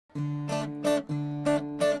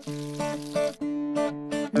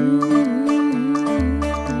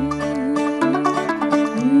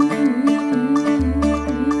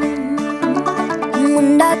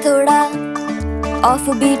Off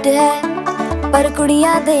beat है पर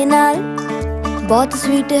कुड़ियां दे नाल बहुत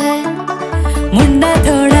स्वीट है। मुंडा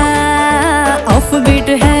थोड़ा ऑफ बीट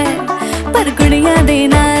है पर कुड़ियां दे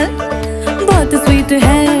नाल बहुत स्वीट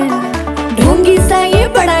है। ढोंगी सा ये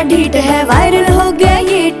बड़ा ढीठ है, वायरल हो गया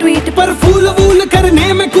ये ट्वीट। पर फूल वूल करने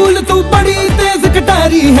में कूल तू बड़ी तेज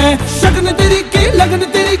कटारी है। शगन तेरी की लगन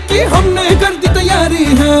तेरी की हमने कर दी तैयारी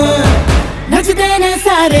है। नचते ने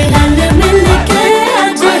सारे रंग मिल के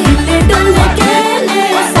आज हिले डुल के ले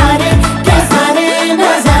सारे के सारे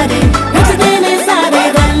नजारे। नचते ने सारे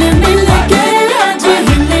रंग मिल के आज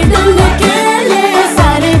हिले डुल के ले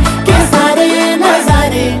सारे के सारे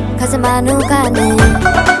नजारे। खसमानू खाने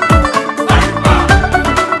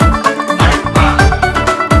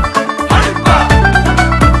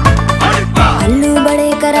आलू बड़े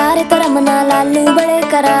करारे करम नाल आलू बड़े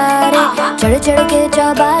करारे। चढ़ चढ़ के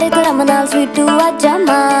चौबारे करम नाल स्वीटू आजा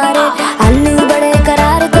मारे। आलू बड़े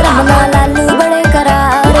करारे करम नाल आलू बड़े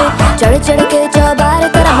करारे। चढ़ चढ़ के चौबारे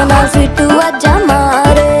करम नाल स्वीटू आजा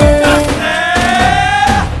मारे।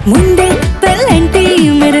 मुंडे पेलेंटी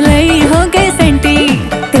मेरे लिए हो गए सेंटी,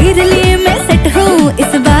 तेरे लिए मैं सेट हूँ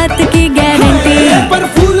इस बात की गारंटी। पर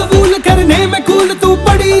फूल वूल करने में कूल तू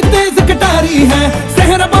बड़ी तेज कटारी है।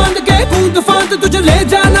 सहरा बांध के कूद फांद तुझे ले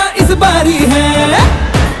जाना इस बारी है।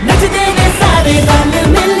 नचते ने सारे रंग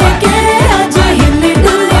मिल के आज हिले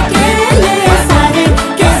डुल के ले सारे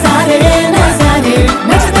के सारे नजारे।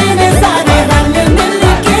 नचते ने सारे रंग मिल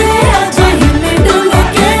के आज हिले डुल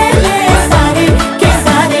के ले सारे के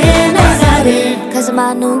सारे नजारे।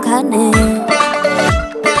 खसमानू खाने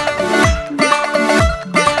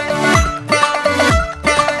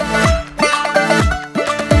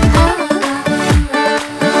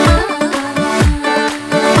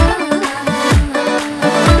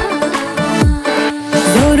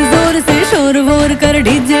शोर वोर कर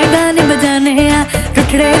डीजे गाने बजाने आ।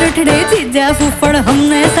 रुठड़े रुठड़े चीजा फूफड़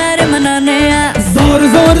हमने सारे मनाने आ। जोर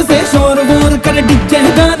जोर से शोर वोर कर डीजे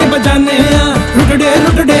गाने बजाने आ। रुटड़े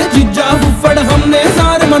रुटड़े जीजा फुफड़ हमने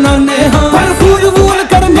सारे मनाने हाँ। पर फूल वूल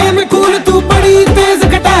करने में कूल तू बड़ी तेज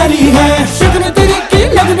कटारी है। शगन तेरी की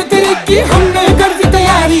लगन तेरी की हमने कर दी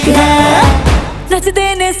तैयारी है।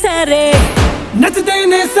 नचते ने सारे नचते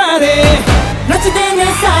ने सारे नचते ने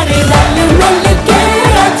सारे रंग मिल के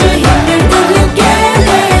आज हिले डुल के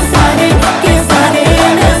ले सारे के सारे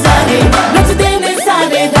नजारे। नचते ने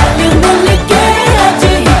सारे रंग मिल के आज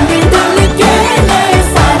हिले डुल के ले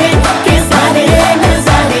सारे के सारे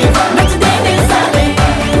नजारे। नचते ने सारे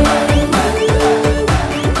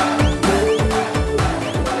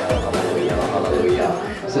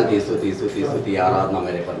स्तुति स्तुति स्तुति स्तुति आराधना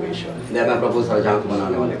मेरे परमेश्वर। मैं प्रभु सरजान को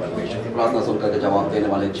बनाने वाले परमेश्वर, प्रार्थना सुनकर के जवाब देने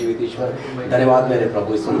वाले जीवित ईश्वर। धन्यवाद मेरे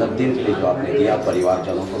प्रभु इस सुंदर दिन के लिए जो आपने दिया। परिवार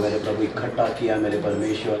जनों को मेरे प्रभु इकट्ठा किया मेरे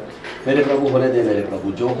परमेश्वर। मेरे प्रभु होने दे मेरे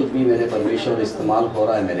प्रभु जो कुछ भी मेरे परमेश्वर इस्तेमाल हो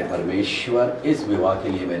रहा है मेरे परमेश्वर, इस विवाह के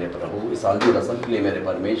लिए मेरे प्रभु, इस हल्दी रस्म के लिए मेरे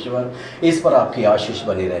परमेश्वर, इस पर आपकी आशीष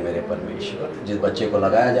बनी रहे मेरे परमेश्वर। जिस बच्चे को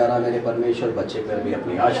लगाया जा रहा है मेरे परमेश्वर, बच्चे पर भी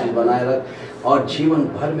अपनी आशीष बनाए रख और जीवन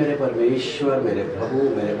भर मेरे परमेश्वर मेरे प्रभु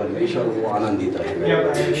मेरे परमेश्वर वो आनंदित रहे मेरे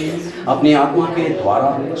परमेश्वर। अपनी आत्मा के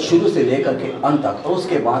द्वारा शुरू से लेकर के अंत तक और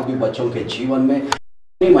उसके बाद भी बच्चों के जीवन में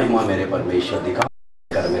अपनी महिमा मेरे परमेश्वर दिखा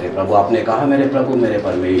कर मेरे प्रभु। आपने कहा मेरे प्रभु मेरे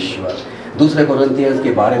परमेश्वर दूसरे कोरिन्थियों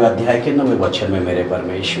के 12वें अध्याय के 9वें वचन में मेरे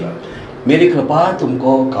परमेश्वर, मेरी कृपा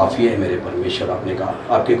तुमको काफ़ी है मेरे परमेश्वर। आपने कहा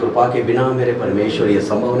आपकी कृपा के बिना मेरे परमेश्वर ये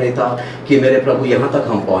संभव नहीं था कि मेरे प्रभु यहाँ तक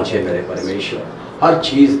हम पहुँचे मेरे परमेश्वर। हर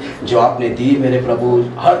चीज़ जो आपने दी मेरे प्रभु,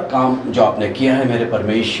 हर काम जो आपने किया है मेरे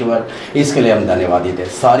परमेश्वर, इसके लिए हम धन्यवादी थे।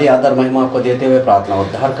 सारी आदर महिमा आपको देते हुए प्रार्थना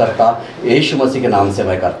उद्धार करता यीशु मसीह के नाम से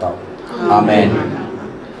मैं करता हूँ, आमीन।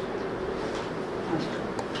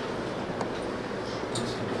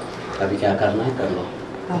 अभी क्या करना है कर लो।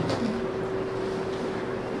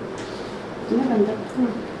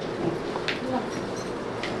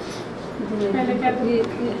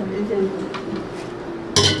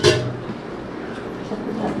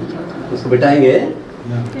 उसको बिठाएंगे,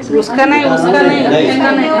 उसका नहीं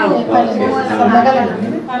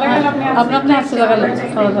अपना अपने हाथ से लगा लो,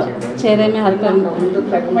 थोड़ा सा चेहरे में हल्का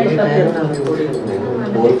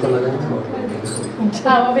बोल को लगा,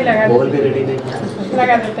 वो भी लगा, बोल भी रेडी नहीं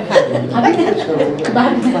लगा देते हैं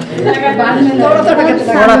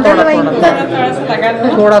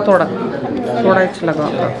थोड़ा अच्छा लगा।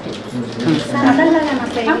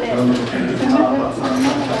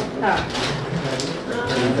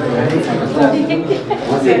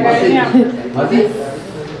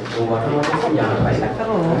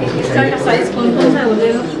 इसका साइज कौन कौन सा हो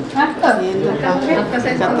जाएगा? आपका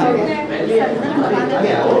साइज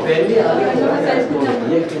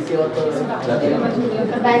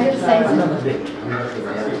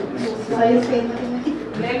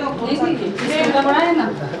इसका बड़ा है ना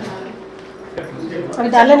अब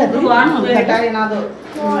डाले ना दो बेटा ये ना दो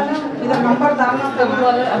इधर नंबर डालना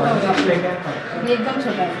एकदम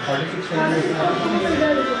छोटा है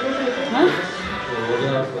हाँ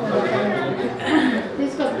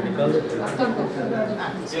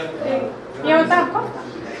ये होता है आपको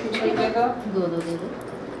दो दो दे दो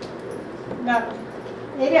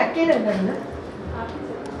मेरे अकेले ना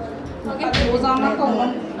ओके रोजाना को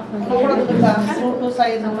थोड़ा दूसरा फोटो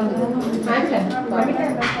साइज हम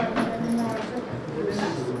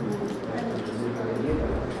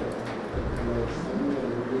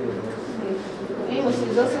ये वो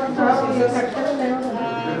सीजर्स कट कर ले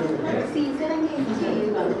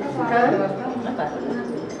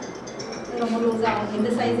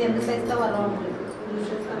இந்த சைஸ் தான் வரும்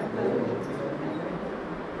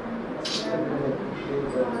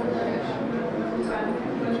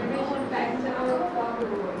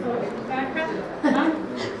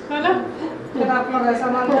फिर आप लोग ऐसा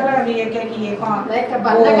मान कर अभी ये क्या किए कौन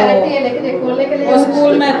बंदा करेक्ट है लेकिन एक बोलने के लिए वो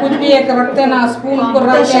स्कूल में कुछ भी एक रखते ना स्कूल को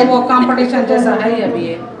रख के वो कंपटीशन जैसा है अभी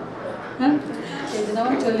ये हैं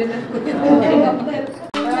एकदम चल रही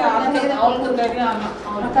அவளுக்கு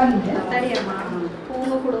தெரியும் தெரியுமா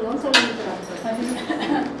பூணு கொடுங்கன்னு சொல்லிக்கிறாங்க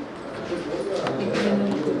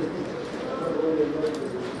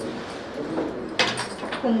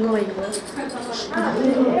कुंगो एक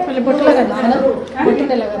पहले बोट लगा था ना बोट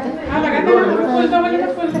पे लगा था हां लगा था फूल तो वाली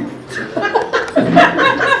फूल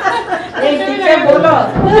एक ठीक से बोलो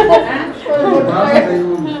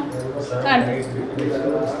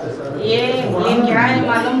ये क्या है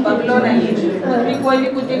मालूम बबलो नहीं है कोई भी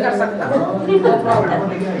कुछ भी कर सकता नो प्रॉब्लम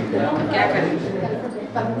क्या करें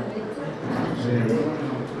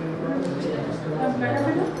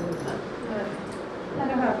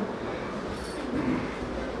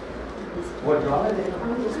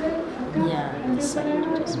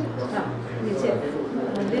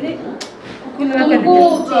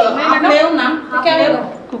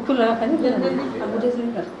कुकुल लगा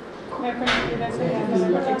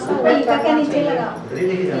नीचे लगा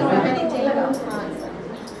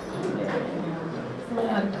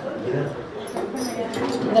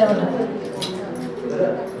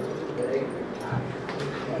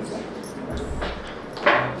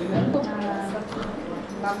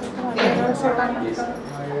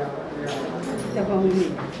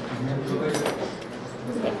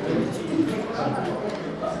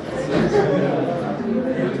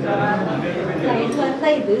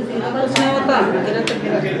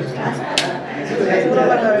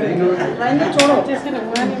छोड़ो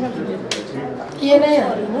ये नहीं है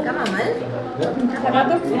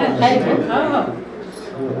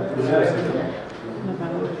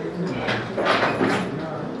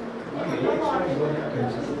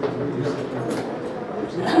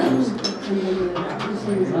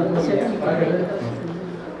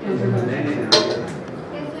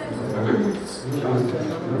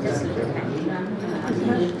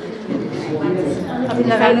अभी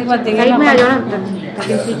लगाने के बाद देंगे में आ जाओ ना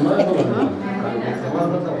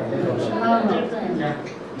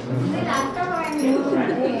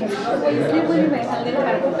इसलिए पूरी पैसा देना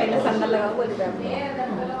पहले संडा लगाओ बोल रहे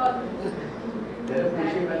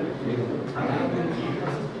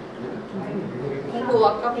उनको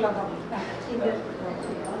वकअप लगाओ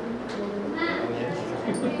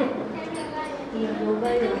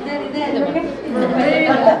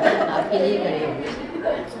आपके लिए करें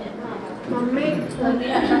मम्मी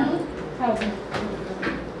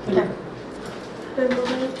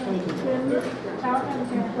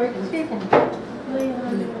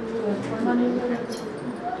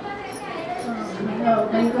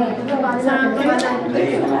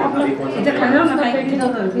इधर खड़े हो ना भाई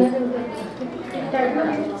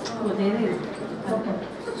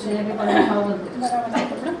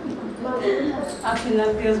आपसे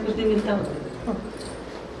नलके उसको मिलता हो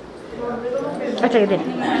अच्छा ये दे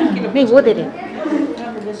नहीं वो दे रहे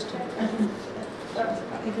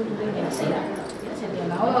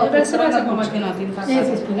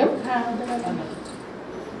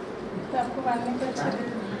आपको बांधने को अच्छा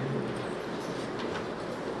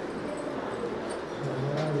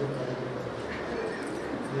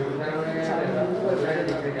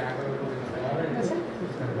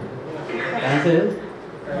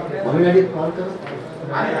मम्मी डैडी कॉल करो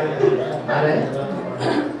आ रहे हैं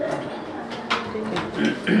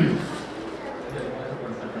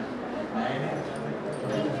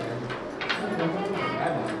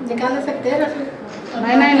निकाल सकते हैं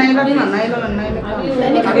नहीं रखना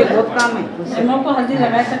नहीं अभी बहुत काम है सिमों को हल्दी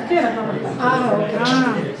लगा सकते हैं रखना पड़ता हाँ ओके हाँ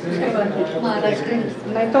महाराष्ट्र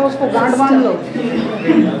नहीं तो उसको गांठ बांध लो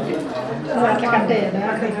कट्टे हैं ना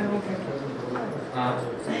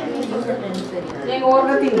एक और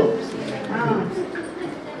का 3 हाँ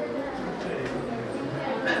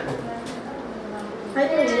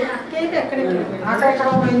కేక్ ఎక్కడ అక్కడ ఎక్కడ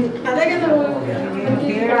పోయింది అదే కదా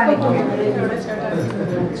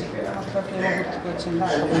గుర్తుకొచ్చింది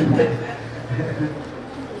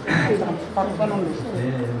పక్కన ఉంది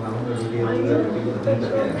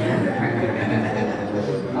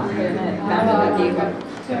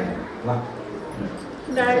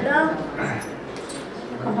డాడా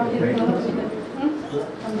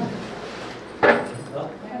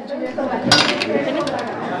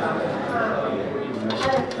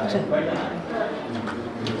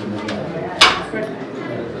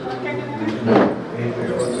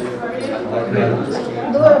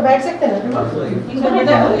दो बैठ सकते हैं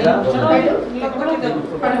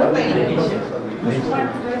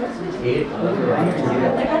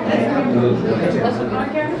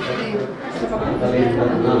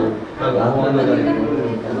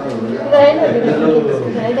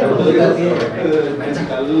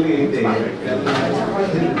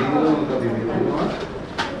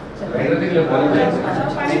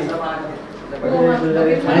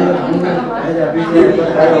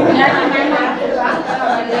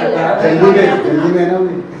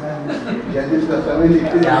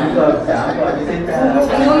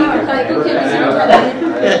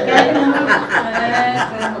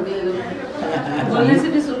बोलने से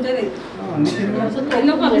भी सुनते नहीं इन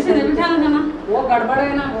लोग अभी से नहीं बिठाना था ना वो गड़बड़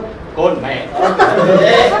है ना कौन मैं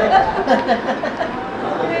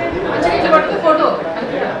अच्छा ये बट फोटो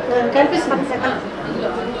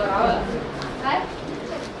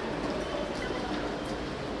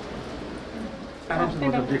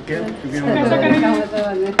देख के कैसा करेगा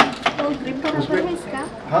तो ग्रिप बराबर है इसका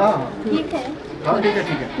हाँ ठीक है हाँ ठीक है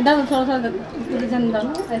ठीक है डाल थोड़ा डिजाइन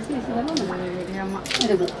डालो ऐसे ऐसे डालो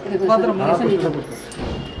ना ऐसे नहीं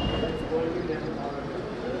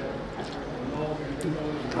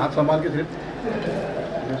हाथ संभाल के सिर्फ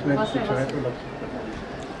इसमें कुछ है तो लग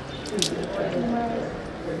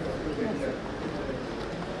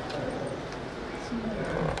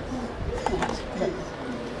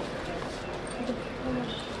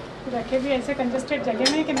रखे भी ऐसे कंजेस्टेड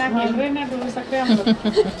जगह में कि ना खेल रहे ना डूब सकते हम लोग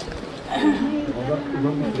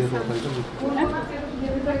ये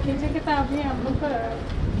भी तो खींचे कि अभी हम लोग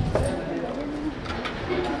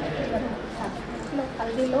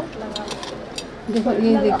हल्दी लो लगा देखो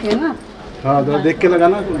ये देखिए ना हाँ तो देख के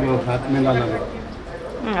लगाना हाथ में ना लगा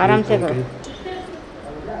आराम से करो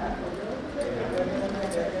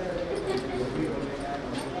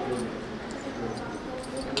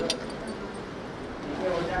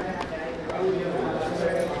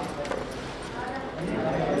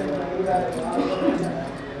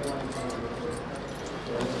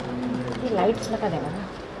लाइट्स लगा देना ना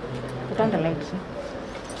पुट ऑन द लाइट्स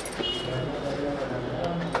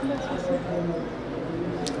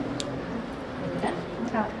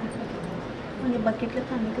ये बकेट ले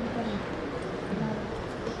पानी के ऊपर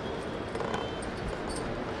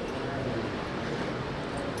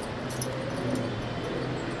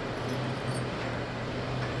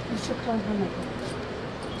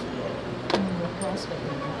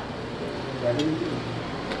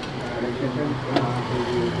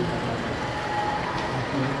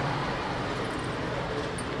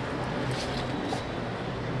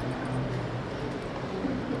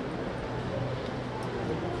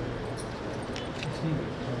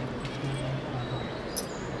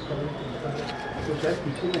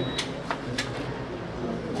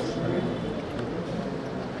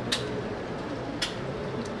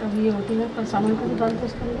अब ये होती है पर सामान को डालते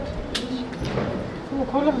उसके अंदर वो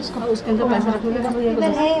खोलो उसको उसके अंदर पैसा रखने का भैया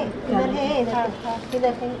इधर है इधर है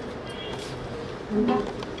इधर है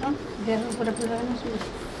गैस ऊपर रख देना उसमें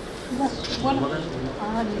बस बोलो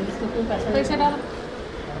हाँ जी इसको कोई पैसे डालो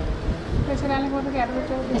पैसे डालने के बाद क्या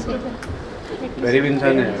गरीब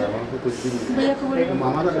इंसान है कुछ भी भैया को बोलो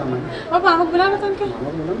मामा का काम है और मामा बुला रहा था उनके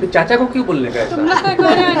तो चाचा को क्यों बोलने का तुम लोग को एक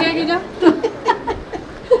बार आ जाएगी जा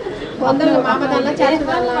कौन डालना मामा डालना चाचा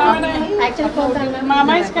डालना एक्चुअली कौन डालना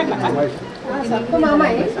मामा इसका ना सबको मामा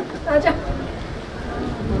है आजा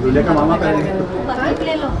दूल्हे का मामा का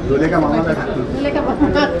ले लो दूल्हे का मामा का दूल्हे का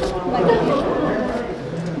मामा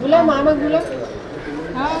बुला मामा बुला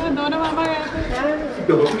हाँ दोनों मामा गए थे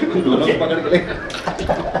दोनों पकड़ के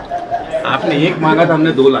आपने एक मांगा था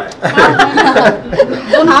हमने 2 लाए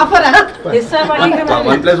दोनों हाफर है हिस्सा बड़ी के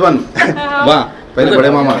 1+1 वाह पहले बड़े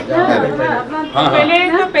मामा पहले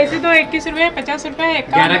तो पैसे तो 21 रुपए 50 रुपए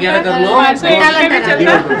 11 कर लो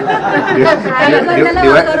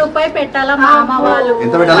 1 రూపాయి పెట్టాలా మామ వాళ్ళు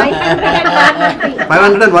ఎంత పెట్టాలా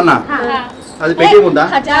 501 हाँ అది पेटीएम ఉందా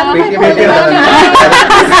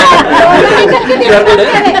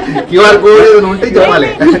क्यूआर कोड ఏదైనా ఉంటే చెప్పాలి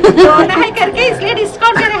रोना है करके इसलिए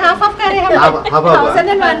डिस्काउंट करे हाफ ऑफ करे हम हाफ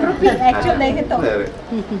 1001 रुपए एक्चुअल नहीं है तो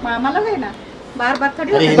मामा लोग है ना बार बार थोड़ी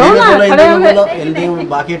अरे हिंदी में बोलो, हिंदी में बोलो, हिंदी में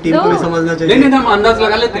बाकी टीम को भी समझना चाहिए। नहीं हम अंदाज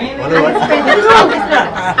लगा लेते हैं।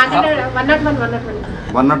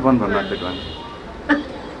 101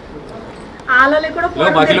 आलोले को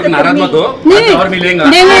बाकी लोग नाराज मत हो, और मिलेंगे।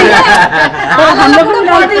 हम लोग को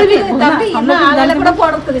आलोले को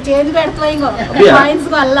पड़ता है चेंज बैठता है इंगो कॉइन्स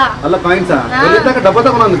को अल्लाह అలా కాయిన్స్ వెళ్ళితే డబ్బా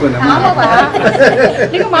తక్కువ అందుకోండి हां बाबा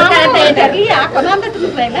నీకు మామ టైటర్లీ ఆ కొనాంద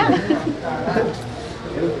తులుపైలా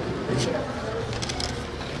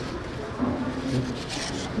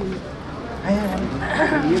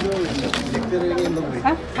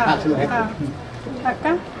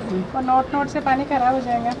अक्का वो नोट से पानी खराब हो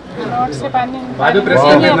जाएगा। नोट से पानी बाद में प्रेस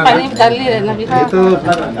कर देना। पानी डाल ही रहना भी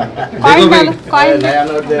कॉइन डालो कॉइन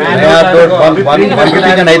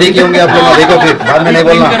नहीं देखे होंगे आप लोग देखो फिर बाद में नहीं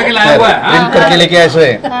बोलना करके लाया हुआ है। प्रिंट करके लेके आए सो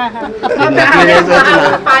है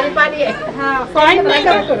पानी पानी है हाँ कॉइन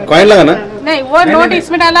कॉइन लगाना नहीं वो नोट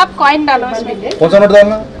इसमें डालो आप कॉइन डालो उसमें कौन सा नोट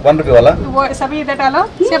डालना 1 रुपए वाला वो सभी इधर डालो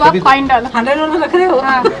सिर्फ आप कॉइन डालो 100 वाला रख रहे हो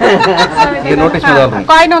हाँ ये नोट इसमें डाल दूँ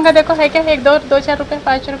कॉइन होगा देखो है क्या 1 2 2 4 रुपए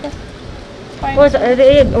 5 रुपए वो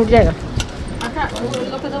ये उठ जाएगा अच्छा वो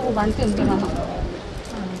लोग तो वो बांधते उनके मामा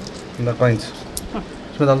अंदर कॉइन्स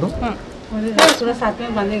इसमें डाल दो पूरा साथ में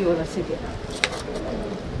बांधेंगे वो रस्सी के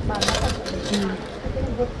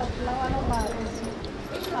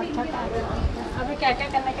अभी क्या क्या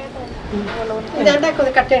करने के इधर देखो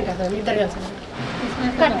कट्टे का इधर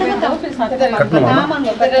कट्टे का नाम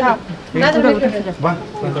ना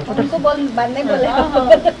उनको बोल बांधने बोले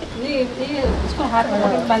ये इसको हाथ में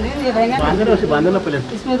बांधेंगे ये रहेगा बांधना पहले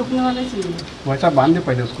इसमें रुकने वाला चाहिए वैसा बांध दे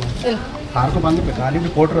पहले उसको हार को बांध दे गाली भी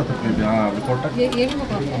कोट रहता है हां रिपोर्ट ये भी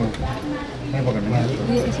पकड़ो नहीं पकड़ना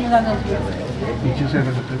ये इसमें डालो पीछे से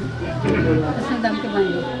इसमें दाम के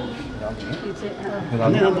बांधो पीछे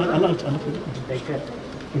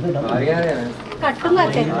ಕಟ್ಟುಂಗ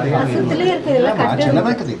ಸುತ್ತಲೇ ಇರ್ತದಲ್ಲ ಕಟ್ಟು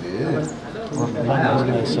ಚೆನ್ನಾಗಿದೆ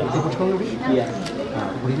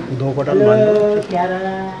ಇದು 2 बोतल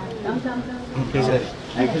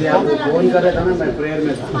एक्चुअली आप फोन कर रहे थे ना मैं प्रेयर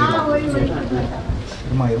में था। हां वही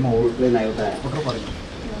इरमा इरमा वो प्लेन आया होता है।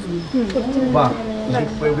 वाह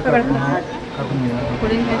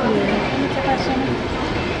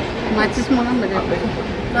माचिस मोना बजा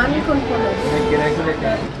ನಾನು ಕೊಂಡ್ಕೊಂಡು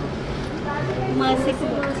ಮಾಸಿಕ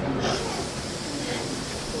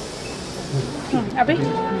अभी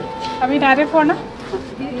अभी डायरेक्ट फोन ना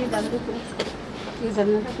ये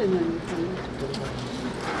जलने का फिर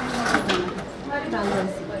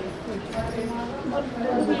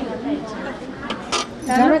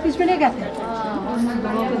गाना कुछ भी नहीं गाते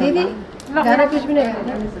दीदी गाना कुछ भी नहीं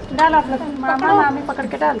गाते डाल आप लोग मामा मामी पकड़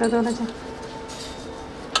के डाल दो दोनों जन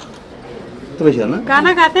तो वैसे ना गाना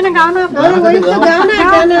गाते ना गाओ ना हाँ वही तो गाना है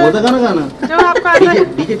गाना वो तो गाना जो आपको आता है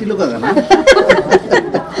डीजे टिलो का गाना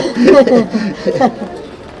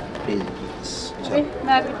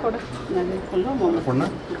नारियल फोड़ो खोलो मोमो पढ़ना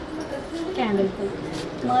ಕ್ಯಾಂಡಲ್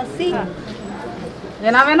ಮಸಿ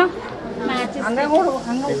ಏನಾವೇನೋ ಮ್ಯಾಚಸ್ ಹಂಗೆ ಕೊಡು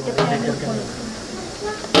ಹಂಗೆ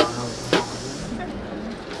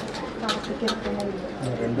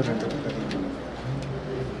రెండు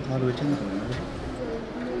నాలుగు వచ్చింది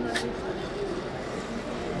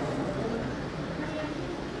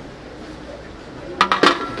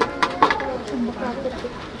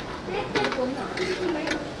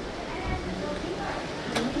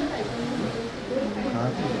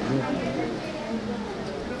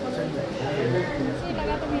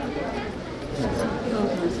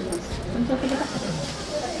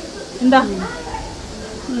ಇಂದ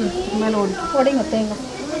ಮೇಲೆ ಓಡಿ ಕೋಡಿಂಗ್ ಗೊತ್ತೆ ಹಿಂಗ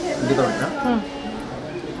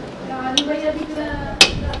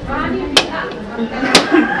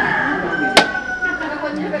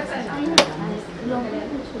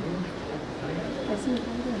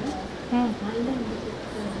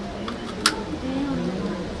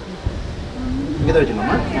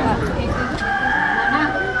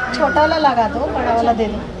छोटा वाला लगा दो बड़ा वाला दे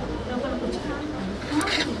दो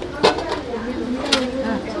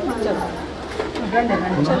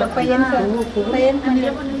चलो पयन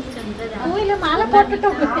पूले माला पोटो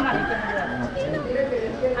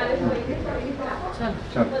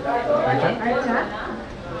चल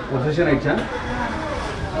पोजीशन आयचा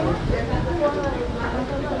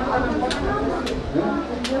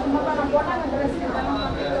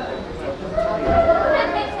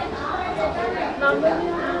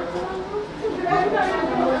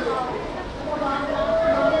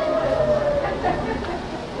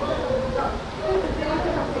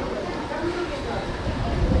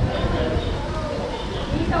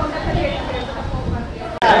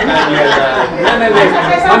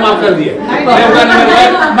हम माफ कर दिए।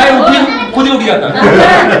 मैं खुद ही उठ गया था।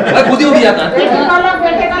 मैं खुद ही उठ गया था।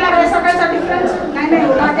 बेटे का लग ऐसा कैसा डिफरेंस नहीं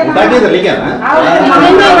उठा के बैठे तो लेके आना।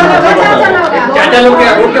 चाचा लोग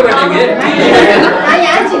क्या रोड पे बैठेंगे?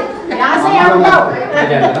 यहाँ से यहाँ उठाओ।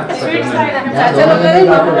 चाचा लोग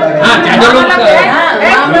हाँ चाचा लोग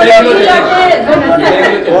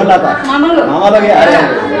कौन लाता? मामा लोग यार।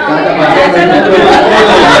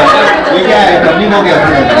 ये क्या है? कमी हो गया।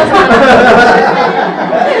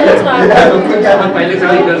 पहले से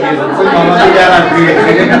ही कर दिए। मामा की क्या रात्रि है?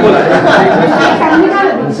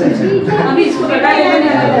 अभी इसको बेटा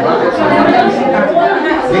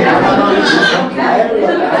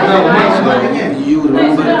You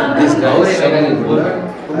remember this house?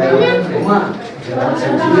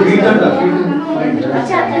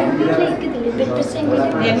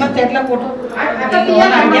 देखना तेरा फोटो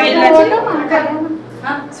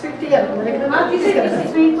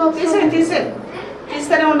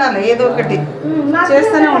తీస్తూనే ఉండాలి ఏదో ఒకటి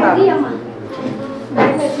చేస్తూనే ఉండాలి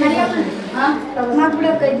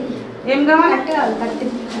ఏం కావాలి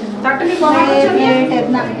తట్టుని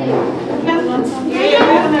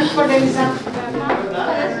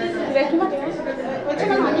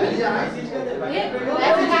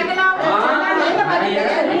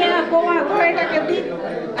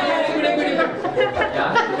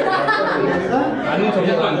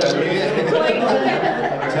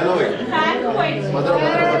चलो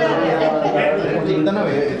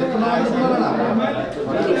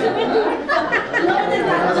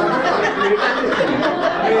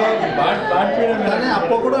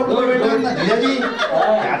आपको जिया जी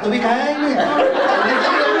क्या तो भी खाया है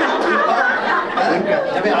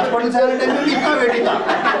जब हॉस्पिटल से आने टाइम में भी इतना वेट था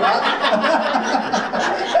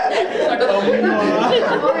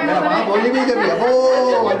बोली भी कभी वो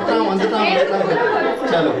वंदता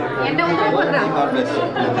चलो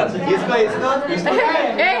इसका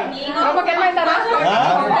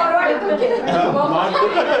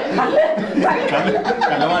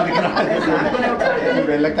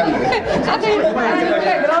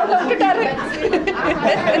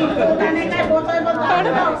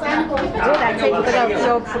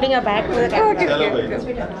putting a bag to the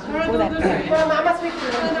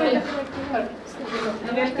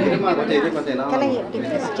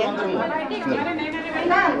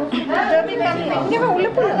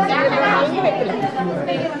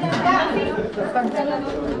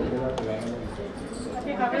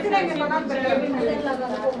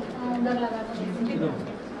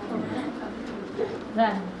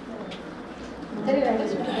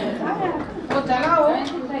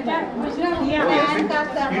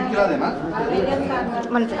खिला देना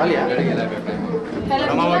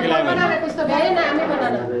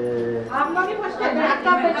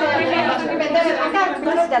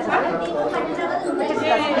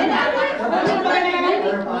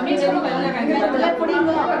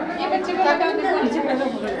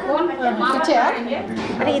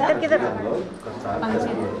अरे इधर किधर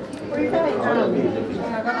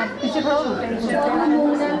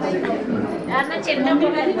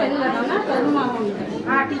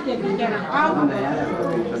हाँ ठीक है आओ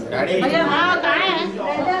भैया हाँ कहाँ है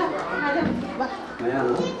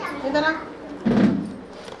इधर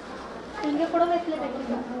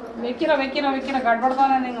वेक्किरा गड़बड़ता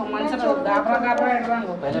नहीं मंच गाबरा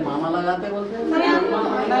इडरांगो पहले मामा लगाते बोलते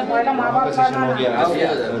पहले माँ बाप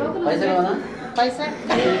पैसे लगाना पैसे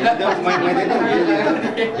मैं देता हूँ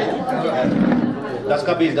 10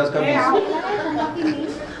 का 20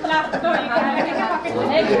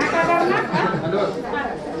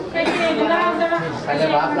 पहले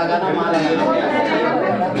बाप लगाना माँ लगाना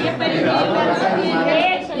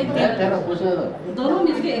पूछने दो दोनों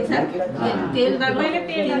मिलके एक साथ तेल डालवाएंगे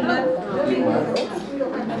तेल अंदर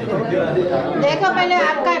देखो पहले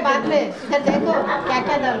आपका बात में इधर देखो क्या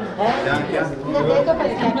क्या डालना इधर देखो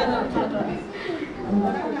पहले क्या क्या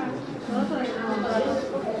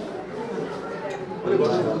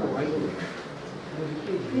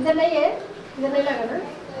इधर नहीं है इधर नहीं लगा ना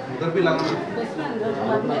उधर भी लगाना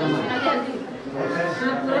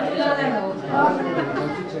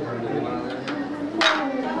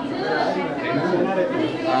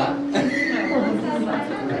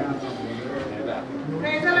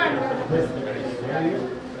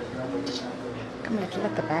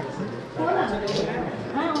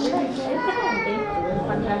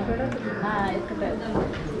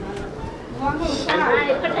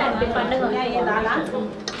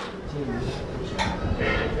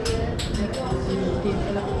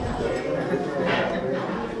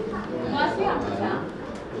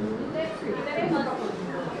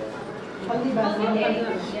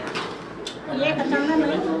ये कचंगा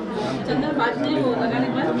नहीं चंदन बाद में वो लगाने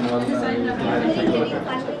के बाद साइड लगा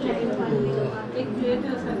एक प्लेट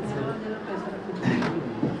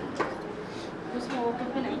उसमें ओके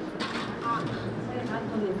पे नहीं हाथ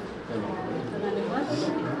धोने लगाने के बाद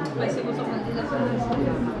वैसे को सब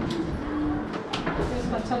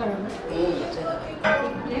अच्छा लगा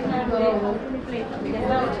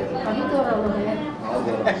अभी तो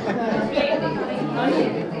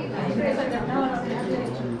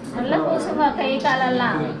मतलब उसमें कई कालला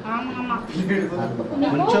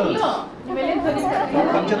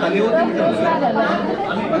కొంచెం తల్లి అవుతుంది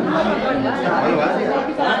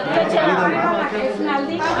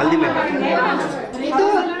हल्दी में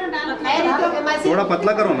थोड़ा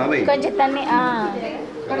पतला करो ना भाई కొంచెం తన్ని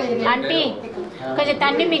आंटी కొంచెం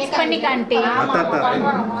తన్ని మిక్స్ பண்ணி आंटी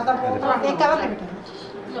आता एक कवर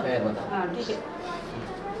ले बेटा हाँ ठीक है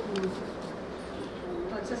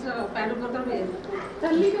अच्छे से पैर ऊपर कर भेज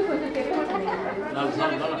तल्ली को कोई तेरे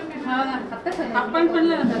हाँ अपन पढ़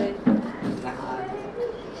लेना सारे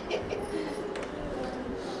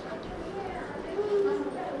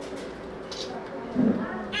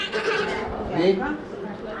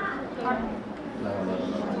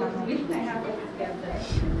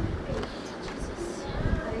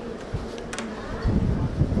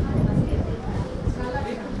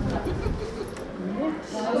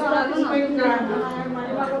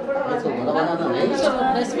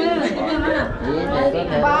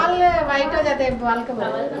बाल वाइट हो जाते हैं बाल के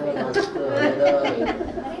बाल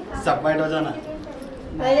सब वाइट हो जाना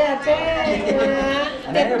अरे अच्छे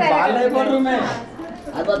बाल नहीं बोल रहा मैं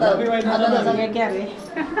ये क्या रे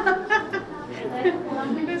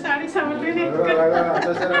साड़ी संभाल रही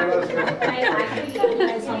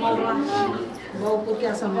संभाल रहा बहू को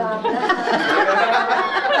क्या संभाल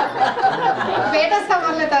बेटा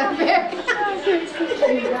संभाल लेता है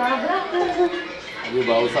अभी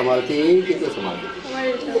बाबू संभालती कि तो संभालती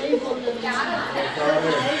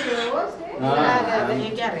ये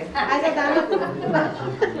क्या रे ऐसा दाना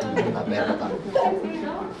पैर बता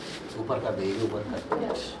ऊपर कर दे ऊपर कर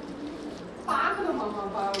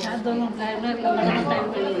दोनों लाइनर लगाना टाइम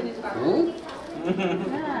पे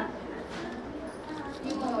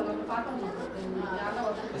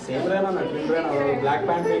सेम रहना ना ट्विन रहना ब्लैक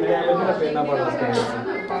पैंट पहन के आए थे ना पहनना पड़ा उसके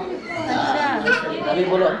अभी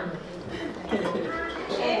बोलो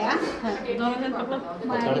दोनों जन पकड़ो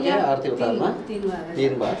पकड़ के आरती उतारना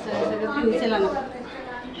 3 बार नीचे लाना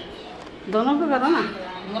दोनों को करो ना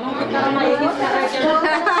दोनों को करो ना एक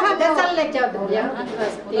चल ले जाओ भैया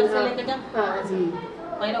उधर से लेके जाओ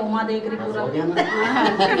पहले उमा देख रही पूरा हो गया ना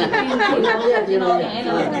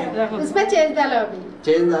उसमें चेंज डालो अभी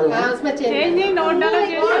चेंज डालना हाँ उसमें चेंज नहीं नोट डालो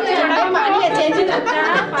थोड़ा पानी है चेंज डालना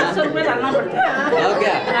 500 रुपए डालना पड़ता है और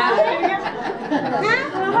क्या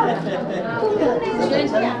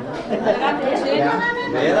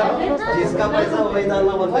मेरा जिसका पैसा वही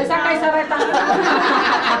डालना बनता पैसा कैसा रहता है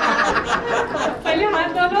पहले हाथ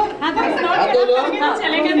धो लो हाथ धो लो।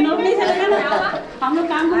 चलेगा नोट नहीं चलेगा ना हम लोग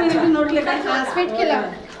काम करेंगे तो नोट लेकर स्वीट खिलाओ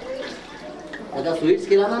अच्छा स्वीट्स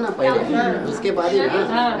खिलाना ना पहले उसके बाद ही ना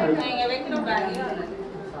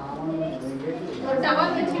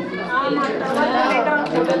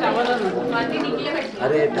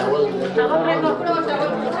अरे टॉवल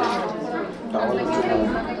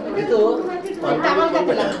ये तो टॉवल का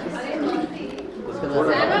खिलाओ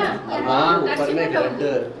हाँ ऊपर में रेड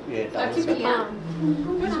ये टॉवल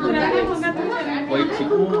कोई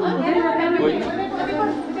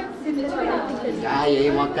क्या यही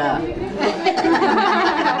मौका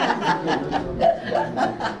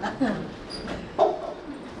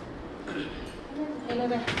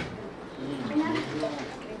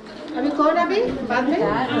अभी कौन अभी बाद में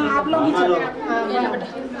आप लोग ही चलो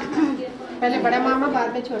पहले बड़ा मामा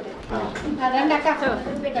बाद में छोटे रंडा का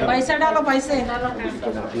पैसा डालो पैसे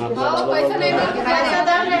पैसा नहीं पैसा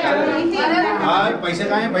डाल हाँ पैसे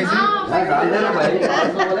कहाँ हैं पैसे डाल देना भाई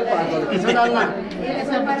 500 वाले 500 इसमें डालना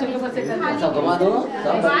सब घुमा दो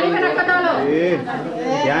सब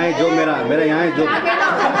यहाँ है जो मेरा यहाँ है जो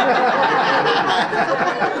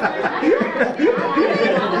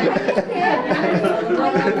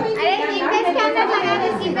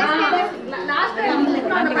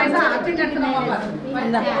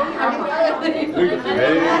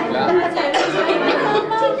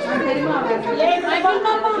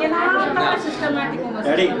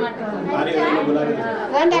डैडी अरे बुला रहे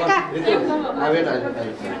रंडा का वेट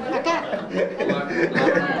अक्का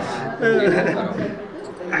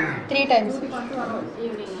 3 times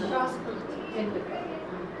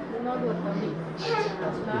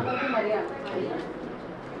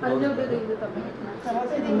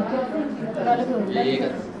ठीक है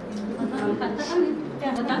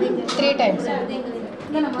 3 times.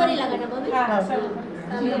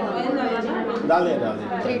 डाल दे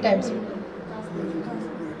 3 times.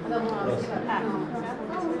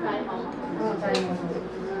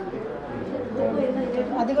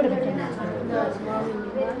 అది కూడా పెట్టండి.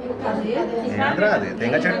 అదే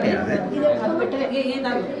తెంగ చట్నీ అదే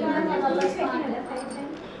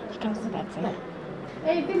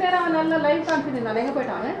ఇది మేరా నల్ల లైవ్ కాన్ఫిడెంట్ నల్ల ఎంగ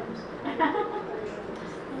పెట్టామే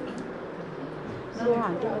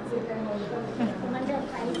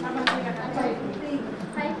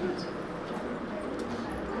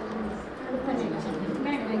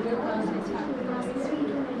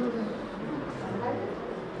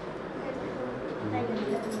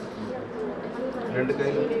రెండు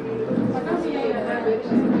కాయలు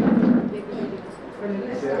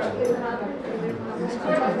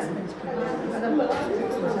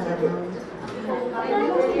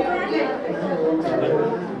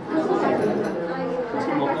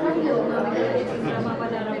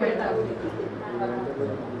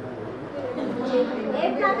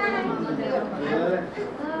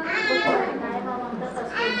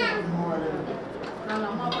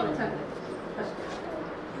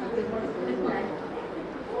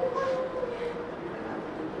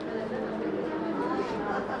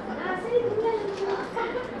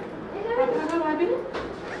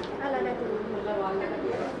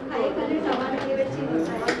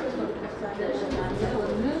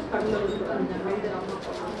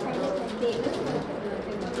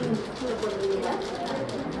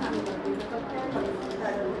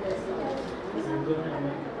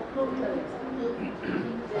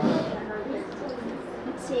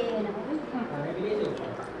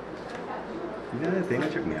తెంగ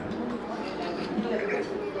చట్నీ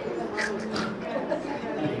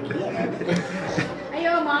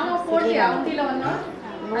అయ్యో మామ పోటీ అవుటీలో ఉన్నా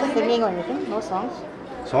No singing or anything? No songs?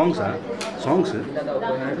 Songs, huh? Songs?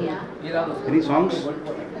 Any songs?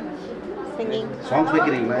 Singing? Songs में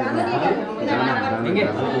करेंगे मैं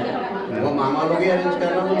वो मामा लोग ही अरेंज कर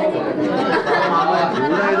रहा हूँ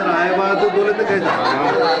पूरा इधर आए बात तो बोले तो कैसा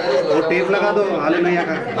वो टेप लगा दो हाले नहीं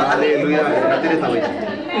आका हाले लुया रहते रहता भाई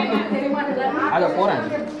आजा फोन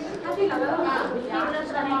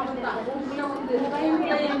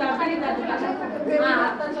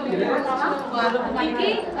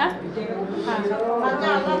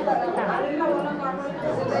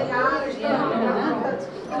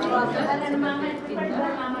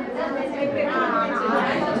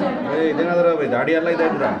ఇదేనాదరా దాడి అలా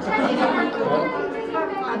ఇదేంట్రా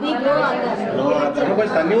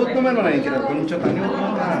కొంచెం తన్ని ఊతున్నాను మనం ఇక్కడ కొంచెం తన్ని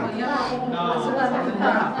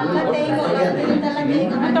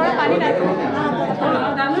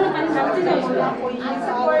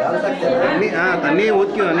తన్ని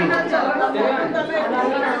ఊతుక్యూ అని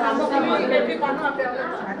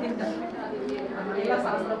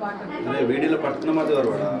వీడియోలో పడుతున్నా మాది వారు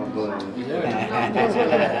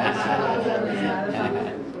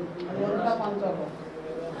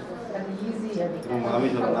మామి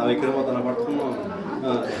నా దగ్గర మొత్తం పడుతున్నాం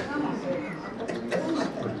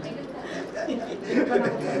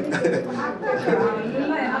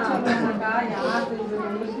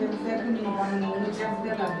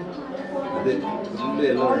అదే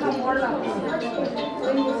ఎలా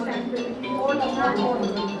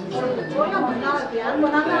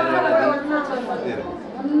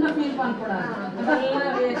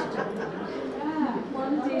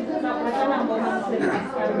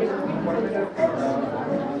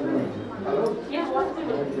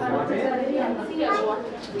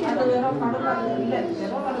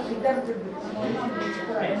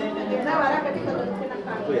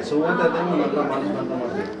eso vuelta tengo una más cuánto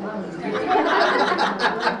más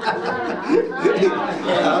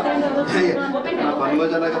పండుగ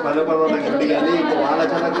జనక పల్లె పర్వత గట్టి కానీ వాళ్ళ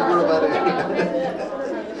జనక కూడా బాగా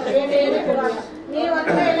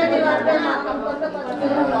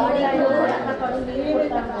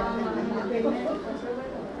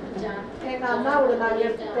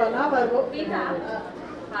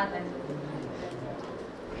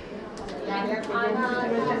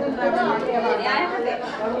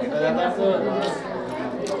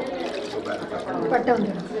పట్ట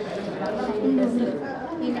ఉంది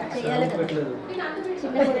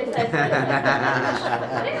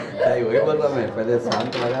वही बोल रहा मैं पहले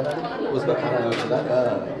शांत लगा था उसका खाना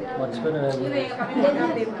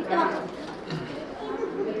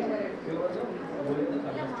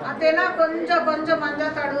ಅದೇನೋ ಕೊಂಚ ಮಂಜ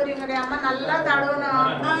ತಡೂರಿಂಗಡಿ ಅಮ್ಮ ನಲ್ಲ ತಡೂನ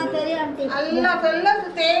ಅಲ್ಲ ಫುಲ್ಲ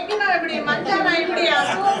ತೇಗಿನ ಇಬಿಡಿ ಮಂಚನ ಇಬಿಡಿ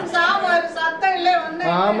ಅಸೂಮ್ ಸಾಂಬಾರ್ ಸತ್ತ ಇಲ್ಲೇ ಒಂದೇ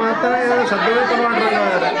ಮಾತ್ರ ಸದ್ಯವೇ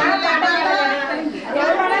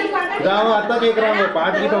आता देख रहा हूँ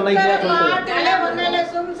पार्ट की तो नहीं किया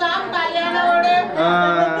ಸುಮ್ ಸಾಂಬ್ ಕಲ್ಯಾಣ ಓಡೆ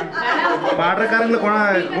പാട്ടക്കാരങ്ങൾ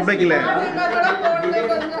കൊണ്ടേക്കില്ലേ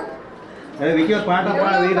വിക്കി പാട്ട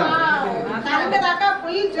വീടാ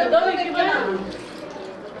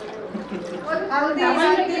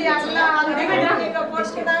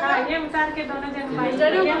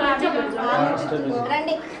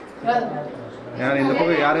यार इन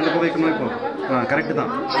लोगों को एक नोई को हाँ करेक्ट था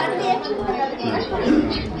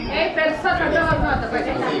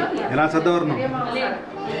ఎలా సద్దవర్ణం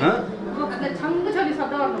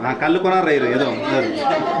కళ్ళు కొనారు ఏదో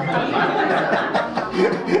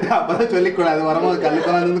అప్పుడు చొల్లి కూడా అది వరమ కళ్ళు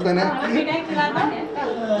కొనాలి ఎందుకనే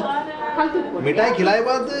మిఠాయి ఖిలాయి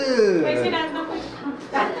బాత్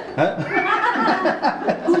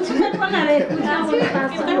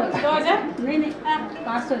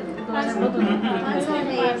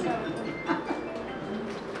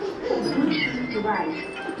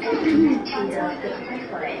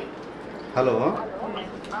హలో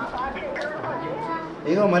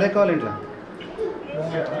ఇగో మరే కావాలి ఇంట్లో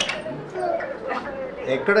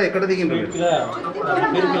ఎక్కడ దిగిండ్రు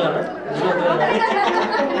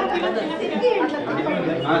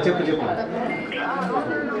చెప్పు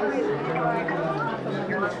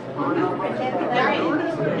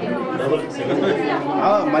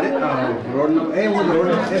మరి రోడ్ రోడ్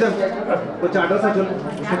ఏదో కొంచెం అడ్రస్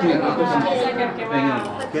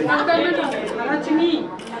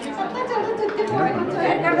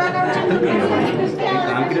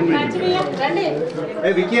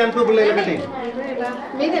వికీ అనుకో పిల్లలకండి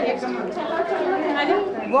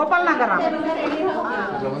గోపాల్ నగర్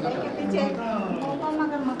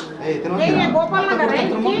గోపాల్ నగర్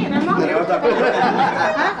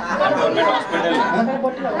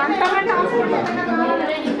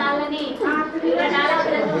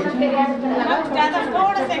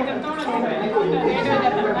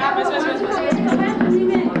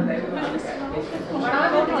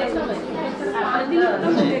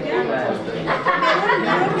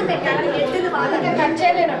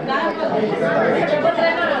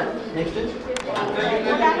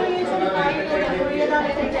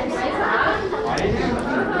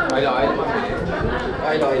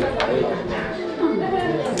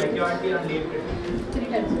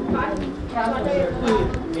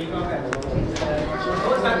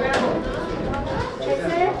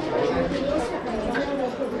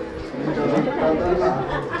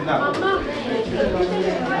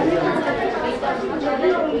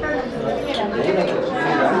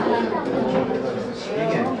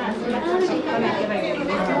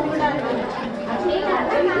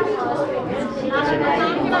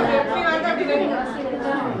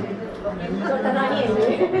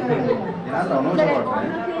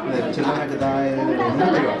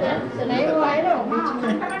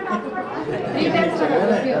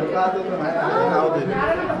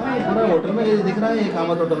होटल में दिख रहा है ये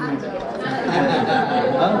कामत होटल में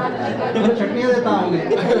चटनियाँ देता हूँ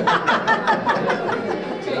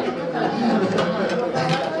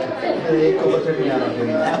एक कवर चटनी आ रहा है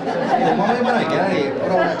मम्मी बना क्या ये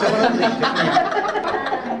अच्छा बना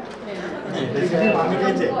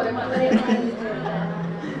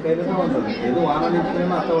ಇದು ವಾರ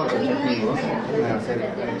ನಿಂತೇನೋ ಅಥವಾ ಚಟ್ನಿಗೂ ಸರಿ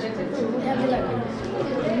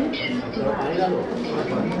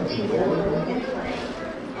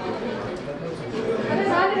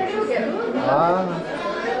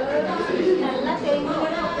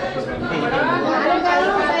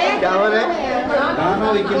क्या हो रहा है गाना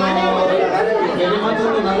विकिनो मेरे मात्र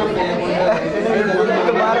नाम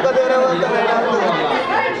मार को दे रहे हो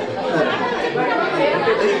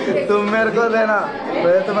तुम मेरे को देना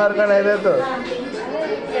मैं तुम्हारे को नहीं दे तो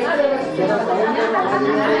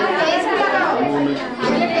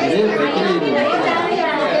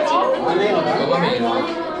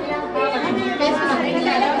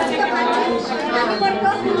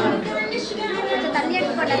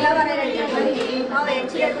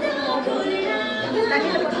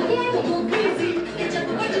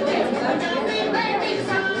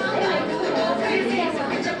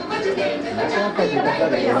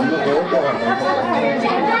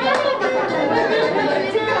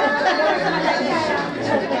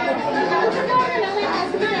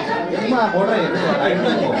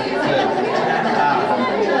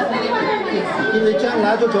जो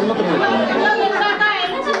चलना तो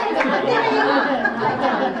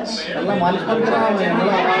ಎಲ್ಲ ಮಾಲಿಶ್ ಮಾಡ್ತೀರಾ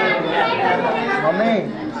ಮಮ್ಮಿ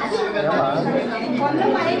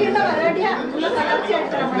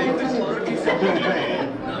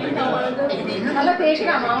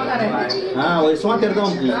వయసు తిడతా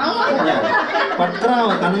ఉంటుంది పట్టుకురా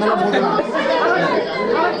కన్నల మూడు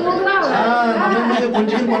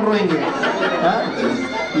కొంచెం పడరు ఇంక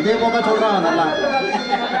ఇదే పోగా చూడరా నల్ల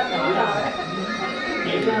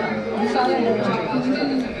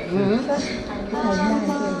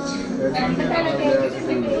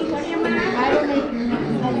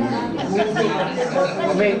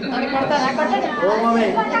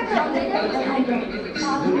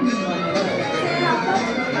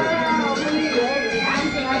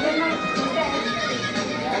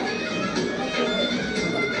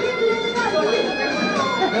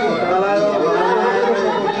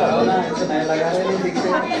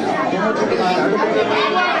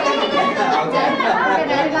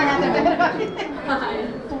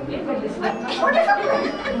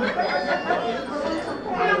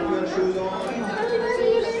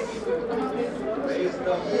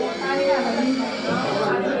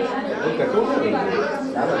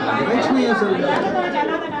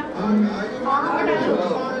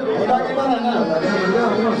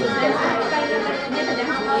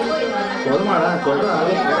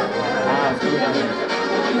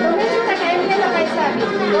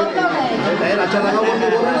अच्छा लगा वो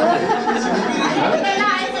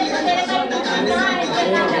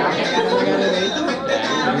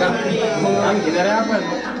इधर है आप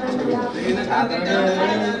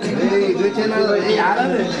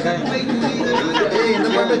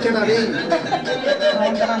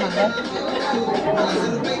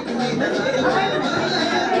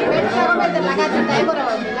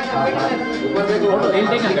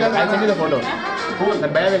फोटो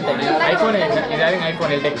iPhone है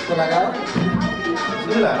iPhone will take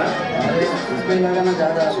लगाना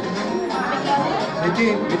ज़्यादा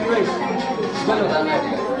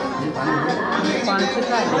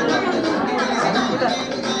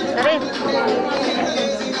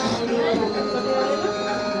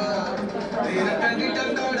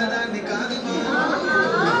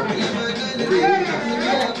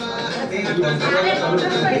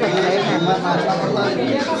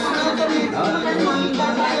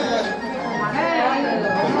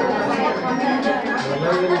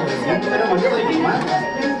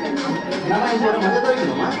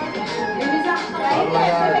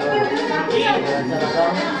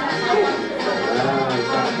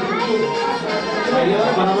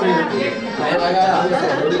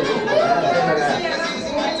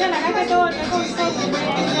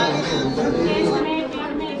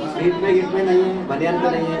हीट में नहीं है, बनियान पे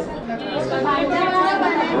नहीं है।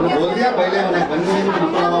 बोल दिया पहले मैंने बंदी में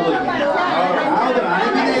निकला हुआ बोल दिया। हाँ उधर आने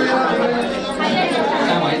भी नहीं ले रहा।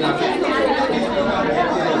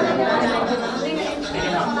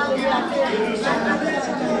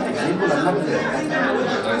 इनको लगना पड़ेगा।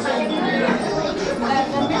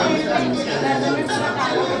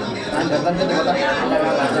 गर्दन के दबा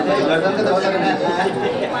गर्दन के दबा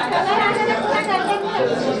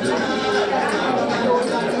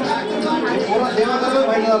पूरा सेवा कर लो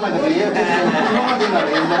भाई ना कर ये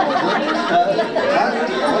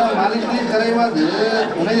पूरा मालिश नहीं करे बाद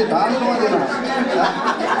उन्हें ये दाल करवा देना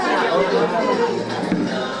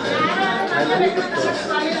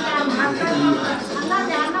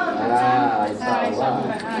ऐसा हुआ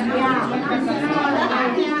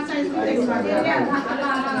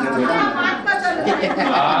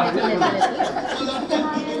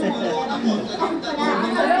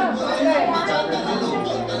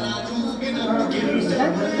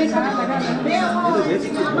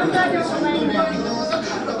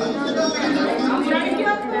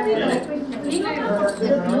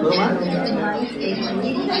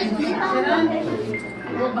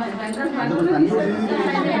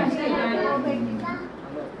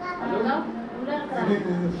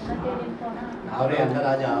अरे अंदर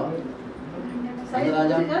आ जाओ अंदर आ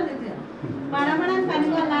जाओ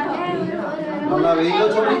मतलब वीडियो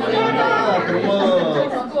छोड़ी तुम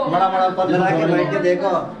बड़ा बड़ा पर लगा के बैठ के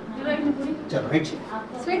देखो चलो बैठ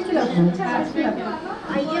स्वीट किलो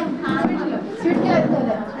आइए स्वीट किलो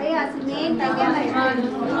आइए मेन टैग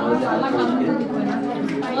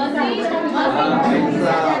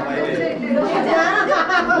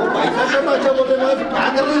पैसा सब अच्छा बोलते हैं क्या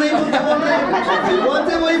करना नहीं बोल रहे शुरुआत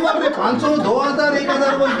से वही बात है 500 2000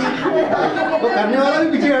 1000 बोलती तो करने वाला भी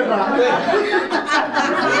पीछे हट रहा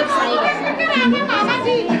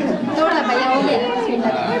थोड़ा भैया हो गया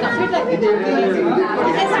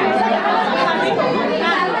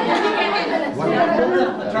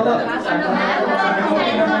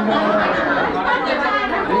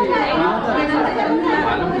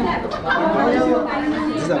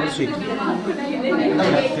स्वीट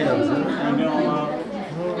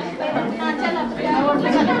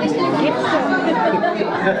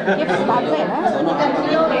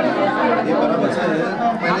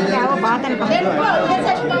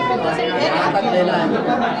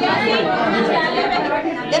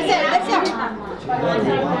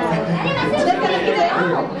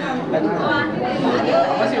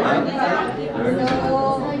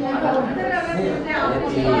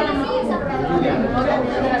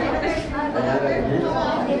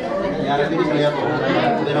यार अभी भी चले जाओ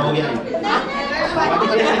तेरा हो गया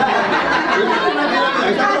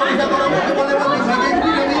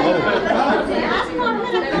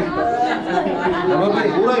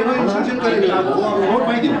पूरा इंस्ट्रक्शन करेगा नोट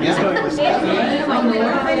भाई दिन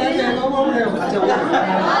अच्छा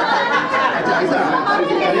ऐसा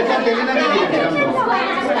करेगा लेना नहीं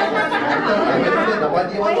दबा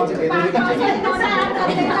दिया वहां से देने की चाहिए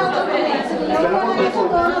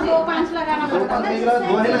 2-5 लगाना पड़ता है।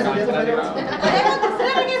 2 है ना अरे वो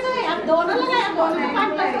दूसरे में कैसे है? आप दोनों लगाए, आप दोनों में 5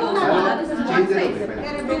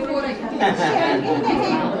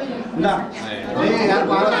 ना नहीं यार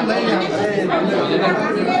पागल नहीं है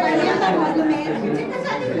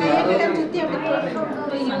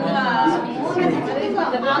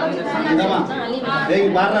एक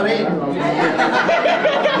बार ना रे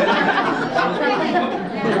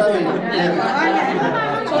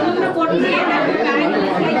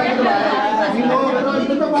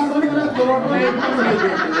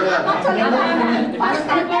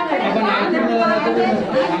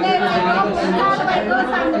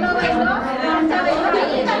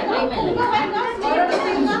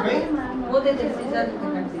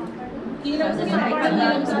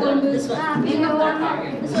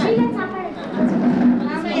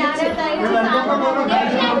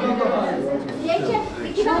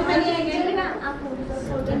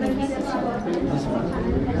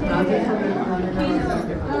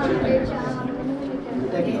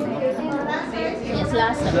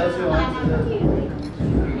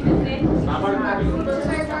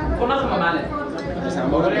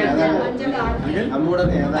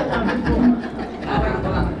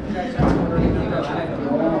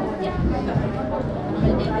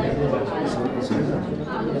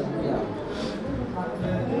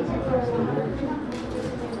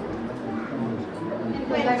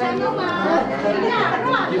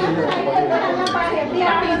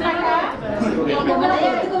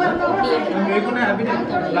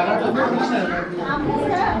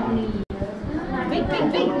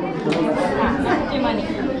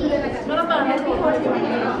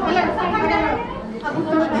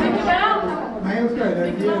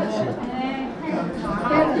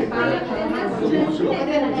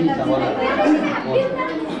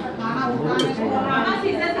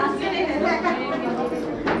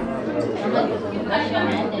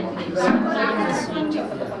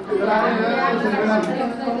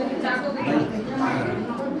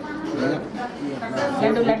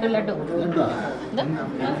लड्डू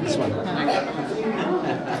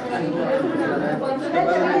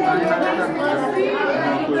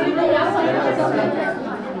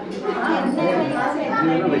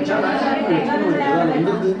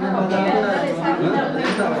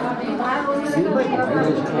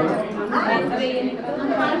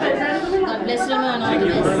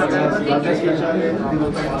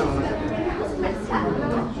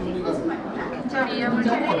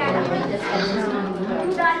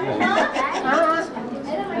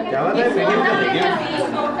क्या बात है पेटीएम कर देंगे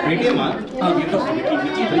पेटीएम हां ये तो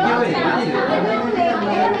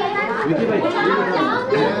विकी भाई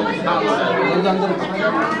अंदर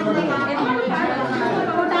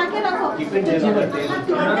टिफिन जैसा करते हैं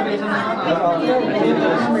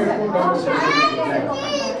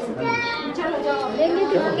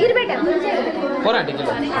और आंटी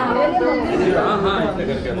चलो हाँ ऐसे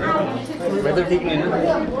करके मैं तो ठीक नहीं ना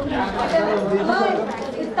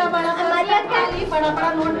इतना बड़ा बड़ा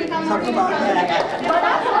नोट निकालना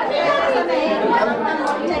बड़ा नोट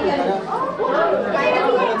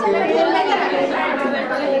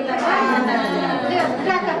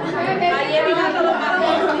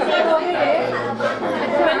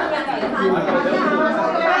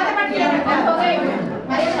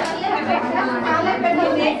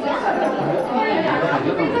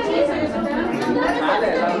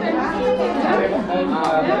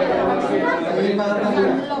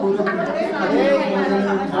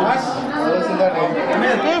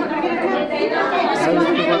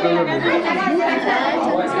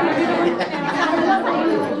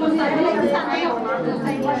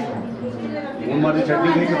हमारी चटनी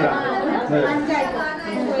नहीं कितना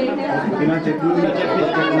बिना चटनी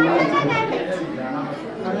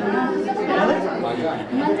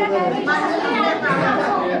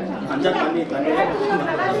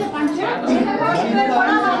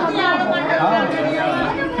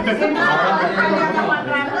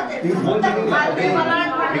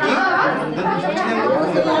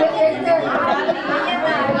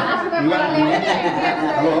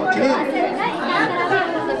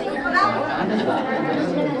हेलो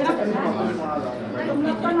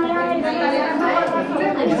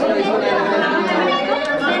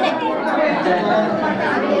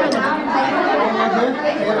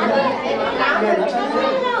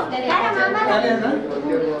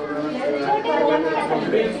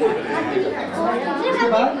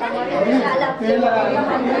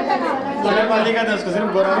नगर पालिका था उसको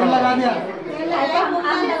सिर्फ गोरा लगा दिया।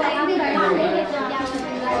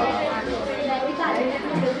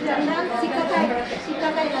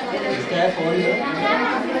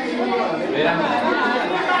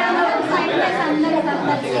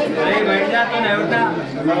 अरे बैठ जा तो नहीं उठना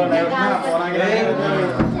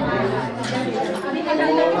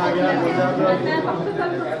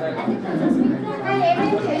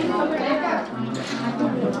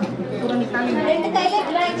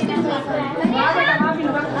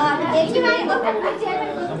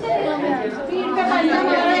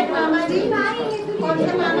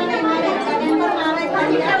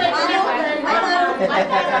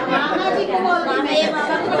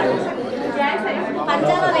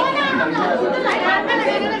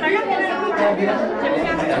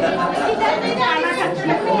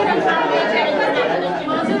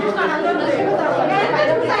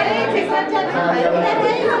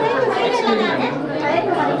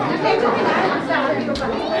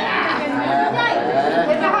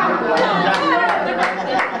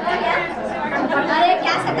अरे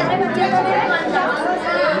क्या सकते हैं बच्चे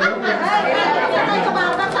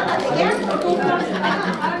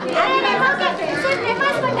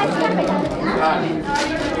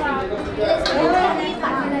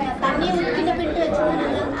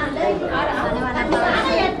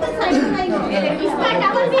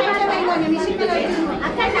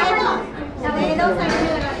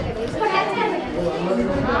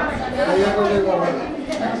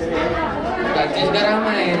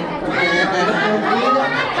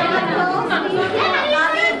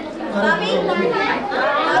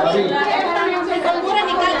पूरा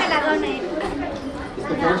निकाल के लगाओ नहीं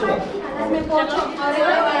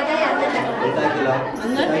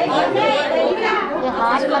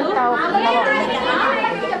हाथ लगता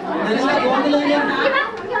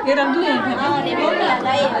ये रख दूँ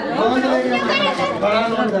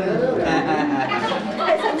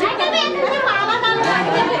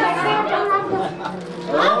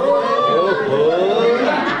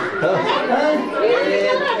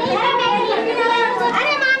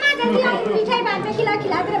अरे मामा जल्दी मिठाई बाद में खिला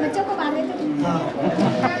तेरे बच्चों को बाद में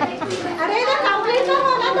अरे इधर कंप्लीट तो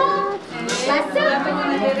होना तो बस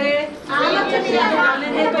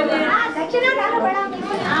दक्षिणा डालो बड़ा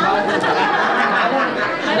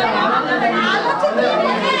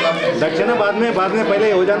दक्षिणा बाद में पहले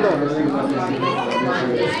हो जान दो।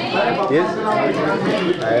 यस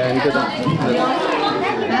इनके साथ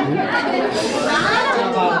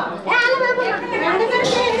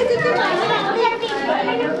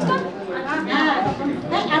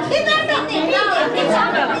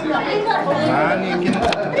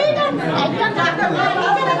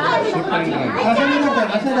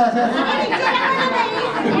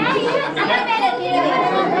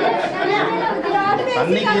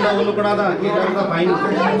तन्नी कीला उल्लू कड़ा था फाइन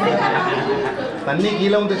तन्नी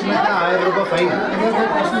कीला तेना 1000 रुपये फाइन।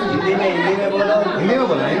 हिंदी में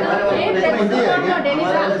बोला हिंदी है क्या?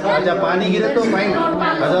 अच्छा पानी गिरे तो फाइन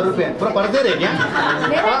 1000 रुपये पूरा पर्दे रहे क्या?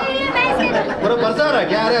 पूरा पर्चा रहा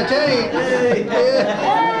क्या? अरे अच्छा है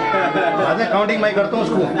काउंटिंग मैं करता हूँ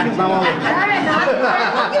उसको कितना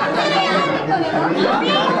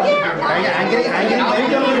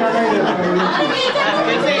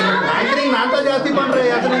యాంకరింగ్ నాంతా జాస్తి పండ్ರೆ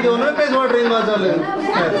అసలు ఇది ఒన్నో పేజ్ వాటర్ అసలు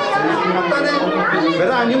ಮತ್ತಾನೆ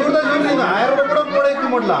ಬೇರೆ ಅನಿಮೂರ್ದ ಜೀವ ನೀವು 1000 ರೂಪಾಯಿ ಕೂಡ ಇತ್ತು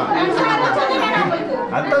ಮೊದಲ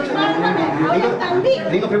ಅಂತ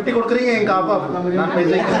ನೀವು 50 ಕೊಡ್ಕರಿ ಹೆಂಗೆ ಆಪ ನಾನು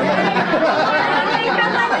ಪೈಸೆ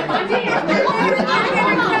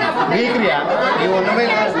ನೀಕ್ರಿಯಾ ನೀವು ಒನ್ನೊಮ್ಮೆ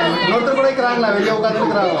ನೋಡ್ತಾರೆ ಕೂಡ ಇಕ್ರಾಂಗ್ಲ வெளிய உட்கார்ந்து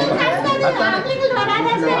ಇಕ್ರಾಂಗ್ಲ ಅತ್ತಾನೆ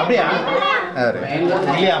அப்படியா अरे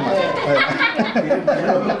இல்லையா அம்மா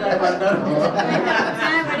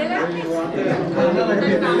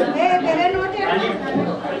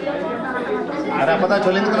अरे पता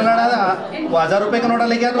चोलिंद करना वो 1000 रुपए का नोटा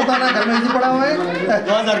लेके आता था ना घर में इसी पड़ा हुआ है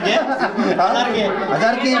 2000 के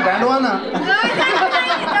 1000 के बैंड हुआ ना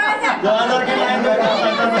 2000 के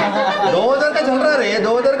 2000 का चल रहा रे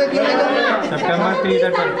 2000 का क्यों लेकर सितंबर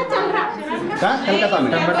 3 कहाँ कलकत्ता में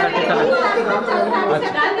सितंबर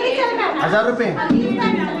 1000 रुपए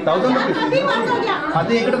 1000 रुपए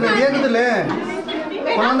अभी एक रेडिया कितने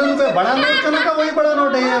 500 रुपए बड़ा नोट चला का वही बड़ा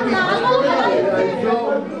नोट है अभी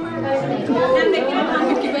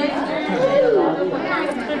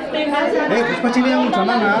पुष्पचिली हम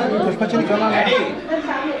चला ना पुष्पचिली चला ना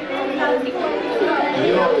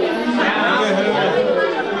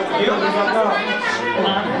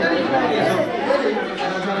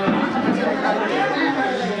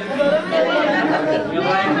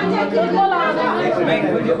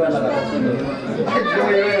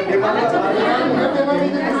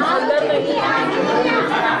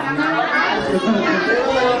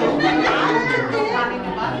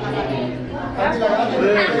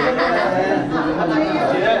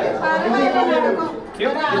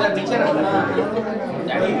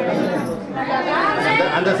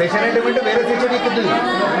అంత సెషన్ ఏంటంటే వేరే సెషన్ ఎక్కుతుంది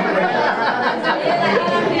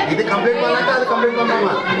ఇది కంప్లీట్ కావాలంటే అది కంప్లీట్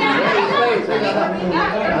பண்ணாமா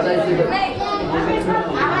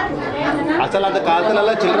అసలు அந்த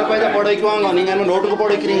காலத்துல சில்லற பைசா போட வைக்குவாங்க நீங்க என்ன நோட்டுக்கு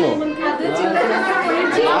போட வைக்கிறீங்க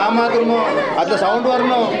ஆமா திரும்ப அதுல సౌండ్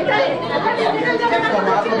வரணும்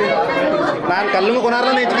நான் కళ్ళు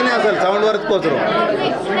కొనాలని నేర్చుకునే అసలు సౌండ్ వరకు కోసం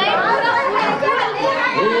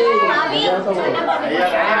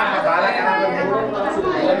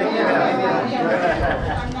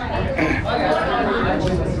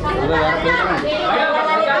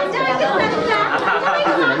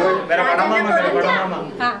मेरा बड़ा मामा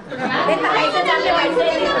हां ऐसे चलते वैसे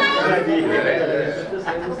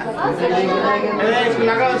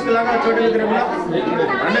इसको लगा छोटे मित्र बोला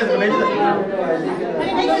फर्नांडेस को नहीं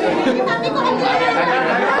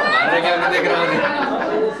अरे क्या मैं देख रहा हूं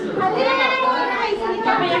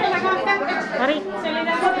अरे चले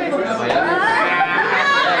जाओ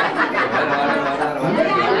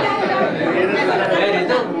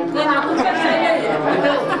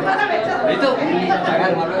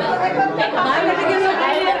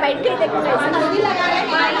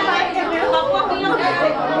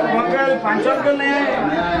मंगल पंचम को नहीं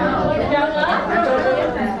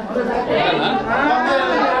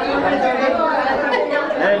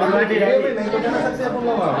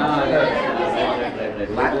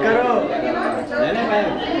बात करो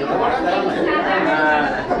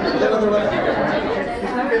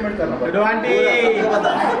आंटी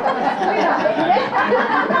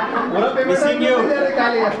मिसिंग यू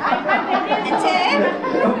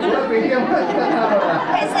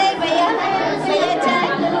ऐसे भैया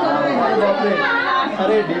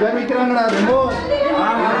अरे डिवाइन विक्रांगड़ा रेमो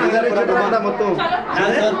इधर छोटा मत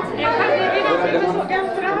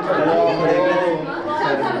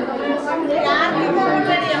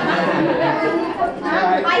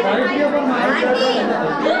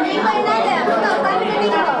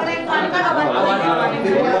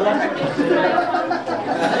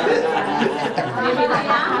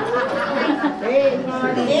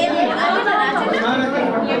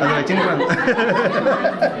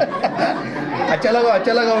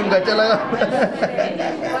अच्छा लगा उनका अच्छा लगा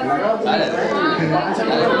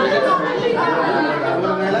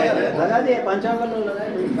लगा दिए पंचांगन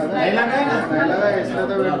लगा इसका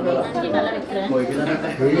तो कोई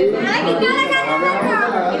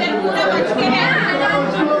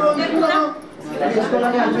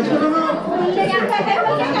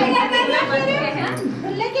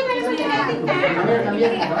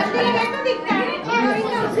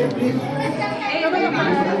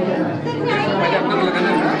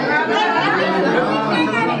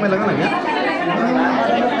में लगाना क्या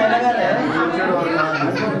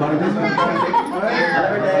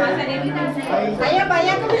भैया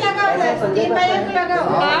भैया को भी लगाओ तीन भैया को लगाओ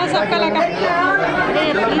हां सबका लगा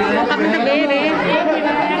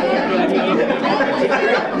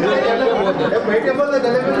बैठे बोल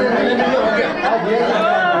गले में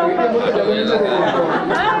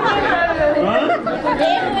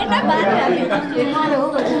बेटा बात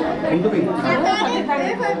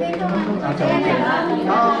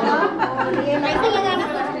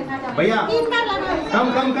भैया कम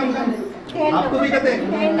आपको भी कहते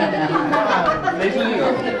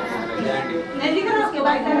नहीं करो उसके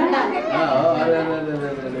बाद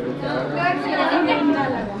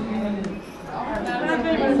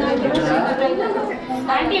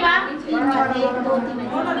आंटी वाह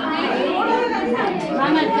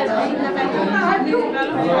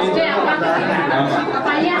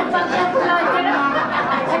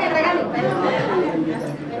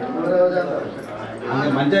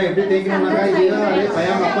मंजा एप्पड़ी तेगिनाका इदीगा अरे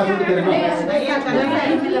पयाम अप्पा सुट्टु तेरनो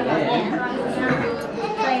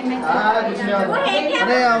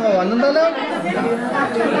अरे आव वन्नुंडलो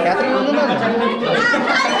यात्री वन्नुंडलो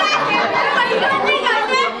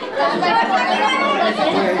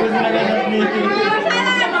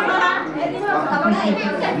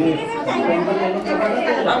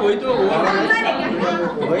वही तो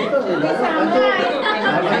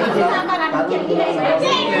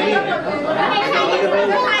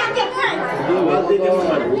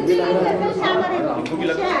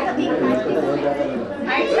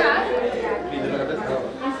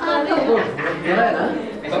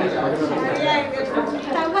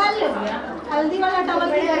टवल हल्दी वाला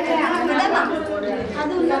टवल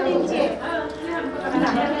అది ఉన్నది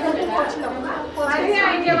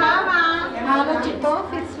तो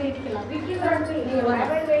फिर स्वीट खिलाओ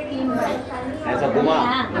ऐसा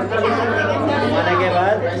घुमाने के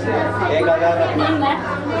बाद 1000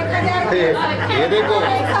 ये देखो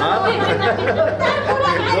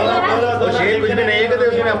तो शेर कुछ भी नहीं है कहते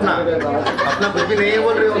उसमें अपना कुछ भी नहीं है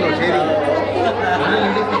बोल रहे हो शेर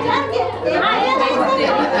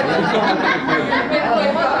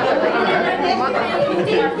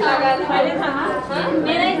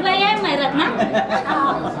मेरा इस भाई है मैं रखना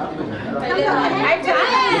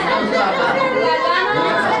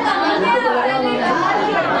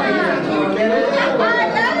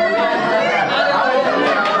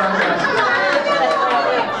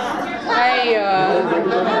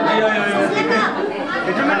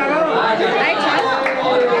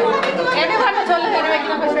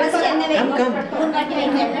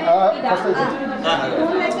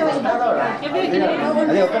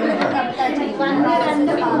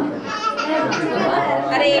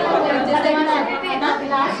अरे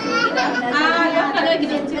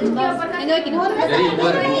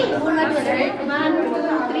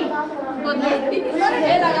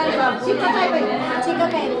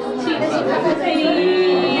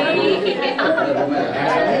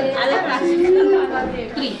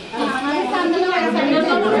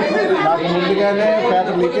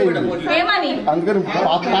అందుకని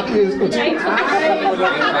పాత పాత వేసుకోవచ్చు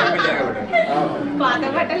పాత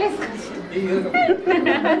బట్టలు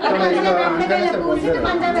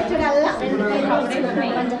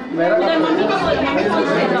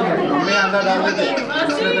मम्मी अंदर डाल देते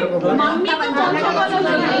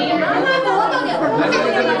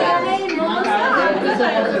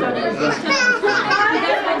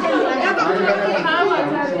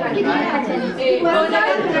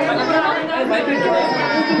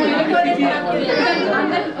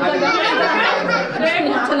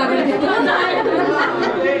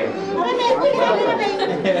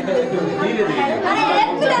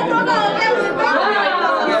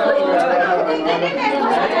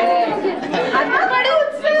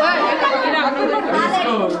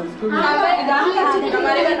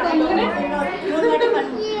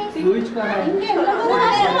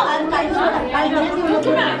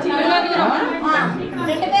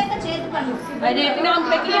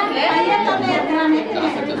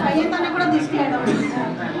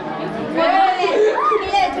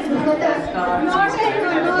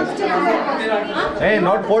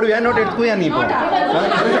नोट फोड़ नोट एट्कू या नहीं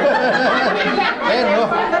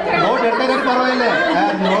नोट एड़कर परवाइले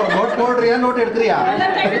नोट फोड़ रिया नोट एड़क्रिया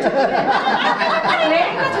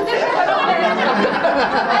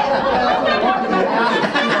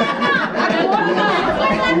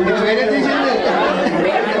वेरे తీసింది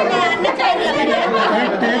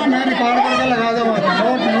टेक में रिकॉर्ड करके लगा दो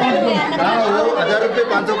नोट नोट हां वो 1000 रुपए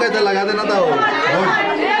 500 का ऐसा लगा देना था वो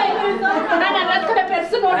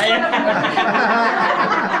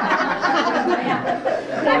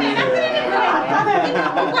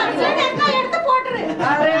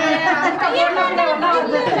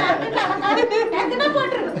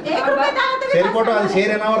शेर फोटो అది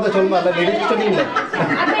షేర్ ఏనా వరద చొల్లు అలా నిడిచిస్తుంది ಇಲ್ಲ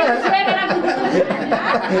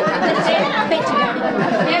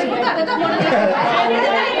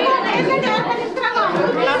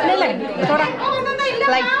आपने लाइट थोड़ा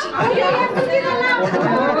लाइट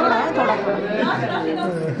थोड़ा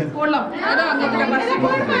बोलो अरे आगे की बस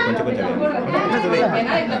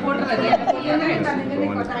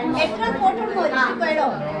एक्स्ट्रा फोटो पेड़ो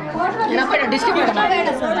ना पेड़ डिस्ट्रीब्यूट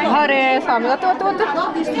अरे सामने तो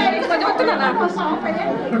ना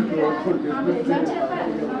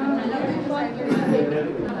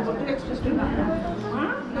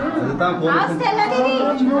स्टेला दीदी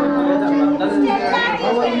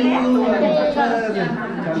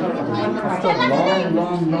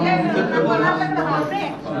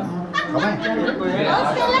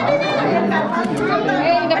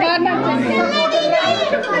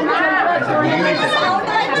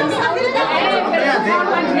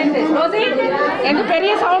எனக்கு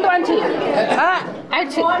பெரிய சவுண்ட் வந்துச்சு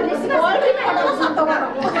ஆயிடுச்சு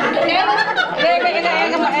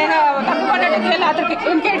ಅದಕ್ಕೆ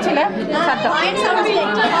ಕೇಳ್ಸಿಲ್ಲ ಸತ್ತ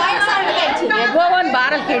ಎಗೋ ಒಂದು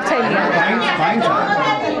ಬಾರಲ್ಲಿ ಕೇಳ್ಸ ಇಲ್ಲ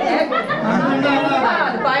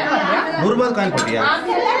 ₹100 ಕಾಯಿನ್ ಕೊಟ್ಟಿಯಾ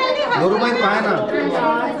 ₹100 ಕಾಯಿನ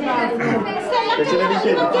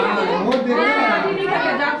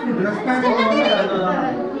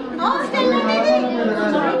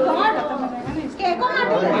केको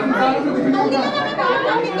माटो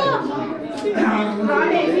हल्दी का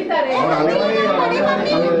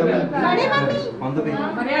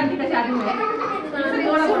बड़े आंटी का शादी में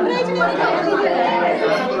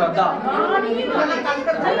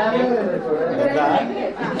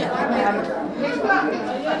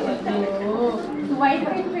व्हाइट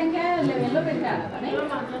व्हाइट पहन के येलो पहन के आया था नहीं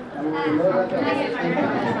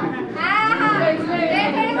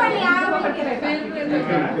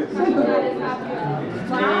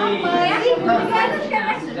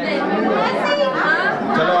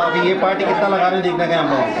चलो अभी ये पार्टी कितना लगाने देखना क्या हम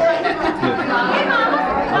लोग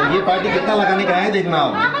अब ये पार्टी कितना लगाने का है देखना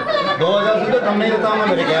आप 2000 से तो कम नहीं देता हूँ मैं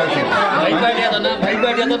मेरे ख्याल से भाई बैठ गया था ना भाई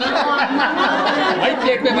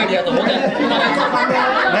प्लेट पे बैठ गया था हो गया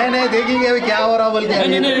नहीं देखेंगे अभी क्या हो रहा बोल के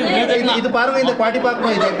ಇದು ಪಾರ್ಕ್ ಇದು ಪಾರ್ಟಿ ಪಾರ್ಕ್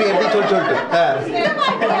में ಇದೆ ಎಡ್ಡೆ छोट छोट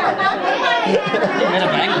मेरा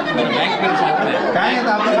बैंक मेरे साथ में कहाँ है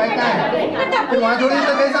आपका बैंक कहाँ है फिर वहाँ छोड़िए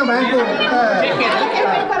तो कैसा बैंक को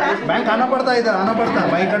बैंक आना पड़ता है इधर आना पड़ता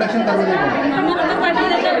मैं इंट्रोडक्शन कर दूँगा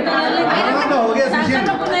हो गया सुशील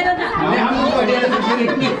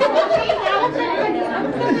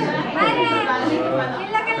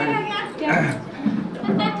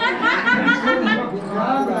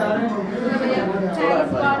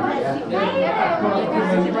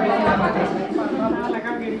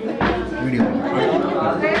वीडियो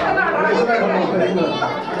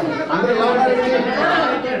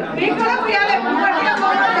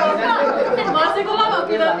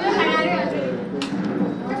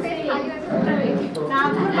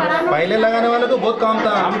पहले लगाने वाले को बहुत काम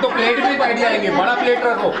था हम तो प्लेट भी बैठ जाएंगे बड़ा प्लेट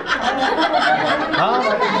रखो हाँ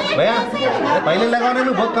भैया पहले लगाने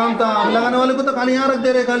में बहुत काम था अब लगाने वाले को तो खाली यहाँ रख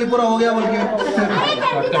दे रहे खाली पूरा हो गया बोल के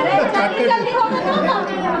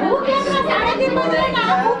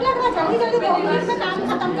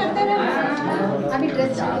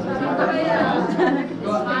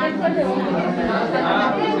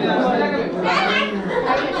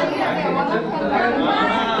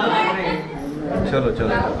चलो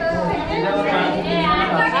चलो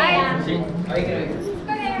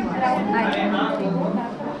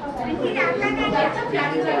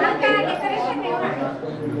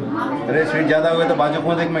अरे स्वीट ज्यादा हो गए तो बाजू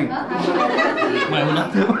को देख मैं हूं ना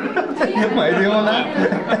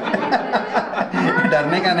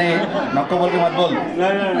डरने का नहीं नक्को बोल के मत बोल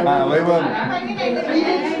हाँ वही बोल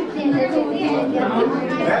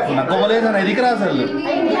नक्को बोले तो नहीं दिख रहा सर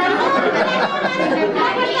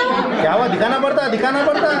क्या हुआ दिखाना पड़ता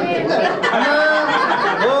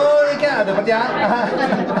ओ ये क्या पतिया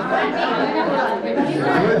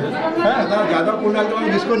ज्यादा पूर्ण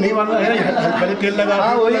जिसको नहीं मालूम है पहले तेल लगा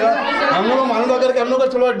हाँ वही हम लोग मालूम करके हम लोग का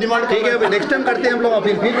थोड़ा डिमांड ठीक है नेक्स्ट टाइम करते हैं हम लोग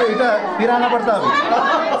फिर आना पड़ता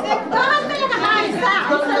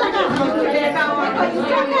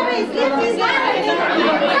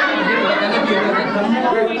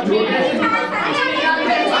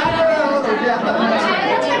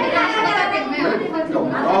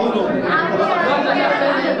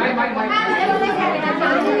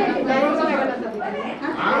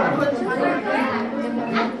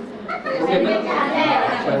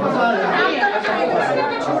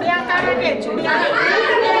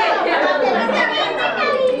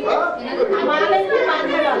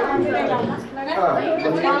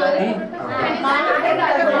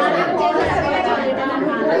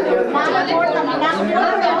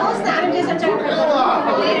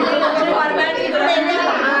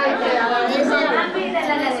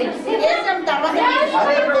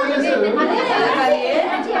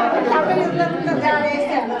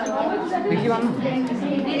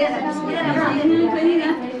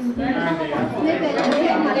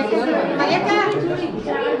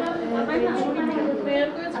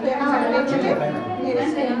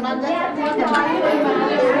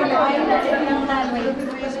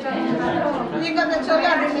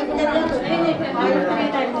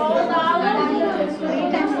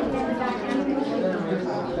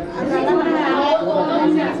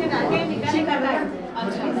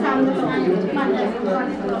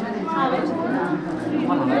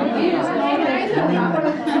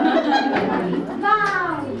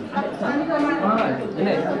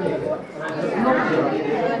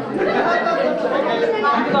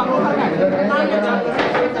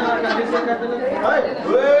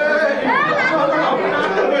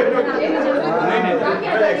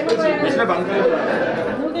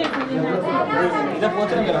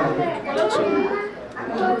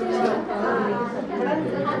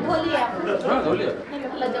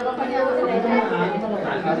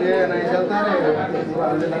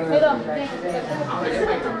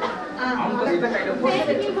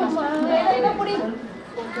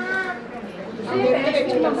अभी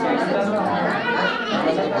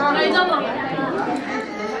नहीं चलता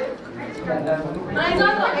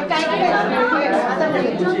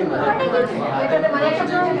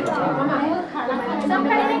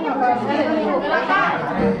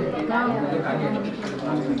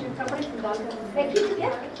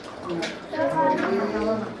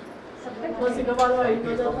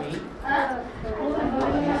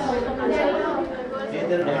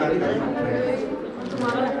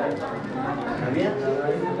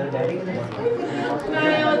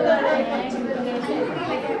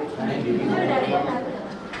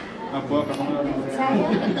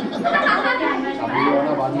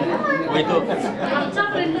वही तो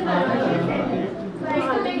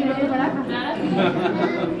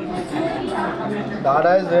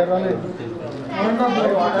Dada is there only.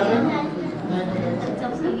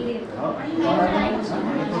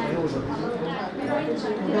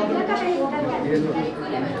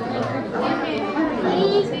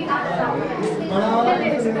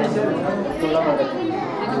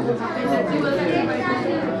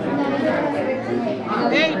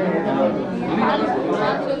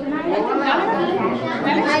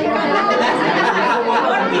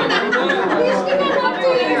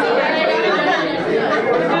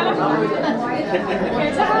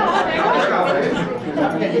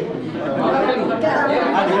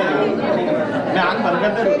 मैं आंख बंद कर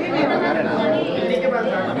दे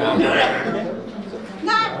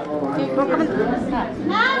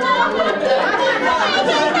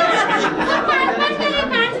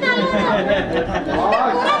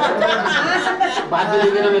बात भी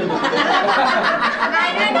देना मेरे को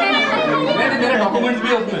मेरे डॉक्यूमेंट्स भी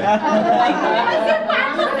उसमें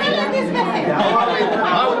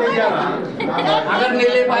अगर नहीं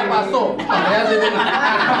ले पाए 500 1000 दे देना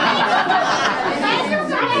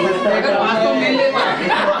अगर 500 नहीं ले पाए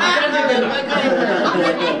 1000 दे देना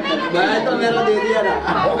मैं तो मेरा दे दिया ना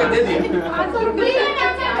ओके दे दिया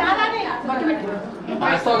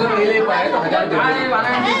 500 अगर नहीं ले पाए तो 1000 दे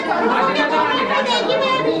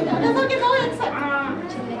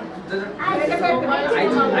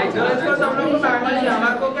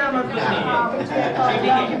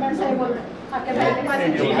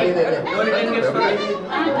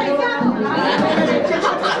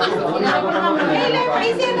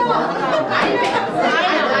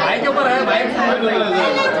भाई के ऊपर है भाई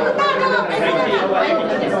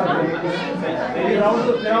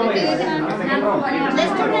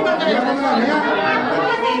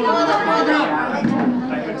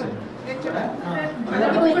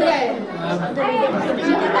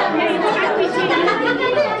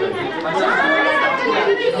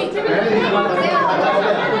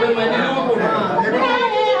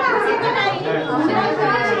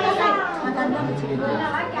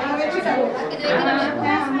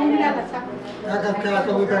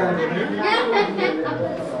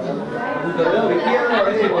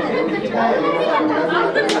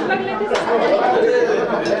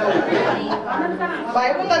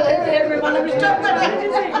बाइबल लग रही है मेरे को डिस्टर्ब कर रहा है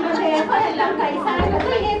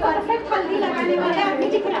ये परफेक्ट हल्दी लगाने वाले आदमी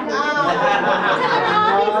दिख रहा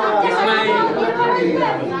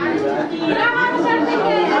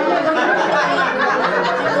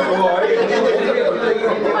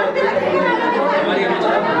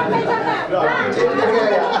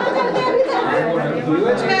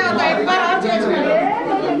एक बार और चेंज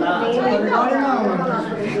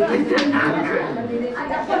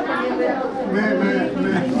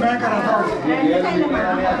मैं कराता हूँ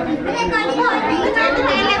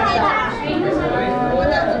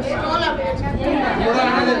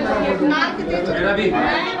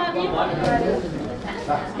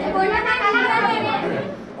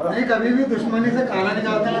नहीं कभी भी दुश्मनी से काला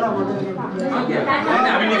निकालते हैं ना वो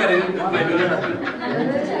अभी नहीं करेंगे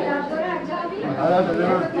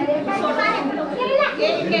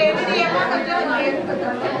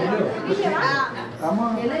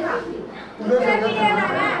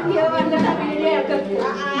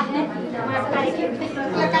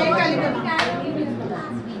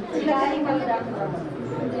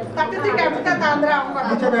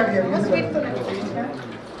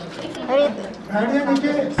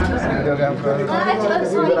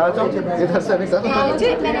इधर से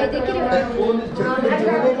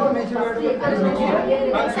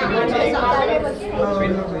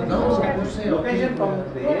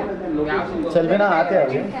चल भी ना आते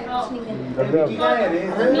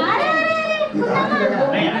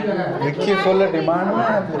विक्की फुल डिमांड में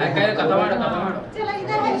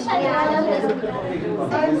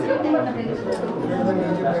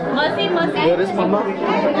Where is mama?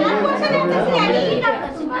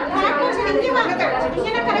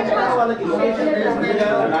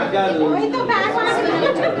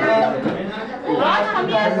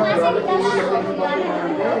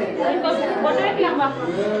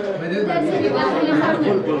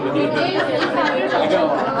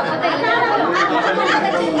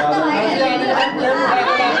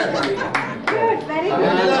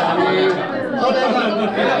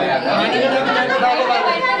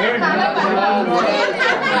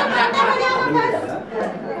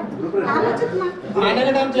 आने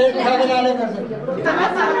का टाइम प्लेट उठा के ला ले कर सकते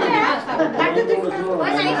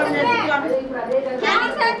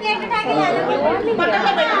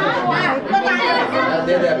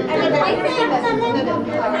दे दे अभी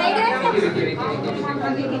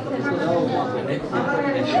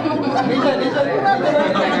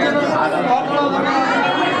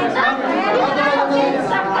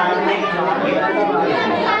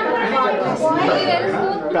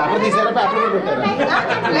పేపర్ తీసారా పేపర్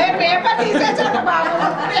పెట్టారా పేపర్ తీసేసాను బాబు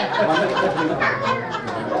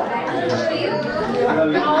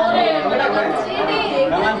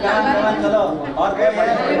चलो और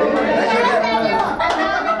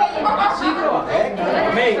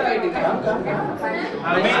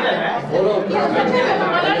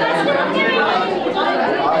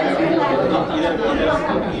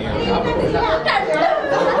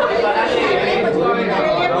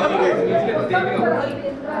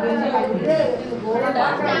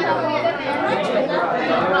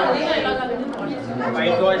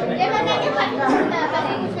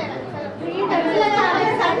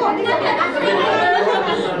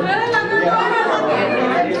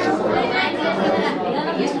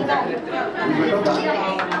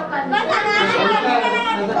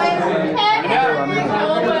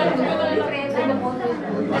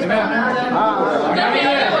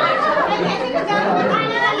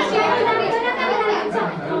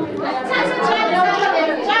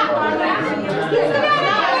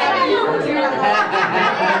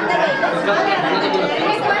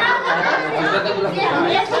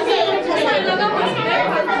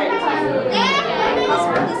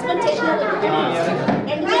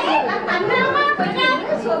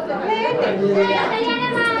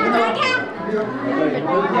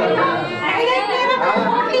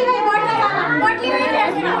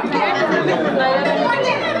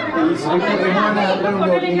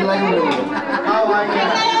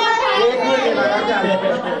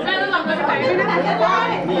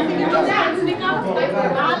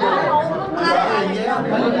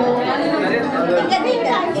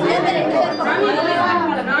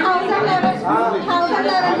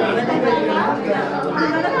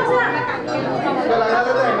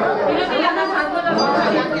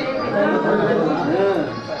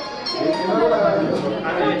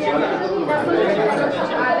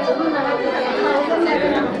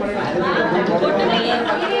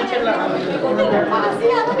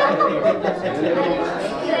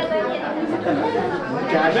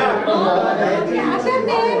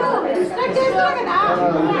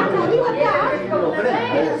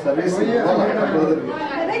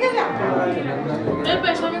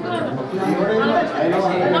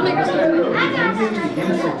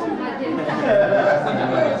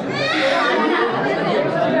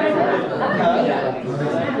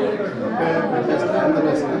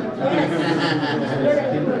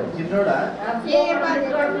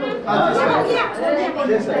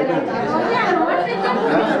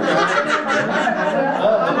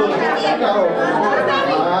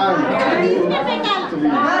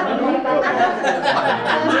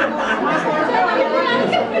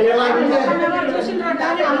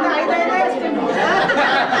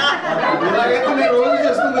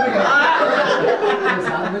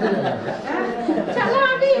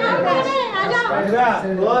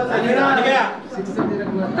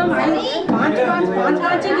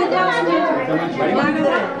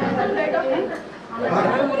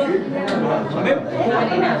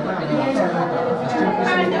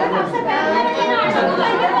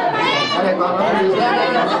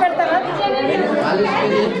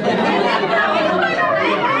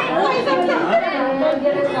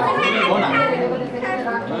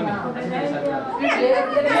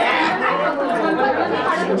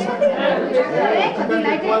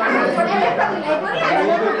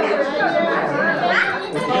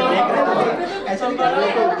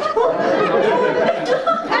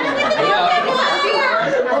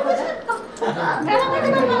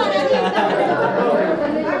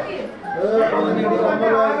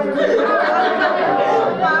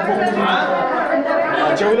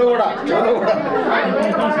చెవులు కూడా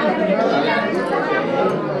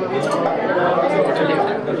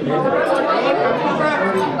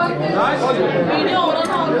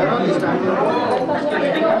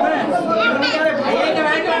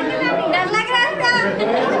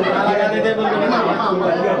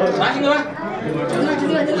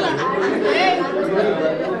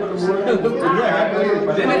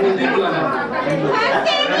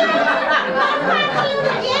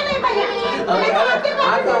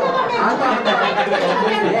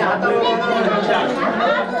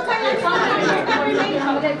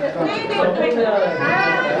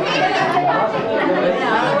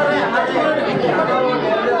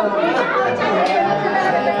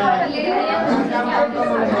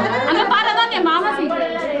हमें पारा था क्या मामा सी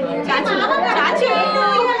चाची चाची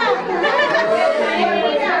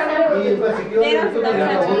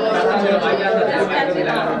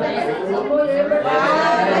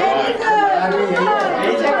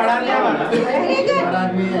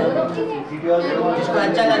इसको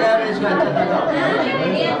अच्छा लगा और इसको अच्छा लगा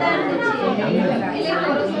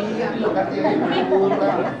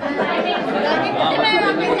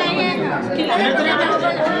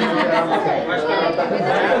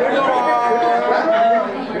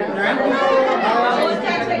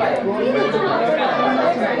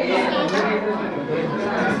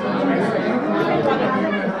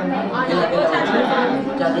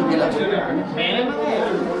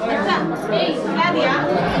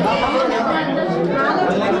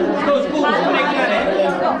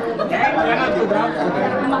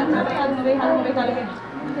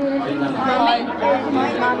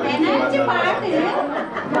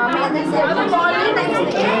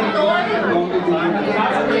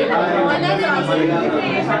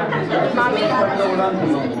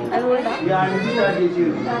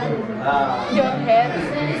Your hair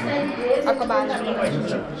aku balik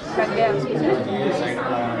kagak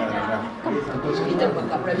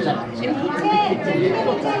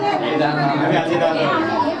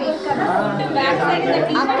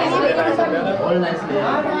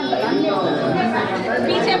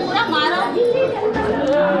पीछे पूरा मारो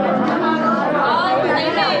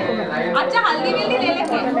अच्छा हल्दी विल्दी ले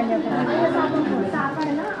लेंगे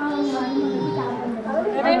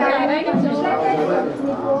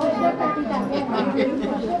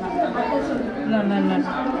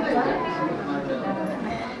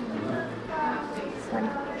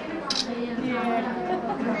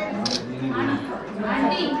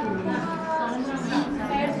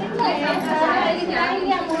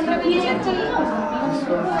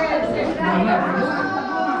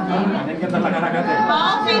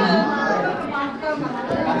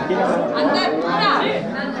अंदर पूरा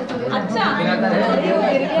अच्छा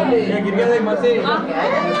गिर गया मसी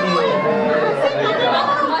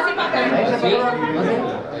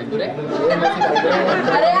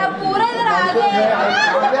अरे आप पूरा इधर आ गए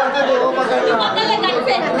पकड़ ले कट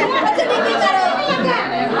से अच्छा ठीक है करो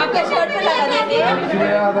आपके शर्ट पे लगा देंगे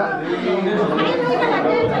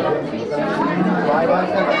बाय बाय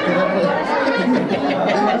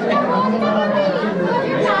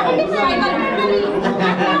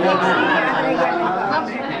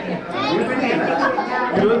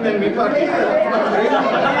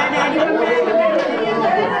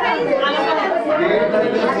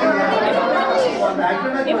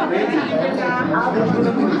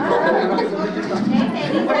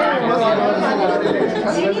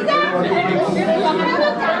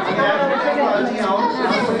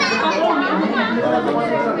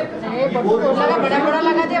बड़ा बड़ा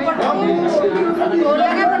लगा दिया पट्टू गोल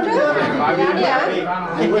लगा पट्टू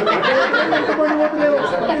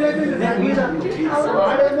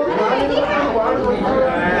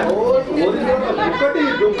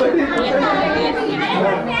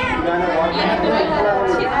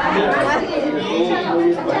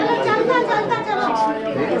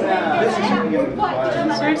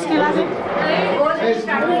स्वीट्स खिला दे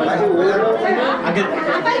आगे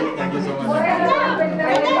थैंक यू सो मच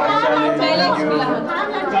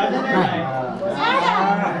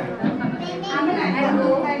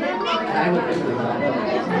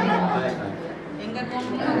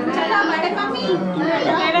चला बड़े मम्मी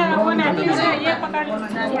मेरा फोन आती है ये पकड़ लो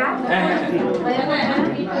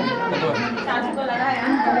चाची को लगाया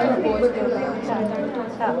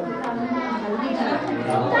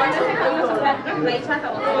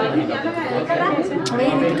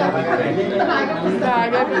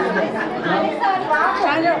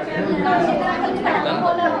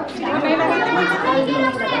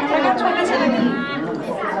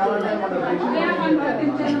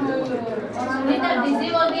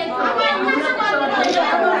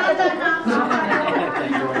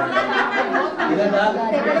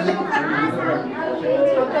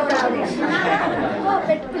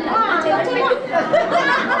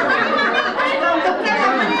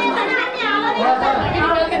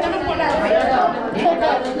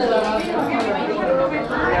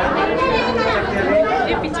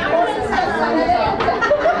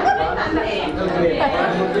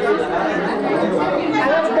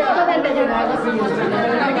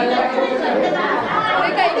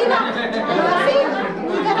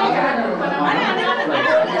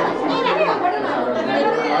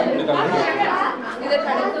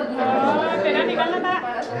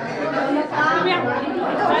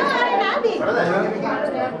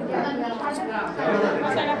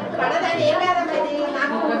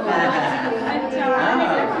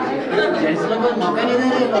जेंट्स लोग को मौका नहीं दे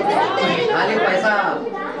रहे खाली पैसा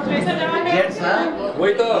जेंट्स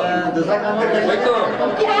वही तो दूसरा काम वही तो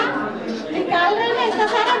निकाल रहे हैं इतना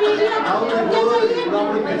सारा वीडियो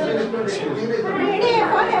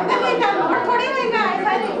थोड़ी रहेगा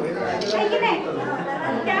ऐसा नहीं है कि नहीं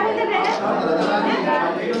क्या बोलते हैं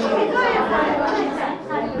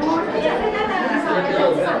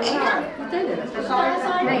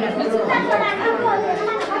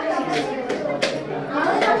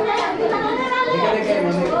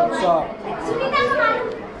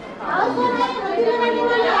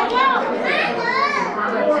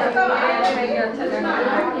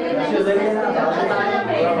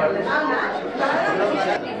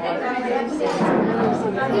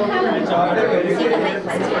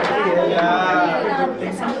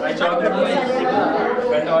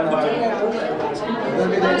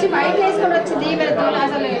మంచి వైట్ వేసుకొని వచ్చింది వెళ్తాం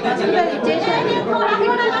అసలు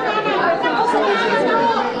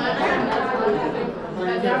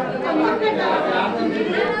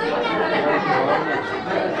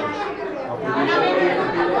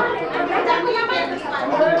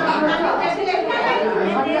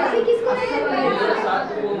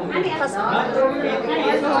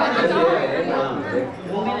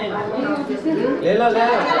ले लो ले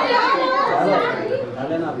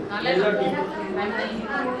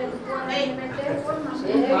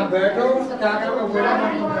बैठो क्या करो बोला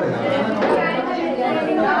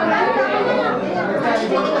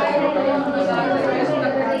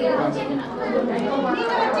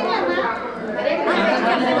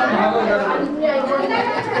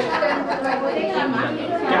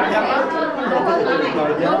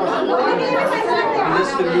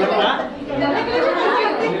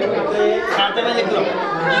खाता में लिख लो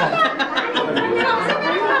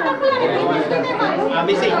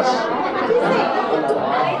अभी से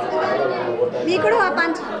मी కూడా ఆ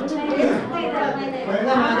పంచ్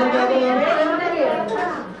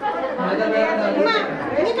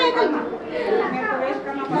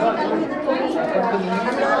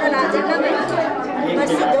राजा का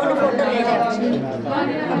बस दोनों फोटो ले रहे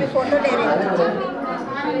अभी फोटो ले रहे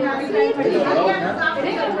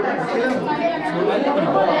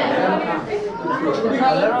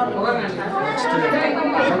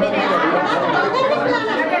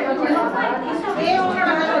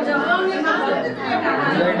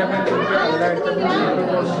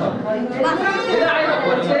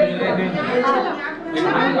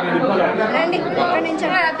రండి ఒక్క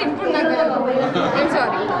నిమిషం తింటున్నాను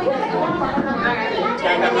సారీ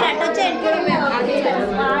మీరు అట్టొచ్చేయండి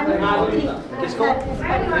किसको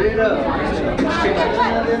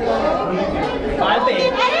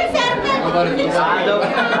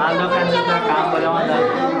काम बना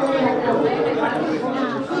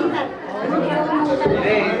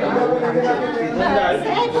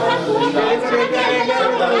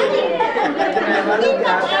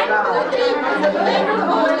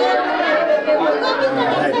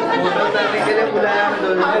फोटो करने के लिए बुलाया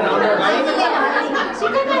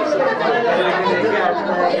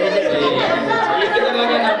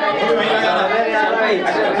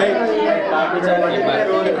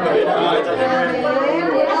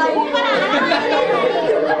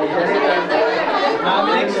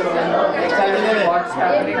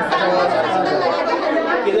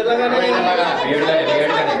किधर लगाना है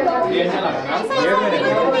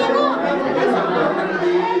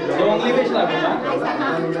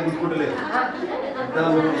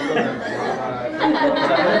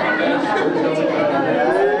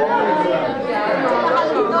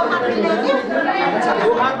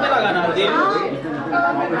दो हाथ पे लगाना है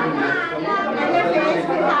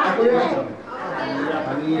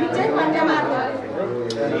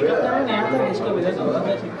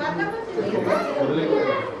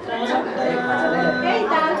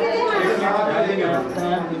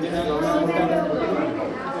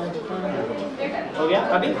हो गया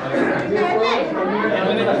अभी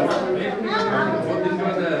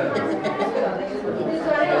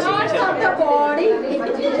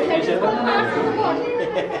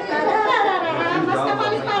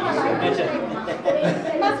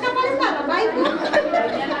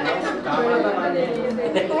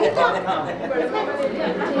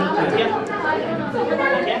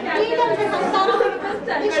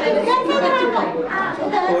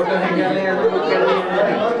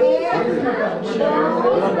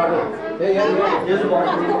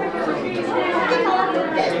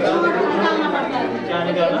क्या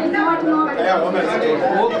निकालना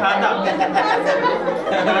वो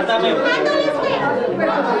खाता में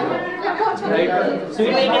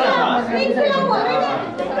स्वीट नहीं मिला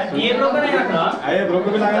ये ब्रो को नहीं रखा अरे ब्रो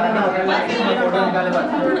को भी लगाना ना फोटो निकाले बस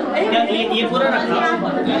क्या ये पूरा रखा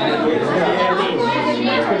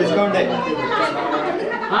इसको डिस्काउंट है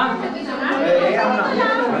हाँ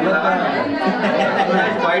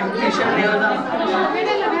वाइट टी-शर्ट नहीं होता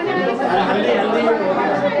हल्दी हल्दी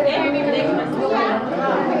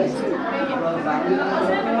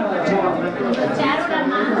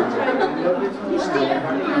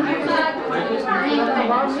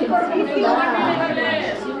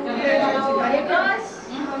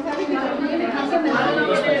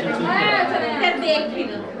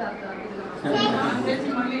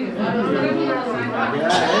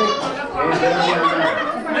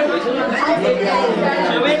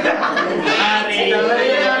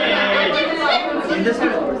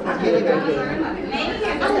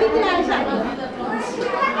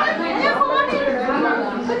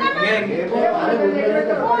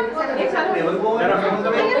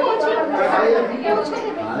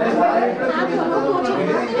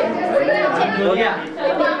हो गया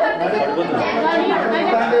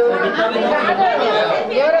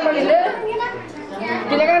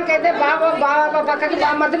పిల్లగాని అయితే బాబా బాబా పక్కకి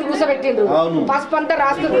బాబు మాత్రం కూర్చోబెట్టిండ్రు పసుపు అంతా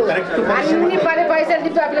రాస్తుండ్రు అన్ని పైసలు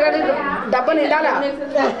తిప్పి ఆ పిల్లగాడి డబ్బు నిండాలా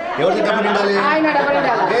ఎవరికి డబ్బు నిండాలి ఆయన డబ్బు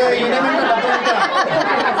నిండాలా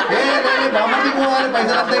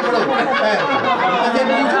పైసలు వస్తాయి ఇప్పుడు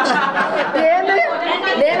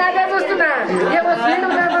నేనదే చూస్తున్నా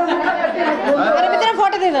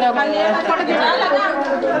ఫోటో తీసారు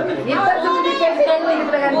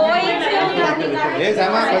ఏ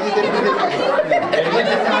సామా పది తిరిగి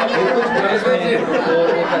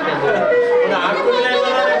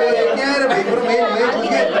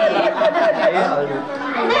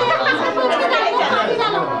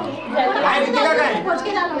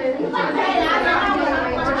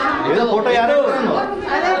फोटो यार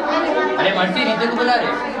अरे मर्सी नीचे को बुला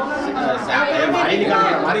रहे हमारी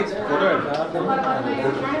निकाल हमारी फोटो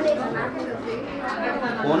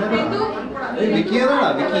कौन है विकी है ना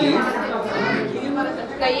विकी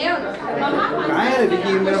कहाँ है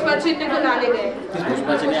विकी मेरा पुष्पा जी ने बुला ले गए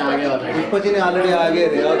पुष्पा जी ने आ गए ऑलरेडी पुष्पा जी ने ऑलरेडी आ गए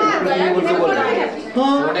रे और पुष्पा जी बोल बोल रहे हैं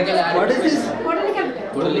हां व्हाट इज दिस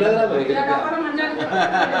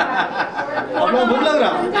आप लोग भूख लग रहा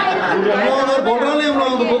हम लोग और बोल रहा नहीं हम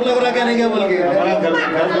लोगों को भूख लग रहा क्या नहीं क्या बोल के हमारा घर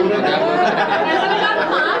बोल रहा क्या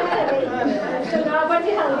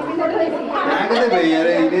कहते भाई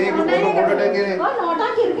अरे इन्हें फोटो टेके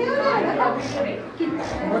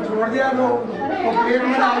वो छोड़ दिया तो पेट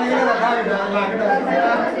में डाल दिया रखा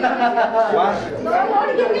वाह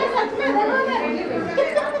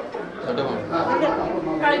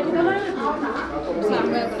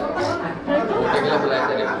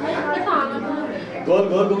गोल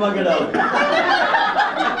गोल घुमा के डाल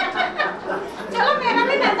चलो मेरा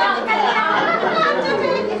भी देता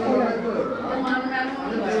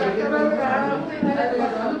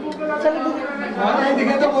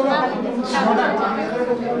दिखे तो बोलो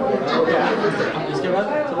इसके बाद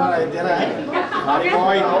तेरा है हमारी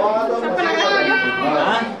बॉय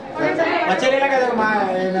बच्चे ले लगा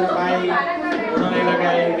मेरा भाई उन्होंने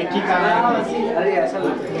लगा विक्की का अरे ऐसा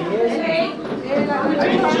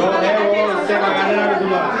जो है वो उससे लगाने ना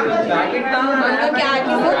दूंगा क्या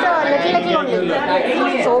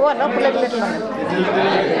so no plate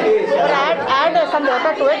add some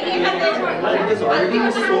water to it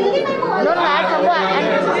no add some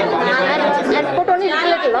and put only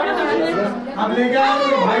little अब ले गया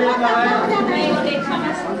भाई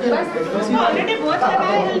ऑलरेडी बहुत लगा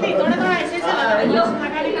है जल्दी थोड़ा थोड़ा ऐसे ऐसे लगा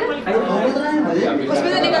उसमें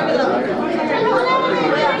से निकाल के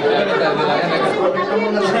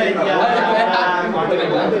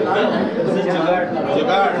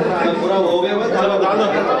जुगाड़ पूरा हो गया बस डाल दो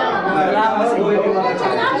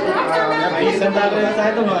डाल रहे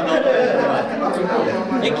हैं तो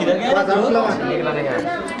एक किधर गया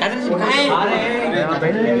कादर जी कहां है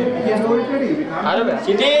अरे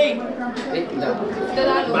सिटी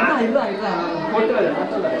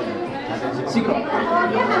सीखो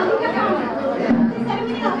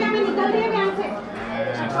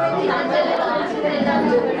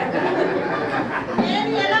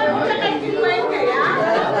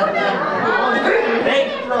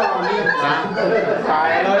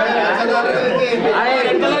अरे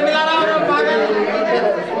रेड कलर मिला रहा हूँ पागल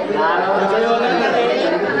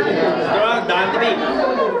दांत भी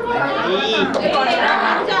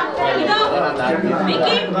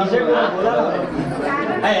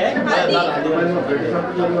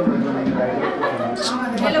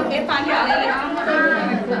हेलो के पानी आ रहा है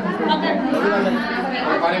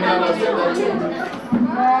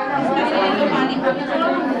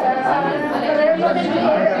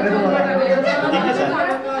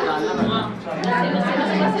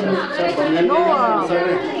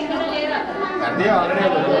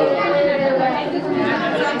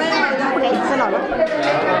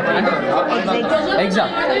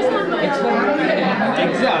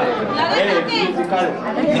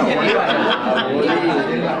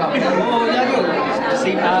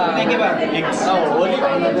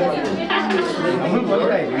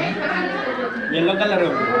येलो कलर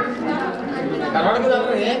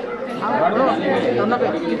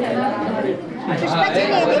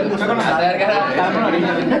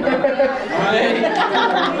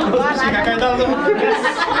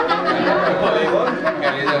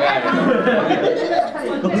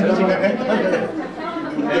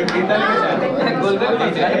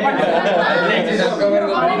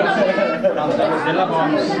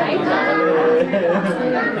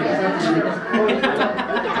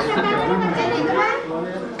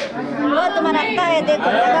वो तुम्हारा अक्का है देखो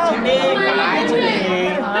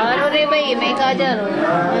अरे भाई मैं कहा जा रहा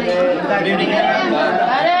हूँ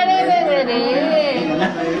अरे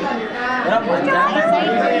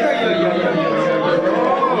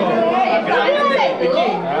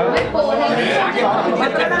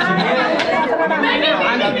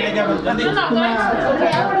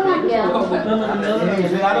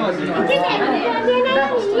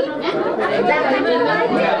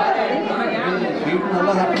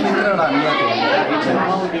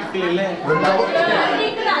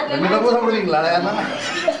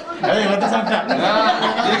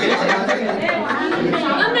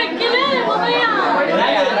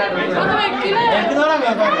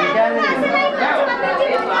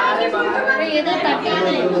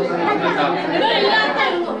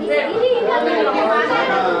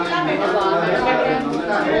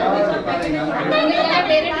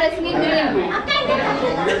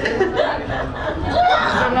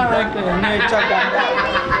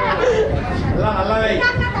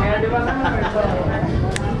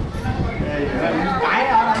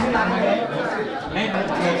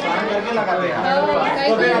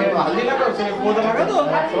हल्दी लगा उसे पौधा लगा दो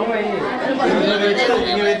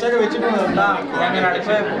ये वेचा के वेची में ना यानी राड़ी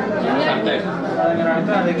पे राड़ी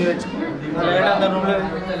पे आगे वेच लेट अंदर रूम ले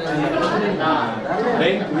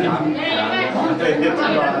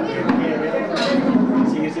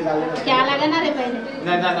क्या लगा ना रे पहले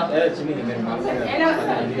ना ना ना चीनी नहीं मेरे माल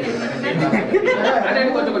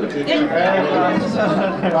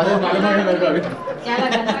क्या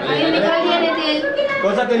लगा निकाल दिया रे तेल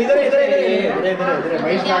कौन सा तेल इधर इधर इधर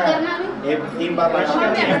महेश लगा ये 3 बार लगाना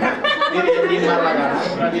फिर ये 3 बार लगाना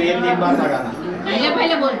फिर ये 3 बार लगाना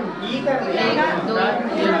पहले बोल 1 2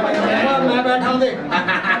 मैं बैठा हूं देख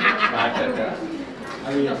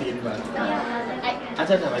अभी ये 3 बार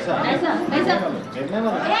अच्छा अच्छा वैसा ऐसा कितने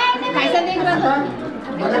बार कैसा देख रहा था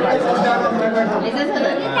ऐसा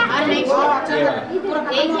और नेक्स्ट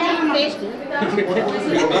एक क्या पेस्ट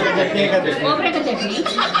चटनी का दे कोपरे का चटनी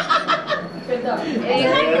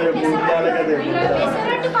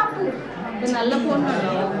नल्ला फोन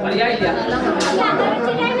बढ़िया आइडिया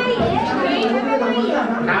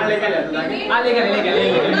ना लेके ले आ लेके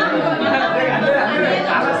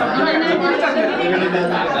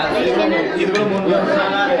इधर मुंह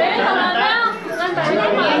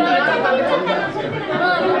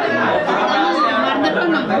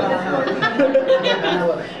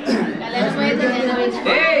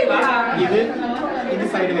ఇది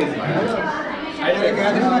సైడ్ వేసి साइड में क्या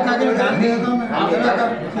दिन रखा के ध्यान दिया तो मैं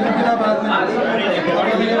फिर बाद में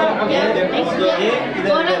ये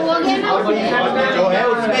इधर हो गया ना जो है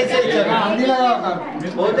उसमें से हल्दी लगा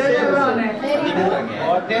हो जाएगा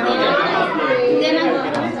और देना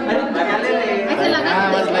ऐसे लगा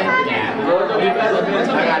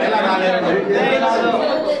लगा ले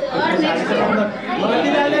और नेक्स्ट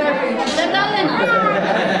बता देना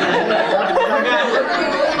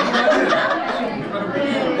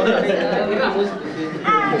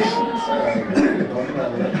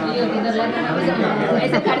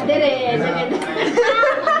ऐसा करते रहे ऐसे करते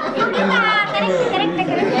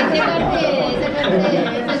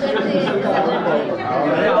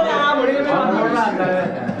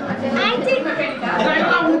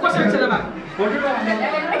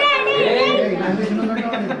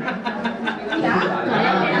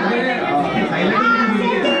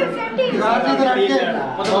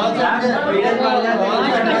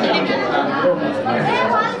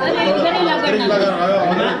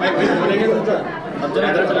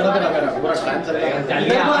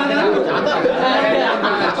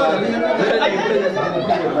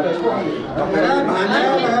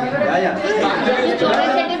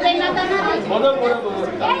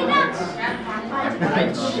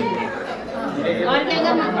और क्या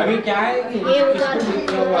करना? अभी क्या है कि ये उतार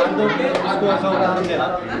बांध दो के इसको ऐसा उतार देना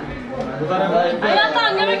अरे तो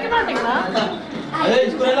अंगे में क्यों टिकना? अरे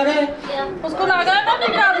इसको नहीं लगाए उसको लगा ना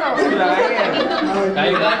निकाल दो।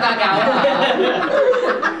 कहीं का क्या हुआ?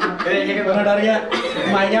 अरे ये के दोनों डर गया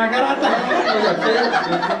मैं क्या कर रहा था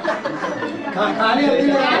खाली अभी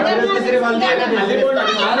तीसरे वाल दिया कर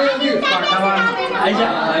खाली अभी आइजा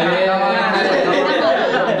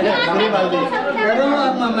खाली वाल दी करो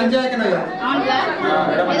आप मंजा है कि नहीं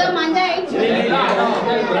ये तो मंजा है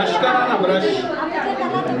ब्रश कराना ब्रश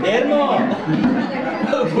देर नो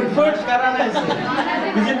फुट कराना है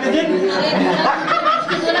बिजिन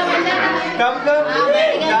कब जा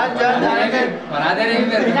बना दे रही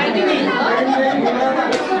फिर लड़की नहीं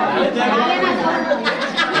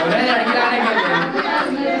लड़की लाने के लिए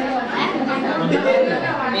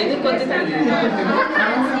ये कौन सी तरह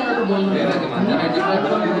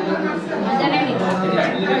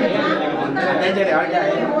नहीं चले और क्या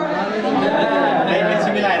है नहीं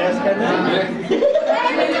मिर्ची मिला है उसके अंदर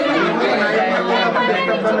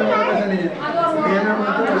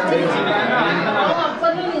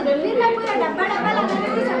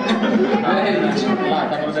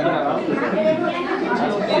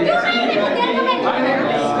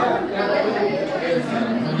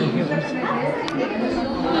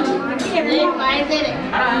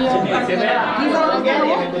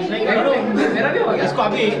मेरा भी हो गया इसको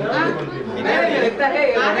अभी देखता है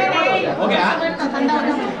हो गया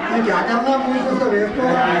क्या करना मुझे तो वेस्ट हो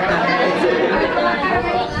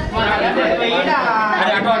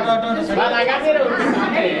अरे ऑटो लगा दे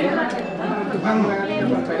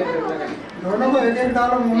दोनों को एक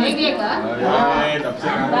डालो एक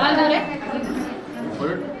डाल दो रे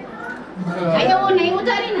अरे वो नहीं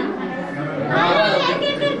उतारी ना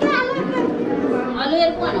आलू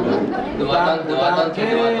एक को ना दुआ के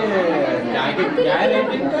क्या है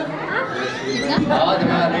रेटिंग का बहुत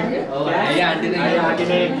रेट ये आंटी ने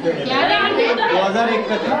क्या रे आंटी 2001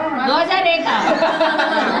 का 2001 का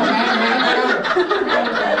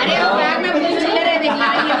अरे वो बैग में कुछ चिल्लर है देख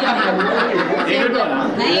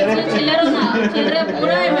नहीं कुछ चिल्लर हो ना चिल्लर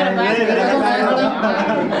पूरा है मेरा बैग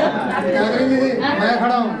मैं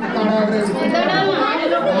खड़ा हूँ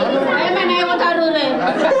मैं नहीं उतारू रे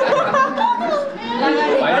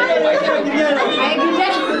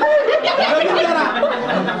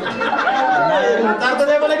उतार तो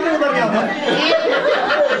देखो लेकिन उतर गया था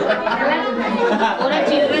पूरा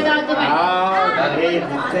चिल्लर डाल दो अरे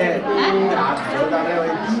जिससे आप जो डाल रहे हो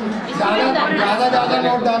ज्यादा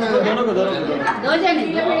नोट डालो दोनों को दो जने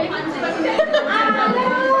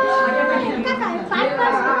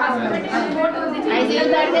ऐसे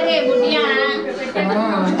उतार दे रे बुढ़िया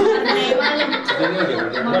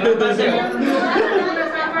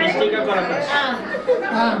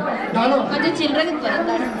हाँ डालो मुझे चिल्लर की परत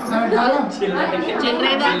डालो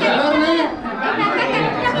चिल्लर डाल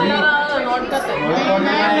नोट का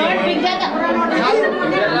नोट बिक जाता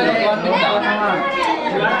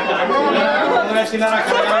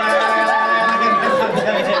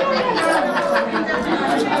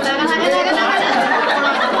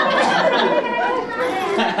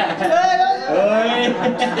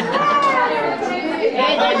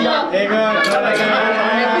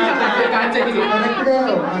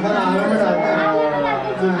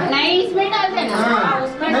नहीं इसमें डालते ना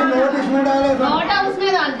नहीं नोट इसमें डालो नोट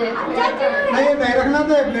उसमें डाल दे नहीं नहीं रखना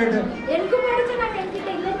तो प्लेट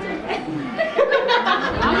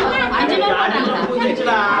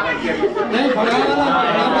नहीं बड़ा वाला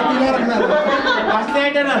पतीला रखना फर्स्ट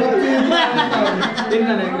है ना दिन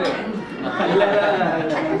ना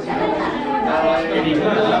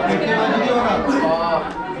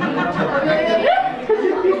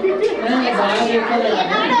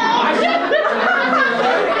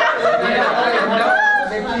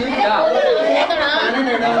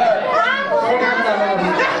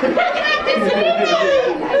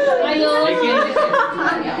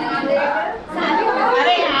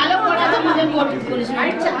अरे आलो पड़ा तो मुझे पुलिस में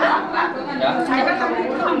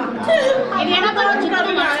ये ना करो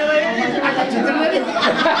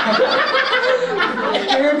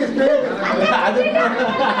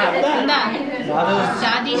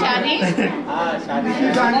शादी शादी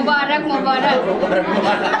मुबारक मुबारक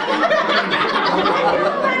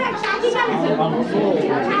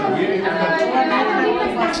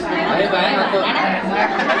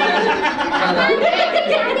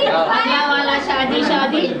वाला शादी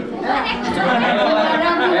शादी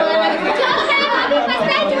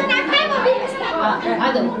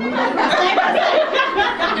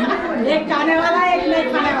एक खाने वाला एक नहीं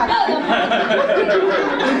खाने वाला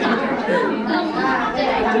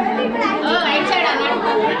राइट साइड आना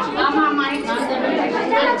मामा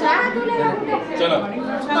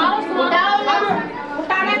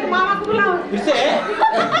इससे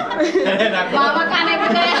मामा खाने को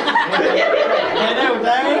गया मैंने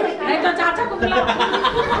उठाया नहीं तो चाचा को बुला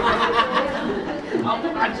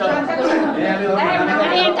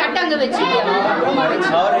अरे टटंग बच्ची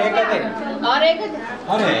और एक है अरे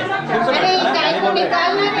गाय को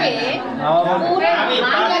निकालना रे पूरे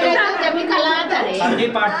मां का रे जब निकालना रे संधि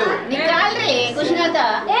पार्ट 2 निकाल रे कुछ ना था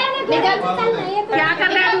निकाल क्या कर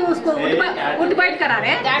रहा है उसको उठ बैठ करा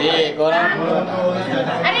रे ये गोरा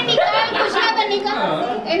अरे निकाल कुछ ना था निकाल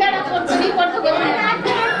इधर नहीं पड़ तो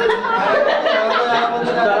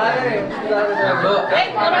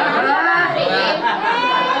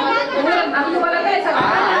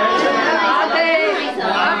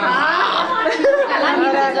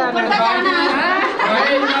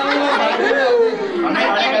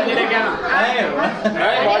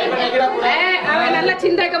ಅವೆಲ್ಲ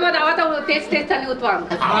ಚಿಂತಾಕಬಹುದು ಅವತ್ತ ಟೇಸ್ಟ್ ತಾನೆ ಉತ್ವಾ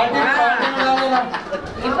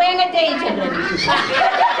ಇಪ್ಪ ಹೆಂಗ ಜಯಿಸಿದ್ರು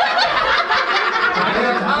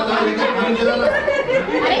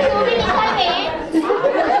अरे तू भी निकाल दे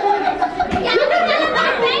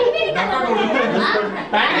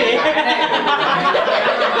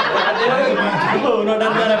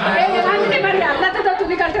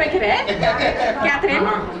तुम्ही करते वगैरे कैथरीन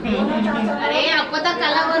अरे आपको तो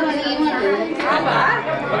कला बनवली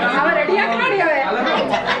अव रेडी आಗಿ ಮಾಡಿ ಅವೆ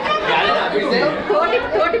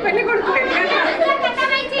ತೋಟಿ ಪೆನ್ನಿ ಕೊಡ್ತಾರೆ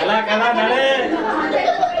ಕಲಾ ಕಲಾ ನಡೆ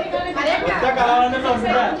ಉದ್ದ ಕಲಾವನ್ನು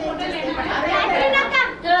ಸಂಸ್ಕೃತ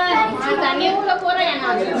तने उला पोरा है ना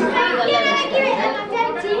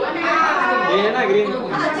ये ना ग्रीन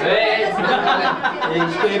ए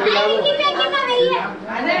इसको ये पिला दो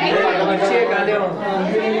अच्छे काले हो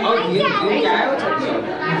और ये क्या है वो चटनी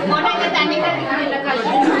मोटा के तने का लगा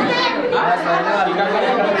हां सारे हल्का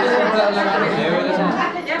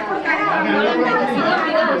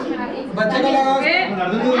बच्चे को लगाओ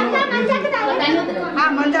हां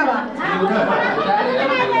मन जावा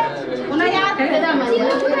पुन्हा या तेदा मजा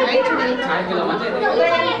चाय किलो मत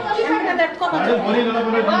एमटा दटको अरे बोली ना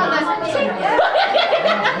बोले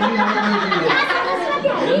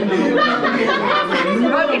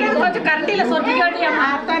కొంచెం కరెంటీలో సొట్టిగడి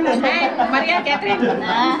మాట్లాడి మరియా క్యాథరిన్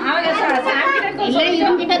ఆమె సాంకిటన్ ಇಲ್ಲ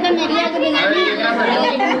ಇದಕ್ಕಿಂತ ನೆರಿಯಾಗದೆ ನಾನು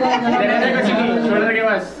शोल्डर के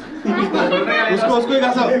पास उसको उसको ही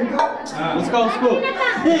घासो उसका उसको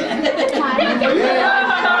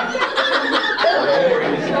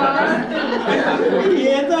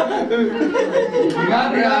ये तो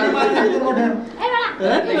यार मारने के मोटे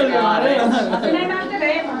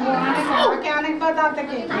क्या नहीं बताते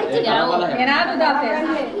के ಏನಾದ್ರು ದಾತೆ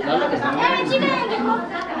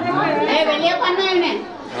ए वेलिया पन्ना है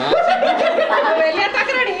வெளியே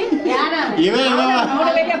தக்கறடி यार इवे इवे அவங்கள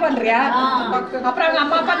வெளியே பண்றியா அப்புறம்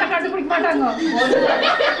அம்மா அப்பா தான் கண்டுபிடிக்க மாட்டாங்க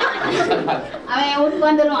அவன் ஊருக்கு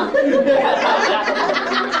வந்துருவான்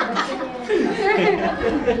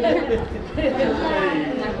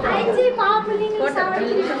ஐச்சி பாப்புலிங்க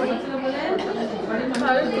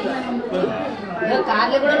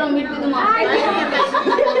கார்ல கூட ரொம்ப இட்டுதுமா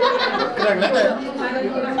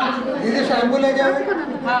दीदी शैम्पू ले जाओ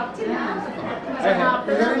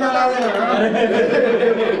इधर ही लगा देना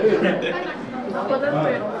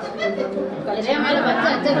अरे हमारा बच्चा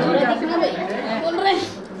अच्छा गोरा दिखना भाई बोल रहे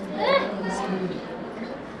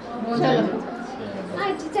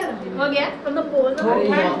चलो हो गया तो बोल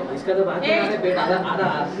इसका तो बात है बेटा आधा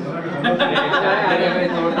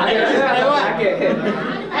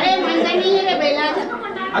अरे मंगा नहीं है रे बेला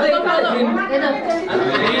अरे दे दो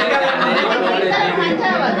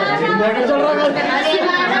अरे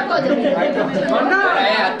मारा को दो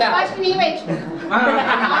फर्स्ट नहीं वेट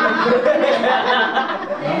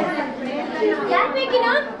क्या पे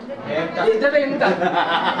ना इधर इंत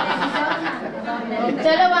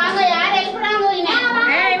चलो वांग यार हेल्प रांगो इने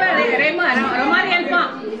ಏ ಇವ ರೇಮ ರಮಾರಿ ಹೆಲ್ಪ್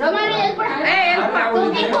रोमानी हेल्प ಏ ಹೆಲ್ಪ್ तू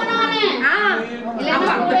की कोना ने ಹಾ ಇಲ್ಲ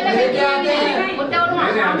ಕೂಡಲೇ ಮುಟ್ಟವನು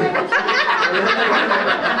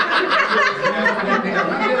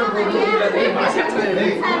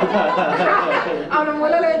ಅವನ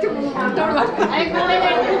ಮೂಲಲೆ ಹೆಚ್ಚು ಮಾತಾಡುವ अरे ಕೂಡಲೇ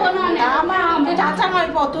कोना ने ஆமா அம்மா சாச்சா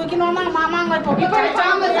மாதிரி போ தூக்கினோம்னா மாமா மாதிரி போ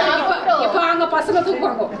இப்ப அங்க பசங்க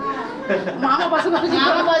தூக்குவாங்க மாமா பசங்க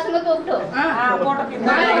मामा बस में तू போட்டோ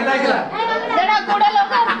जरा कोड़ा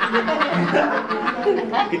लोग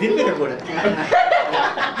कितने पे कोड़ा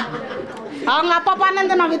அவங்க அப்பா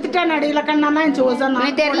பண்ணது நான் வித்துட்டேன் அடியில கண்ணா சோசன் நீ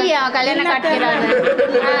தெரியலையா கல்யாணம் கட்டிக்கிறாங்க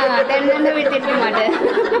தென்னந்து விட்டுட்டு மாட்டேன்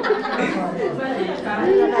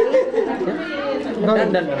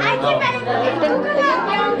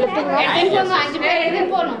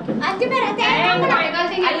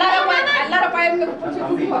எல்லாரும்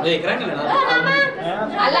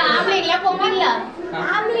అలా ఆమ్లింగ్లా పొంగిల్లా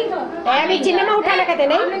ఆమ్లింగ్ ఏమి చిన్నమ उठाना कहते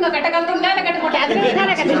नहीं आमलिंग कटकल तो उठाना कहते मोटा आदमी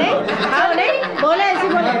उठाना कहते नहीं हां नहीं बोले ऐसे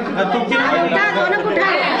बोले उठा दोनों उठा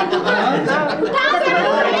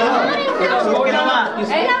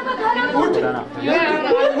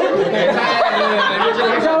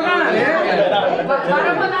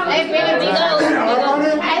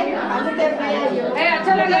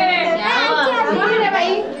अच्छा लग रहा है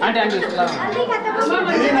भाई आंटी आंटी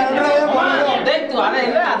देख तू आ रहा है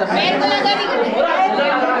ना मेरे को लगा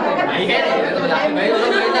नहीं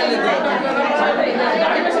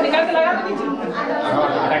गाड़ी में से निकाल के लगा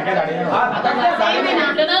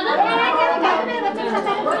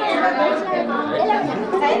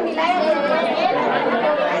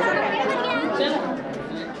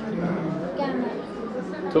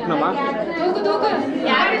थूकना मां थूक थूक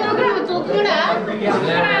यार थूक थूकड़ा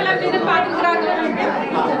अलग दिन पार्टी करा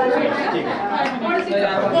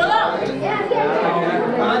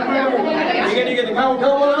ठीक है दिखा उठो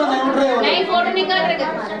बोलो ना नहीं उठ रहे हो नहीं फोटो निकाल रहे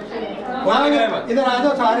वहां इधर आ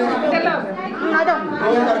जाओ सारे आ जाओ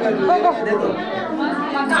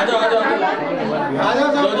आ जाओ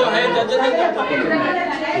जो है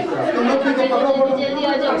तुम लोग भी पकड़ो फोटो जल्दी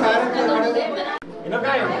आ जाओ सारे खड़े इनो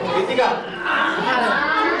का है रीतिका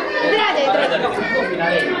इधर आ जाओ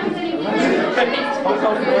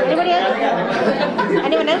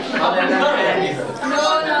anyone else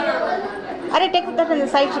अरे take that in the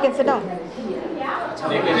side you can sit down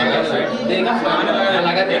देगा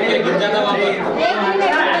लगा देख के गिर जाता वहां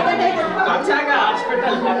पर अच्छा का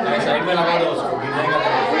हॉस्पिटल साइड में लगा दो उसको गिर जाएगा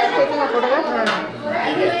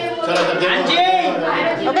चलो जी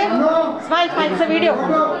okay smile smile it's a video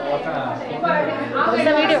it's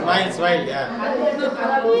a video smile या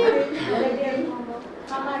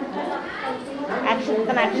action it's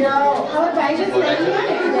an action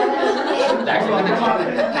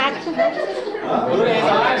action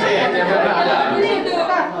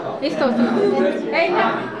listo hey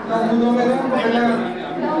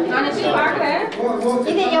आनसी भाग रहा है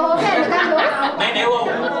इधर ये हो गया निकाल लो नहीं वो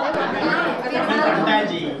घंटा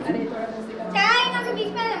जी क्या इनों के बीच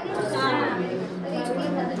में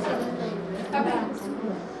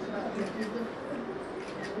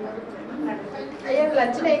ये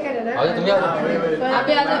लंच नहीं कर रहे ना तुम जाओ आप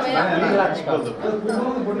भी आ जाओ लंच बोल दो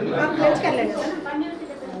आप लंच कर लेना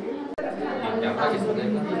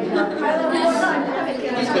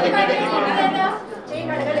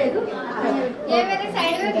ये मेरे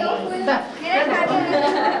साइड में दो फूल मेरा खाते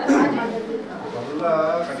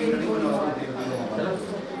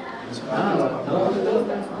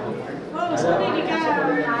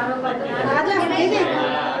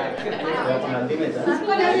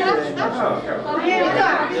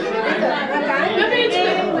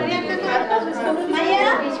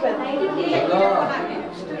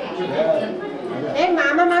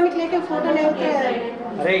मामा मामी लेके फोटो नहीं उतरे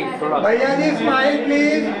अरे थोड़ा भैया जी स्माइल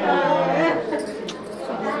प्लीज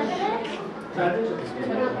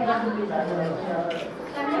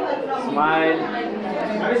स्माइल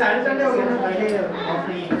अभी साढ़े संडे हो गए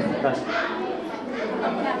बस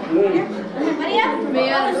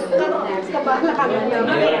भैया इसका बाल लगा लो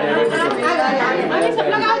अभी सब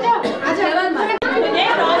लोग आ जाओ आ जाओ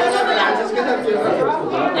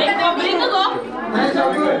एक कॉपी को गो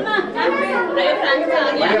रे फ्रेंड्स आ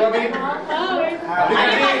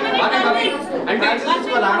गया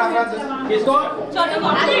इसको लाना किसको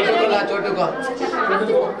छोटू को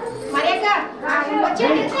मरेगा बच्चे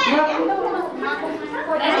कितने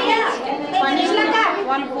रेडिया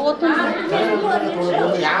वन फोर्थ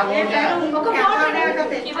या वो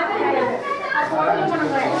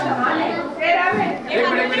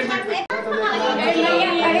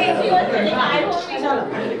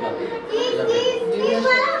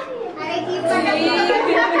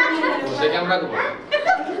कैमरा को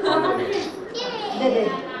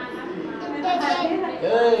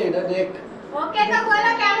इधर देख ओके तो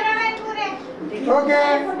बोलो कैमरामैन पूरे ओके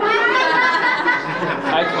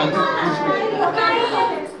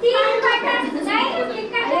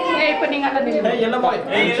येलो बॉय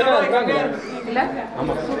ಇಲ್ಲ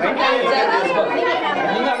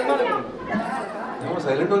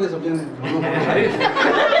साइलेंट हो गए सब जने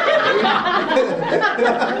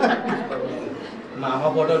मामा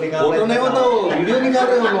फोटो निकाल फोटो नहीं होता वो वीडियो निकाल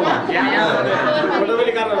रहे हो लोग फोटो भी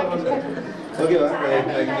निकाल रहा हूं ओके बा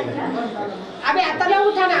अबे आता ना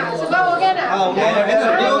उठाना सुबह हो गया ना हां हो गया हो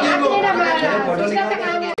गया फोटो निकाल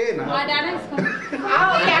हां डाला इसको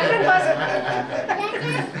आओ कैप्टन बस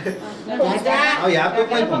आओ यार तो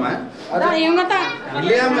कोई घुमा अरे यूं मत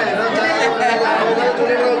ले हम मैं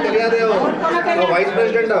चले रहो करिया दे हो वाइस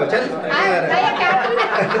प्रेसिडेंट हो चल हां कैप्टन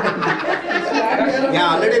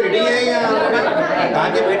यहाँ ऑलरेडी रेडी है या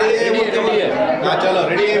ताकि बैठे हैं हाँ चलो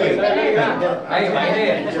रेडी है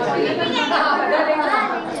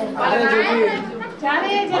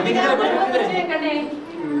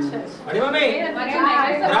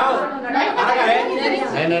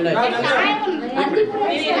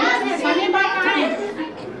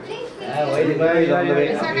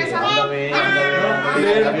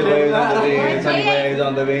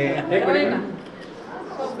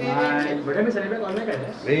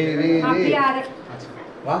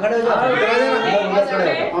वहाँ खड़े हो जाओ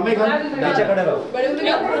नीचे खड़े रहो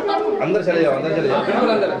अंदर चले जाओ अंदर चले जाओ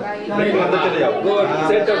अंदर चले जाओ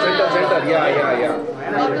सेंटर सेंटर सेंटर या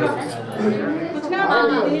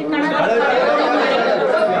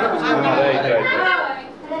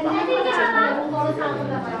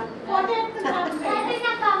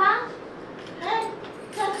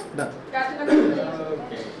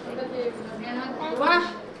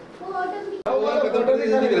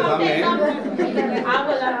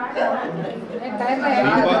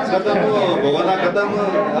खत्म भगवाना खत्म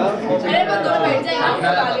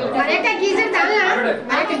अरे का गीजर डाल ना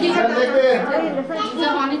अरे का गीजर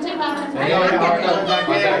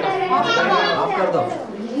ऑफ कर दो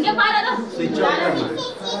ये पार दो स्विच ऑफ कर दो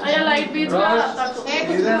अरे लाइट बीच में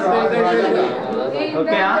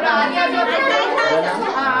ओके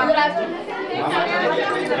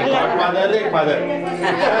एक फादर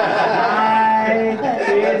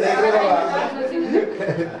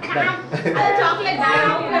चॉकलेट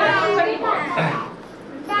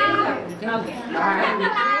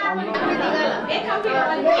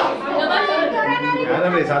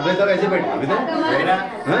भाई साथ में तो ऐसे बैठ अभी तो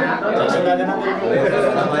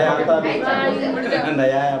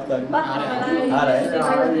नया है अब तक आ रहे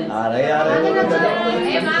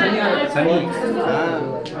Sunny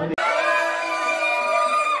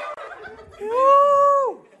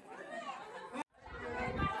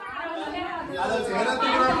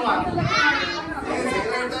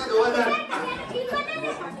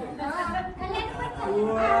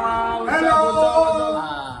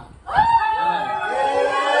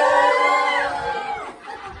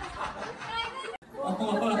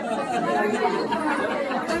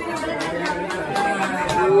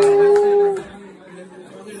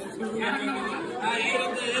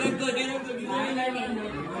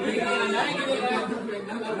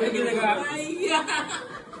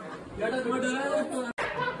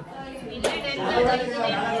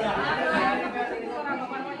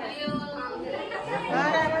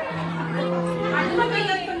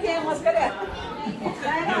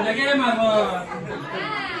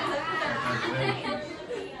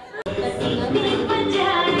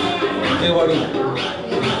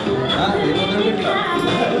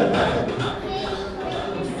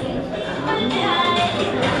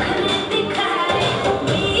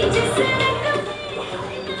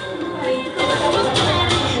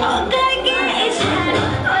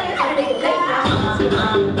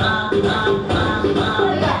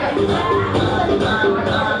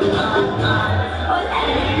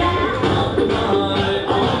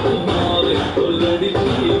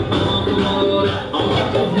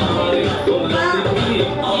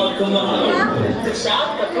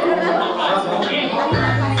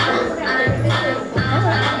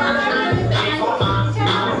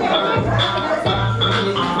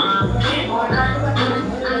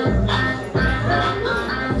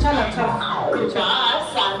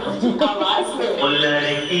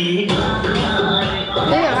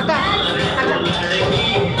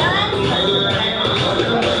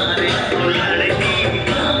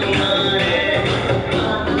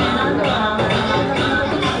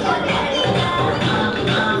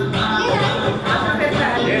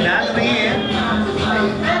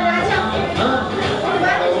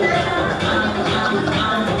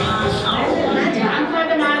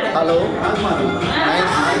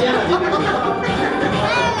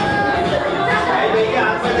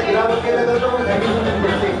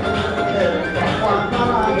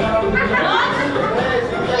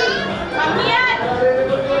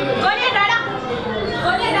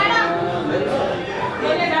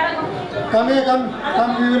Come here,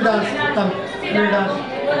 come, we will dance. Come, we will dance.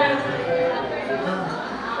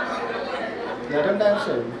 Let him dance.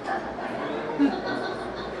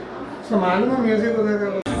 So, मालूम है म्यूजिक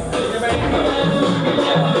वगैरह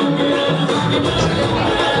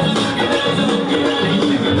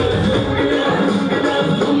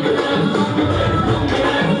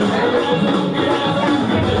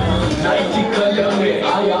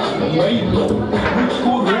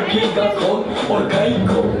और कई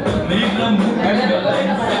को मेरा मुंह करेगा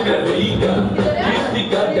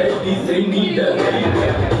किसका डैडी से नहीं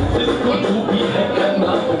डरेगा जिसको तू भी है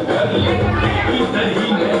करना तो कर ले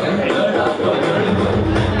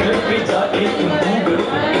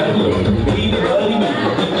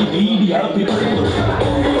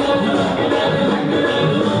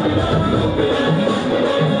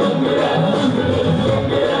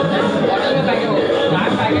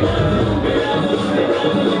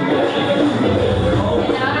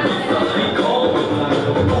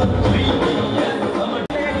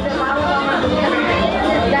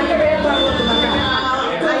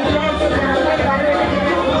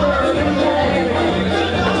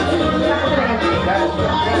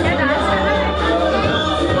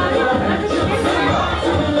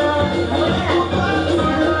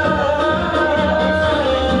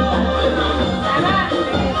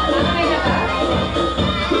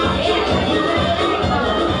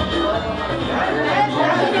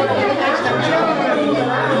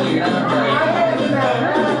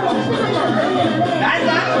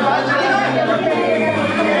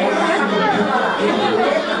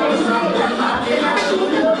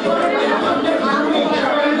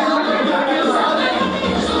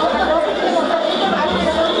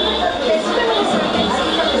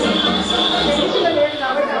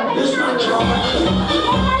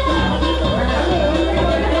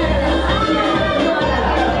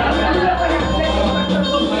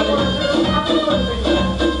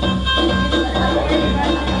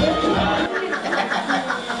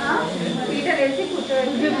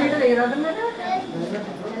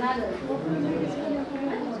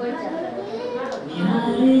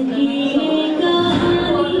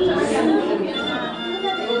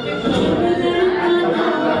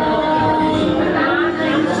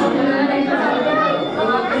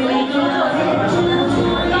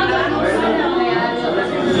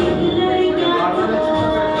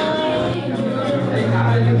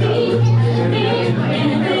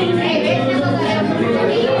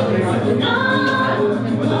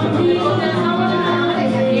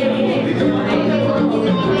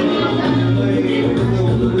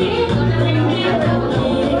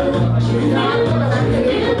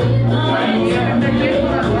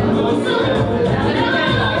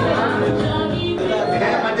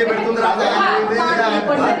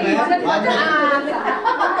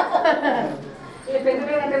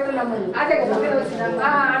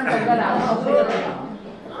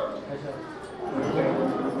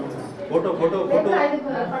फोटो फोटो फोटो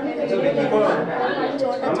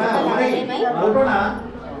फोटोना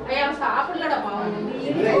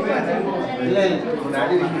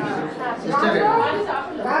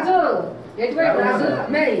రాజు ఎటువైపు రాజు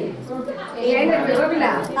అమ్మాయి ఏంటి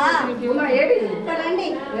పిల్ల ఏడి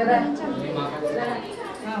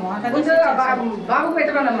బాబుకు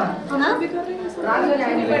పెట్టమన్నమ్మా రాజు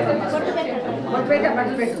బొట్టు పెట్ట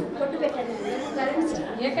బట్టలు పెట్టు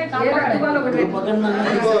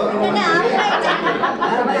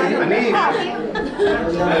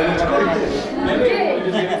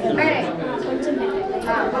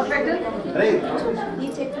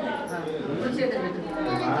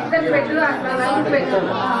పెట్టు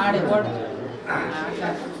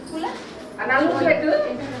నలుగు పెట్టు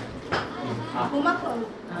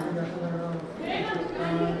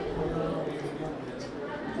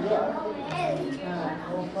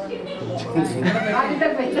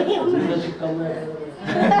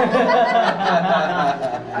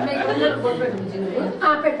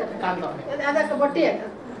అదొక బొట్టి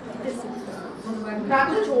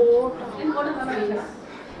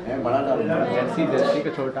बड़ा जर्सी जर्सी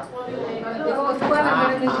का छोटा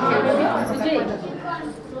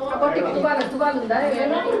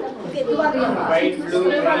వైట్ బ్లూ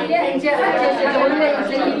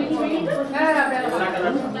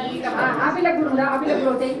ఆపిల్ల కూడా ఆపిల్ల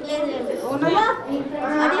కూడా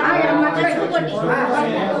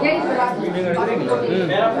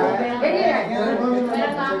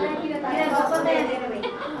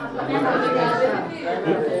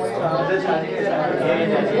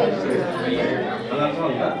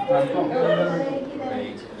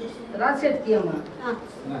రాసేది అమ్మా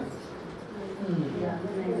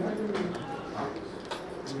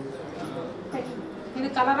ఇది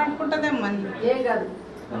కలర్ అనుకుంటుందేమ్మా ఏం కాదు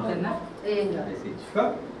అంతేనా ఏం కాదు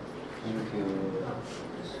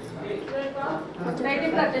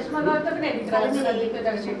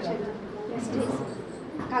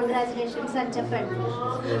కంగ్రాచులేషన్స్ అని చెప్పండి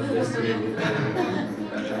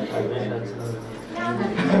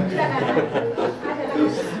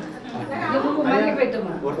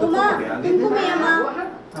పెట్టమ్మా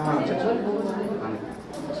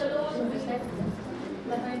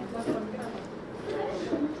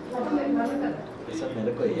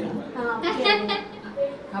मेरे को ही है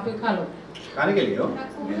आप ही खा लो खाने के लिए हो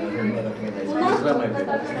दूसरा मैं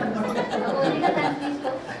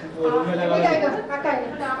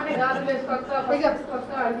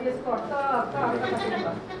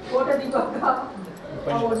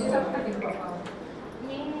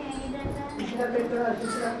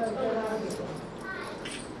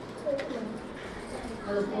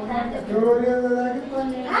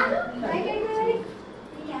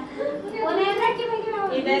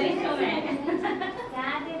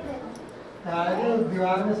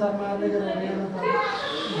दीवार में सर मारने के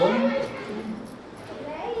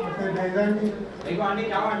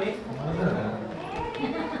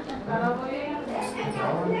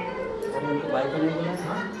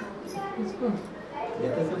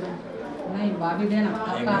नहीं भाभी देना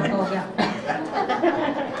आपका आपका हो गया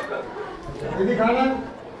दीदी खाना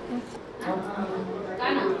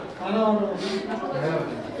खाना खाना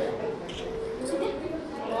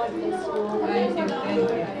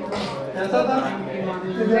कैसा था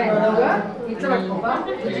इतना रखोगा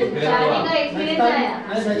नेक्स्ट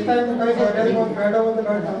टाइम तो कहीं बैठा हो तो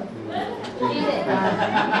बैठा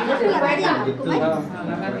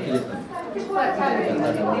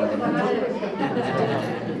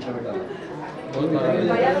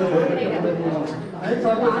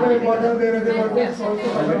इंपॉर्टेंस दे रहे थे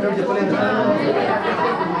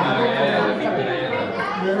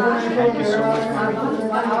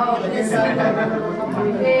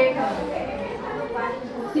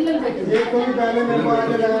एक को भी पहले मेरे को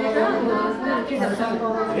आगे लगाना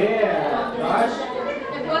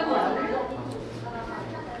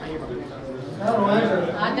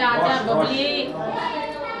आजा आजा बबली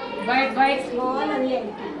बैठ बैठ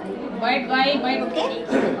बैठ भाई बैठ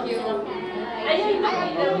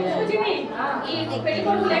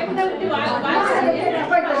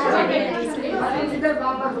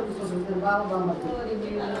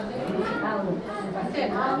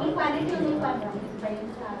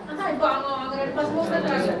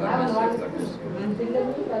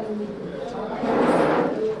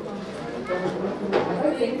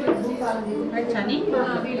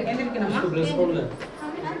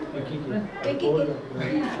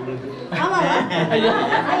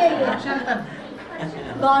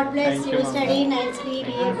God bless you. Study nicely.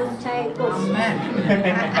 Be a good child.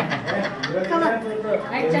 Come on.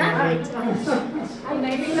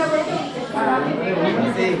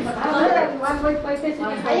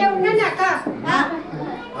 అయ్యా ఉండండి అక్క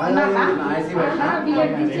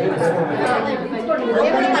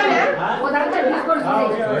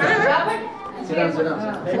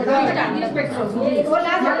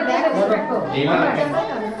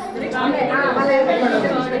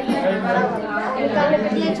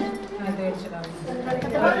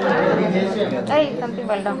something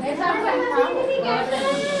well done.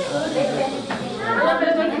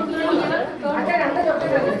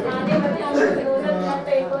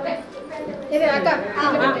 ఇది అక్క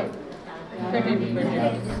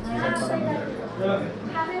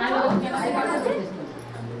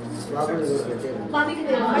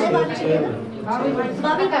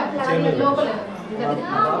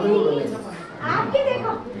आपके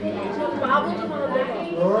देखो बाबू तो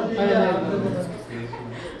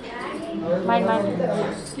Mine.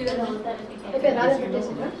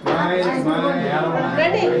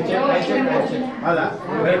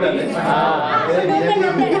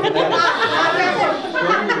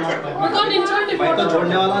 तो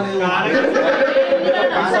छोड़ने वाला नहीं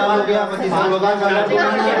 5 साल हो गया 25 साल होगा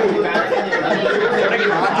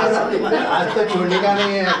आज तो छोड़ने का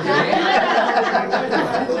नहीं है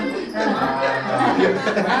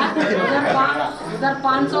इधर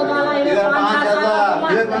 500 वाला इधर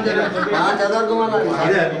 5,000 को माना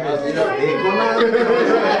इधर देखो ना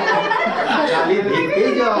खाली देखते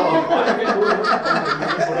जाओ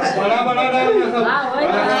बड़ा डालो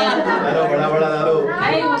बड़ा डालो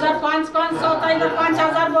नहीं उधर 500 था इधर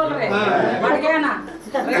 5,000 बोल रहे बढ़ गया ना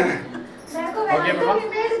ओके बाबा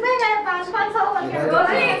इमेज में गए 500 हो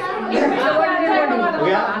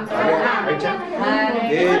गया अच्छा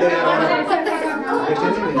ये इधर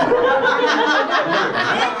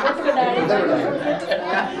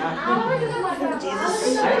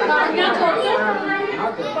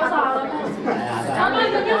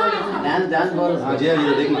डांस बोल जी ये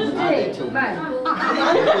देखना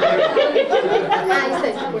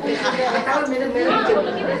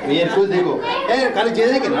ये कुछ देखो ए खाली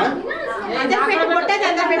चेहरे के ना अंदर पेट मोटा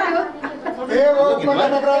अंदर पेट ए वो पता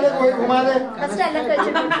टकरा दे कोई घुमा दे फर्स्ट अलग कर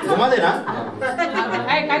घुमा देना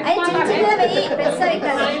आई चिंचिला भाई पैसा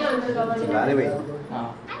इकरा अरे भाई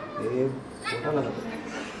ये छोटा लगा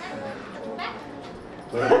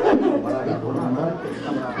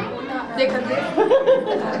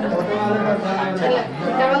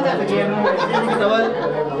टवल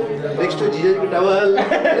नेक्स्ट टू जीजा जी की टवल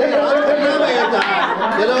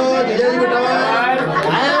चलो जीजा जी की टवल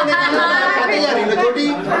आया नहीं यार ये छोटी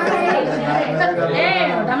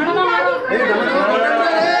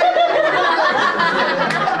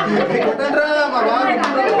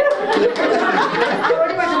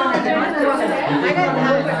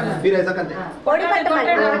फिर ऐसा करते बॉडी पट्ट मार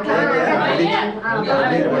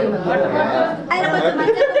అలా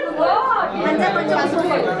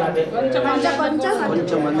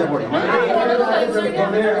కొంచెం మందే పొడి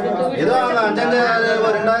ఏదో అంచంగా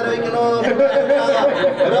 2000 కిలో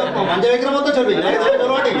మంజ విగ్రహం మొత్తం చదివి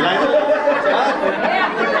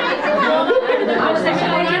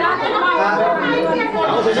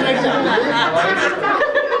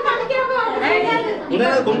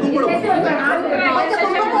కుంకుమ కూడా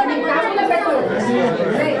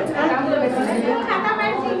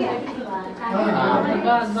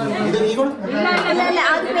ఇది నీ కూడా ಇಲ್ಲ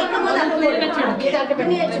ಅದು ಬೇಕು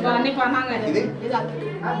ఇది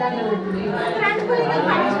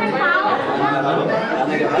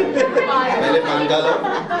पहले पान डालो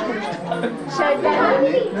थैंक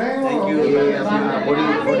यू बॉडी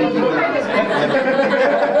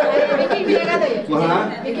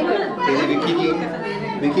विक्की की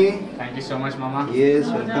Vicky thank you so much mama yes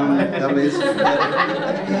welcome come is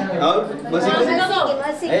और बस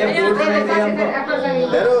मसी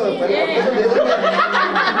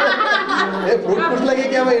फ्रूट कुछ लगे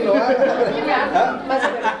क्या भाई लो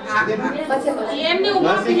ఏంటి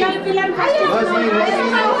ఉమా పిల్లలు ఫస్ట్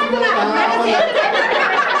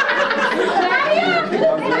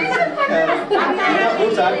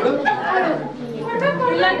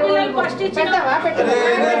పిల్లలు ఫస్ట్ ఇచ్చావా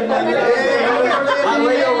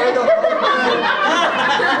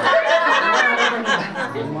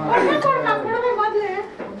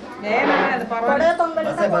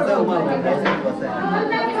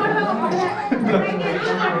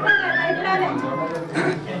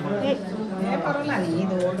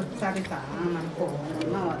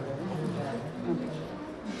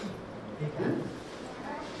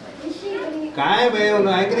कहाँ है भाई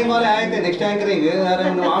एंकरिंग वाले आए थे नेक्स्ट एंकरिंग अरे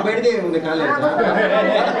वहाँ बैठ गए उन्हें कहा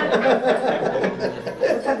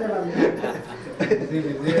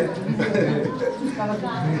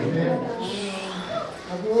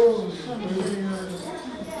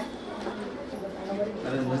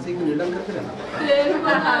अरे मसीह को रिटर्न करते रहना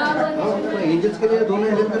एंजल्स के लिए दोनों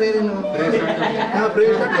एंजल करे हाँ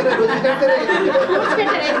प्रेयर करते रहे रोज करते रहे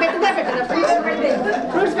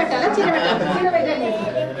फ्रूट्स పెట్టాలా చిన్న పెట్టాలా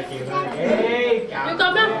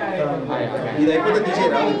इधर को तो दीजिए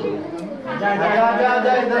राम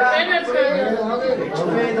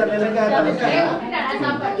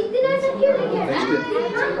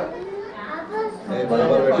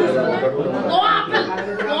बराबर बैठे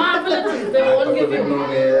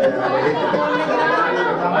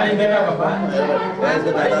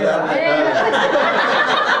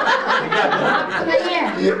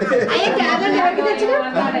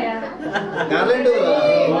गार्लैंड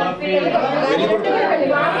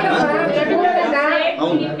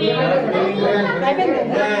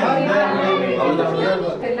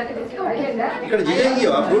ఇక్కడ చేయంగి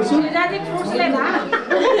ఆ ఫ్రూట్స్ ఫ్రూట్స్ లేదా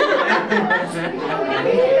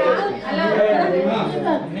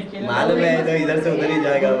मालूम है तो इधर से उधर ही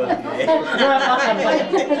जाएगा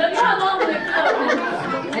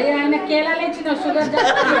ఆయన కేలాలు ఇచ్చిన sugar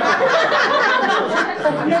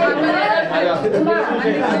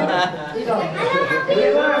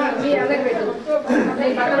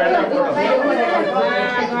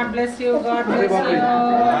God bless you. God bless you.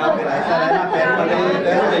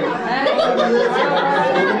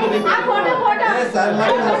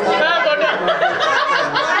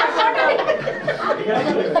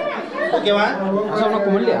 Okay वा असं नको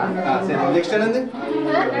म्हणले हां सर नेक्स्ट टाइम अंदे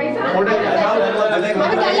फोटो अरे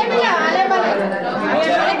गले में आले वाले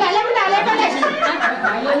अरे गले में आले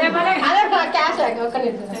वाले अरे कैश है कर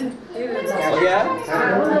लेते हो गया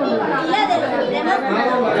ले दे देना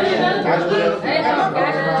कैश दो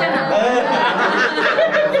कैश चना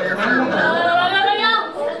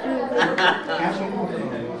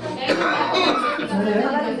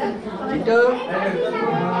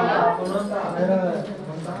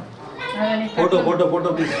फोटो फोटो फोटो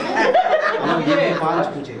प्लीज हम ये 5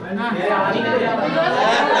 पूछे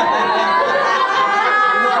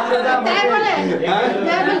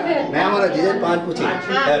मैं हमारा जीजा 5 पूछे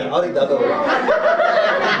और एक दादा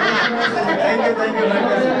थैंक यू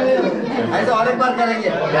ऐसा और एक बार करेंगे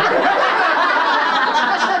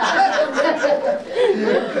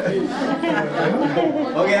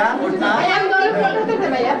हो गया उठना हम दोनों फोटो थे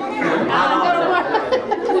भैया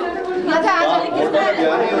अच्छा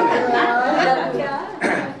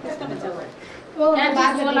वो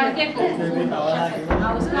बात वो लड़के को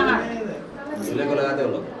उसका दूल्हे को लगाते हो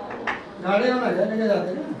लोग गाड़ी में ना लेके जाते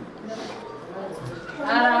हैं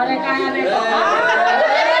अरे कहां देखो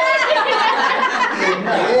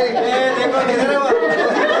देखो किधर है वो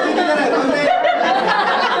किधर है तुमने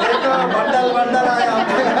देखो बंडल बंडल आया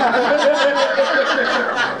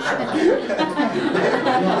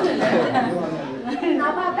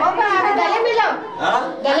ओपा अभी गले मिलो हां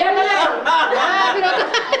गले में मिलो हां फिर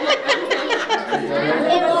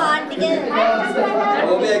ये वो आंटी के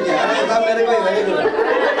वो भी है क्या अरे सब मेरे को ही वही बोला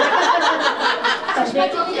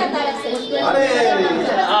अरे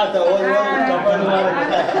आ तो वो कपल मार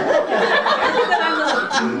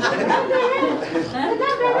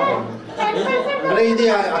अरे ये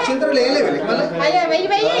अक्षंतर ले ले मतलब भैया वही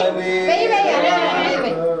अरे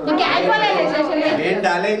तो क्या है वाला है सेशन में रेट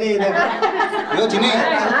डाले नहीं इधर यो चिनी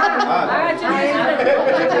हां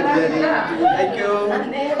थैंक यू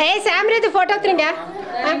ए सैम रे तो photo उतरिंडा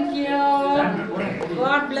thank you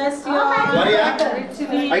God bless you बढ़िया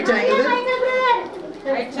आई चाहिए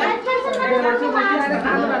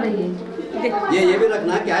ये भी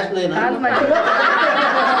रखना कैश नहीं ना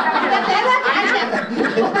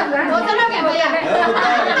वो तो लोग है भैया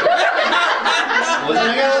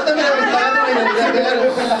बोलने का होता मेरे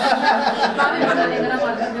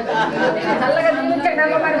చల్లగా దీవించండి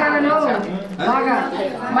అమ్మ మరి వాళ్ళను బాగా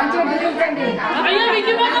మంచిగా దీవించండి.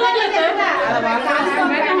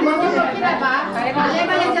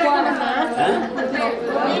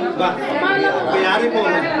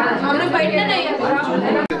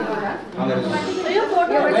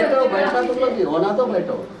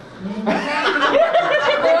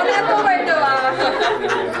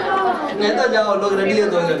 नहीं तो जाओ लोग रेडी है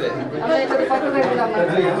 2 जगह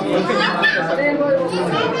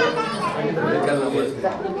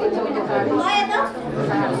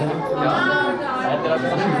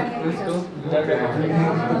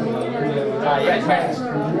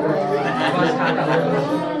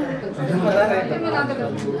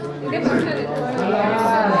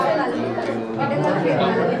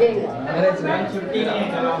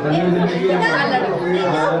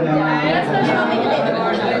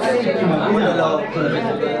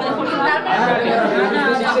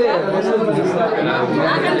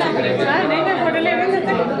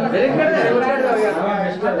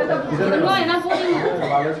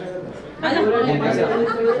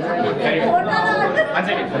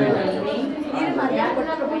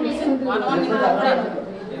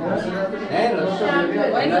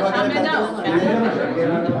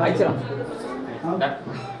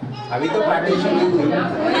अभी तो पार्टीशन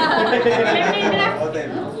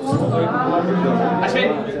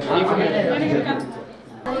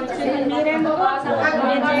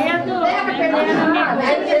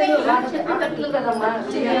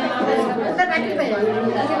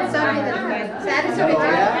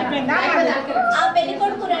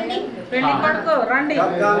రండి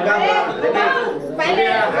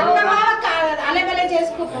అలే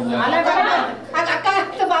చేసుకుంటాం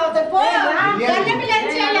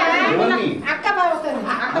అక్క బాగుతుంది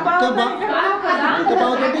అక్క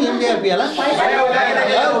బాగుతుంది ఏం చేయాలి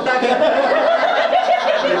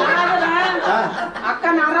అక్క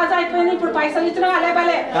నారాజు అయిపోయింది ఇప్పుడు పైసలు ఇచ్చిన అలే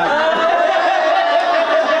బలే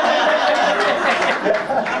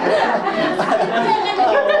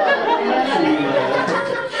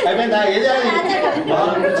అయిపోయిందా ఏది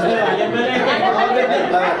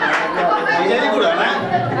ఇది కూడా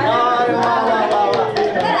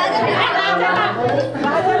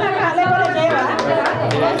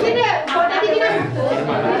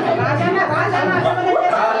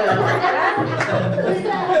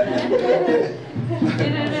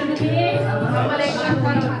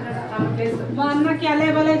మా అన్నకి అలే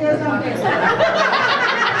బలే చేస్తాం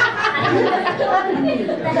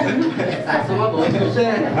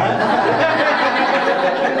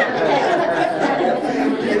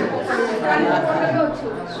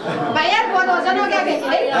भैया बहुत वजन हो गया बेटी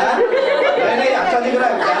नहीं अच्छा दिख रहा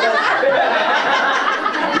है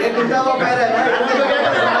ये टूटा हुआ पैर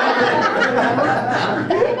है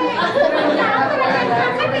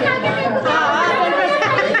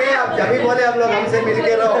आप जब भी बोले हम लोग हमसे मिल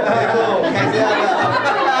के रहो देखो कैसे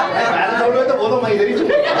आगा तो बोलो मैं इधर ही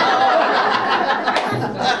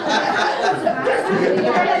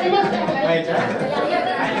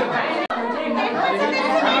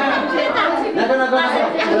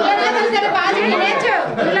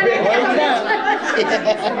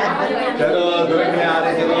चलो दुर्ग में आ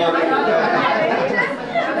रहे चलो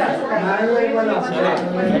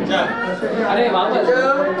अरे वापस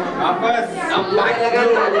अब बाइक लगा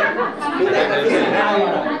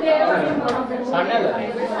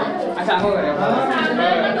अच्छा हो गया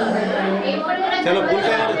चलो पूछ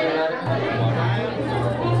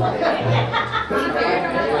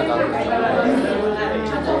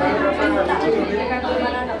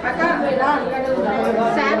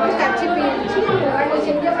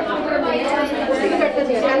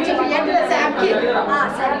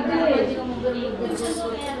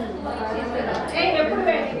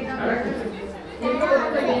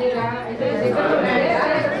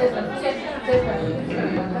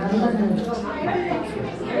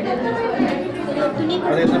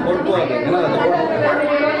अरे इतना बोर्ड को आ गया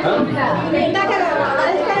ना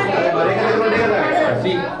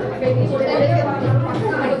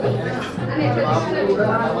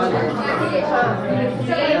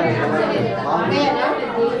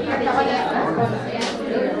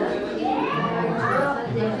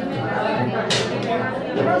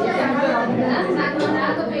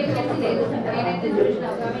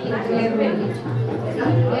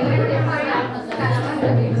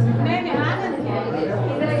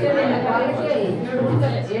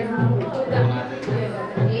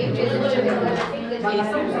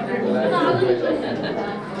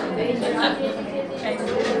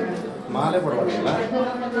माले पड़वा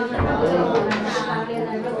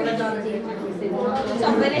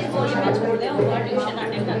सवेरे स्कूल में छोड़ दे और ट्यूशन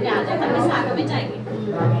अटेंड करके आ जाए तब साथ में जाएंगे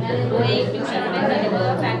वो एक ट्यूशन अटेंड करके वो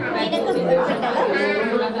फैक्ट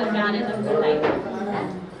पूरा करके आने तक तो टाइम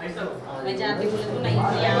मैं जाती बोले तो नहीं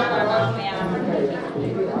किया मैं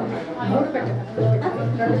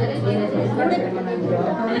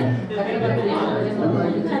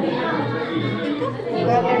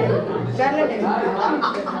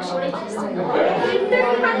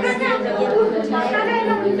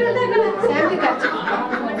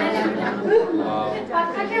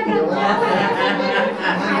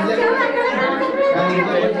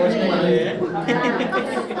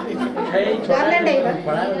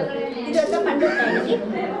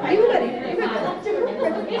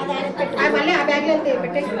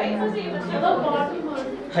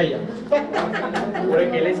पूरे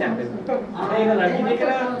केले से आते हैं लड़की देख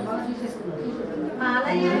रहा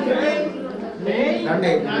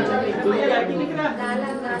लड़की दिख रहा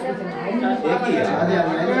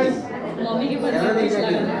मम्मी की पता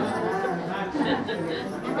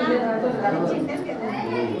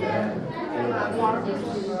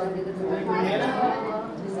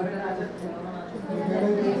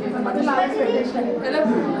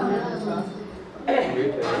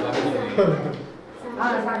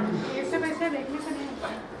ऐसे वैसे देखने से नहीं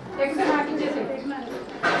एक से बाकी जैसे देखना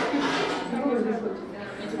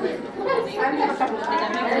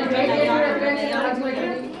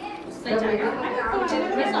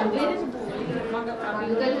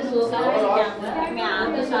मैं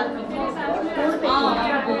आते साथ में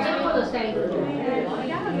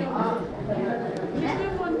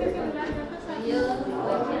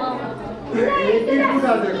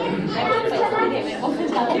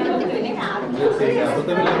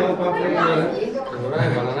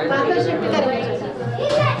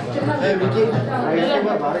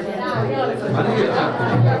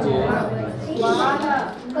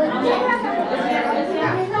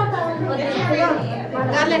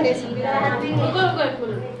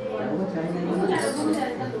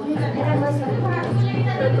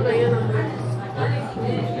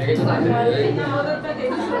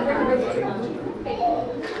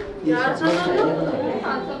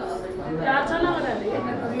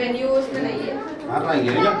मेन्यू उसमें नहीं है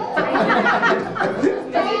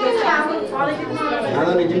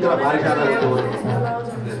बारिश आ रहा है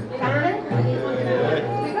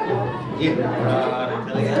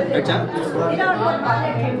अच्छा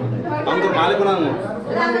हम तो माले बनाऊंगा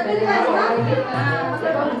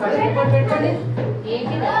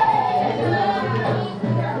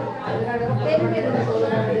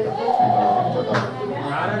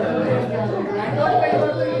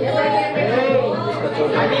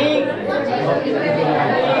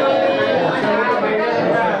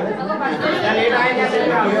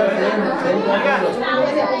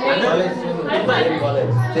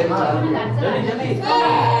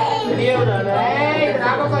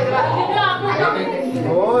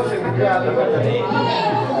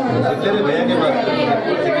भैया के बाद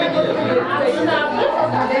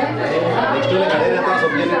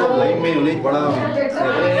लाइन में उन्हें बड़ा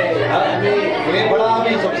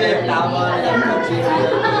सबसे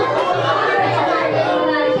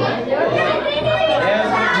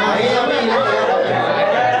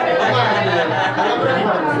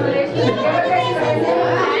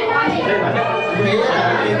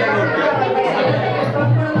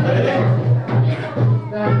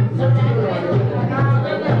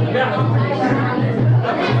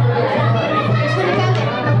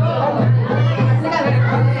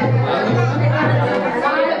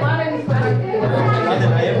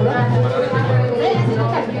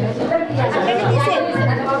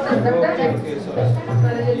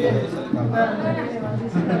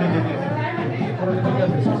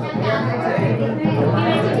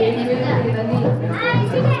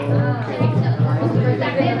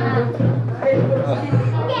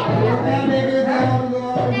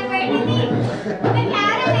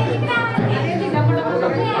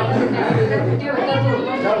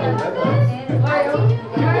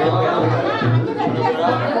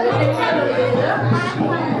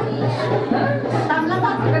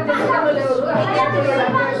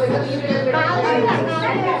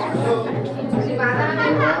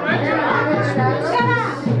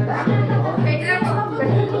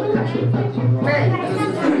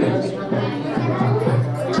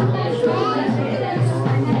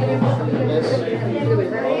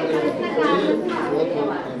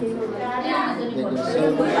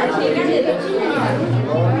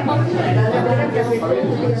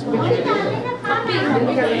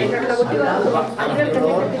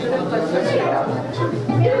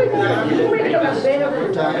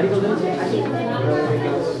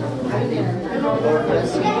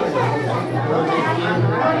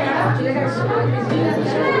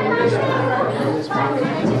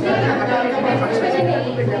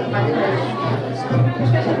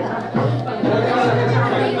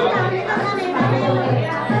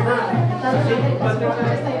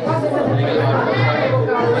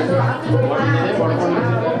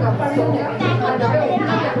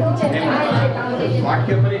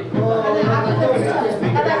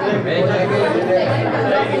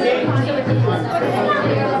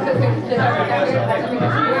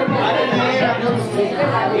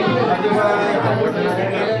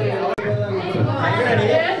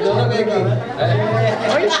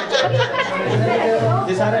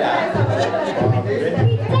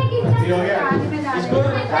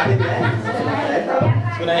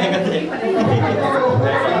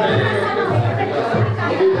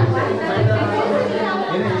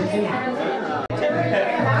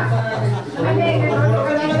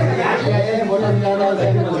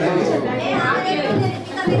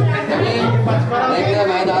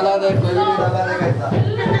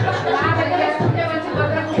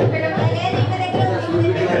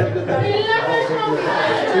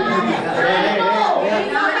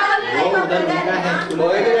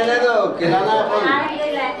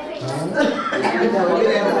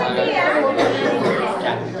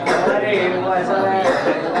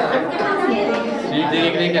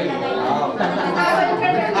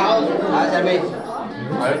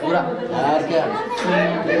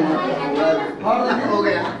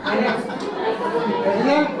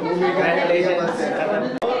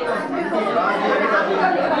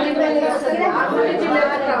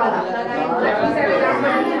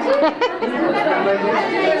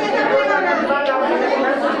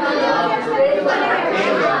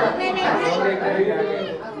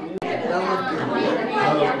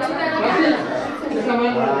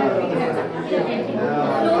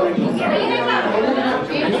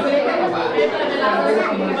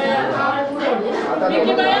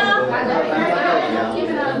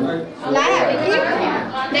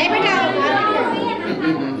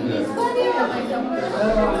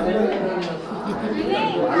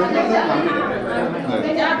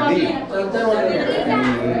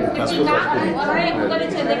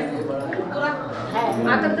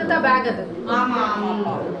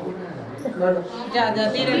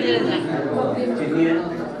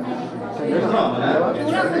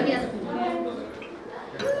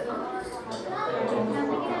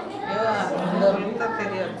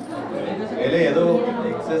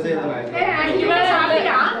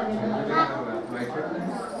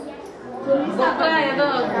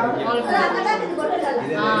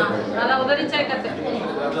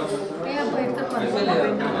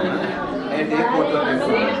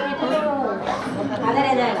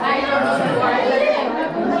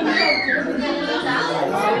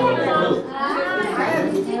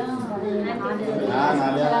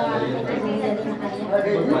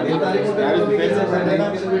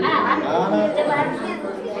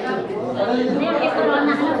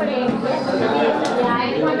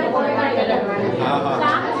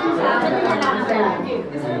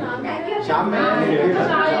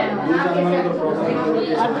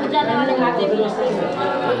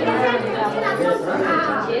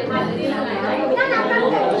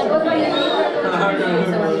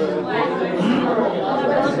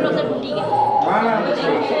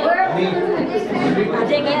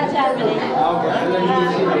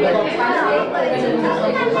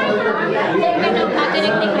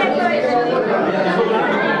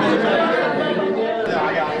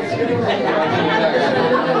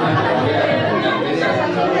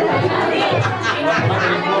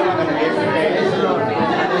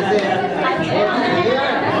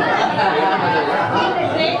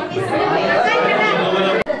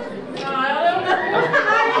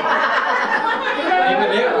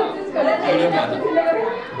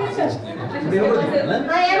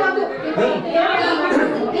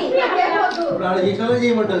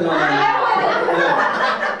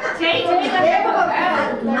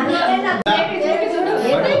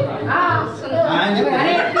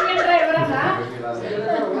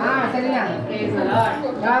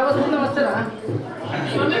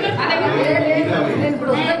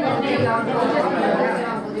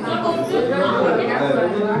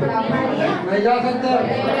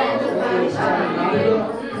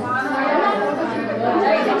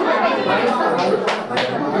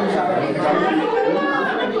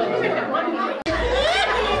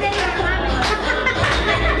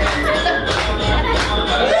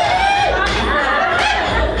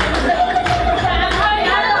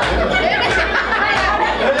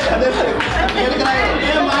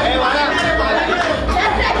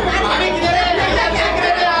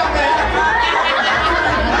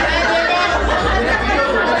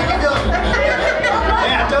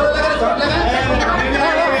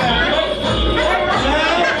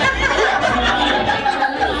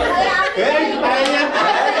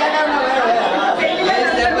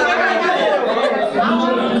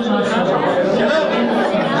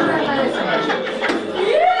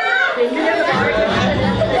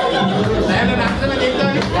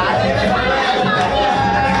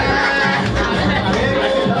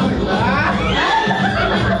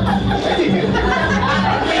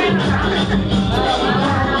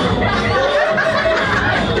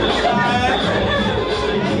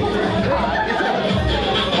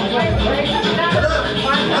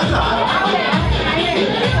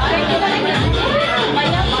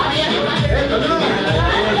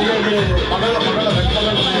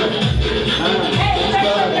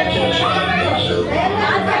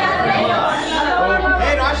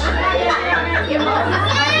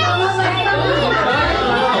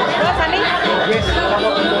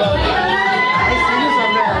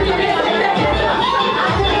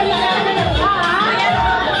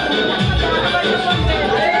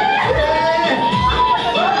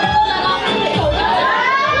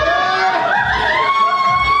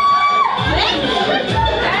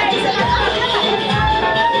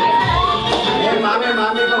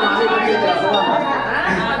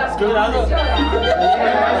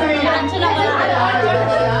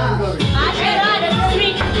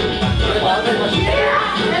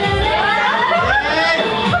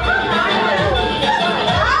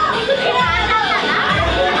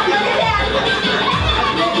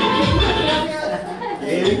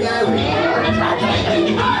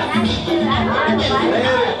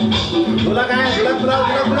दूल्हा कहाँ है? दूल्हा बुलाओ,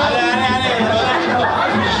 दूल्हा बुलाओ।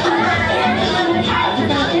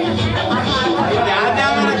 ध्यान द्या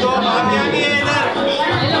मेरे दो भाभियाँ भी है इधर।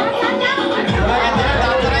 दूल्हा कहते हैं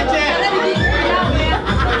डांस करायचे।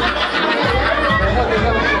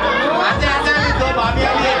 आते दो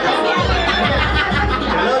भाभियाँ भी है।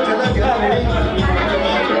 चलो चलो चलो।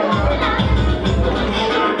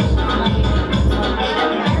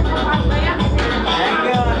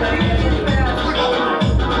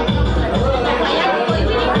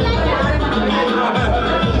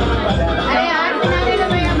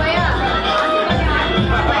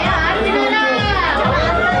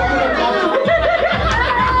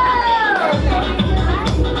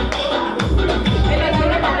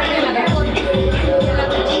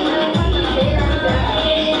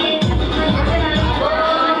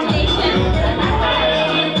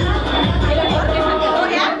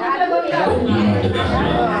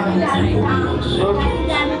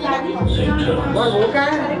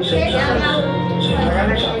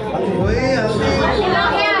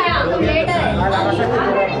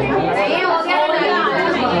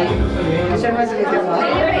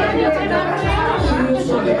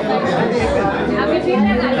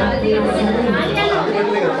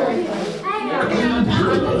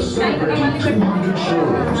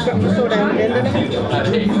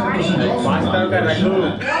 वास्तव का रखू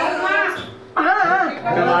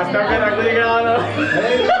वास्तव का रखू दिखा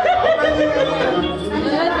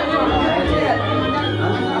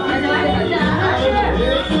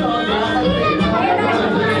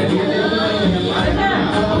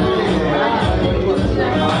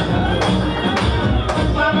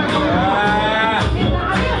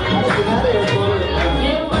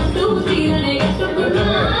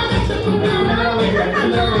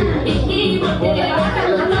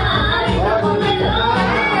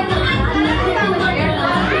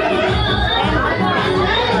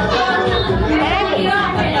Thank you.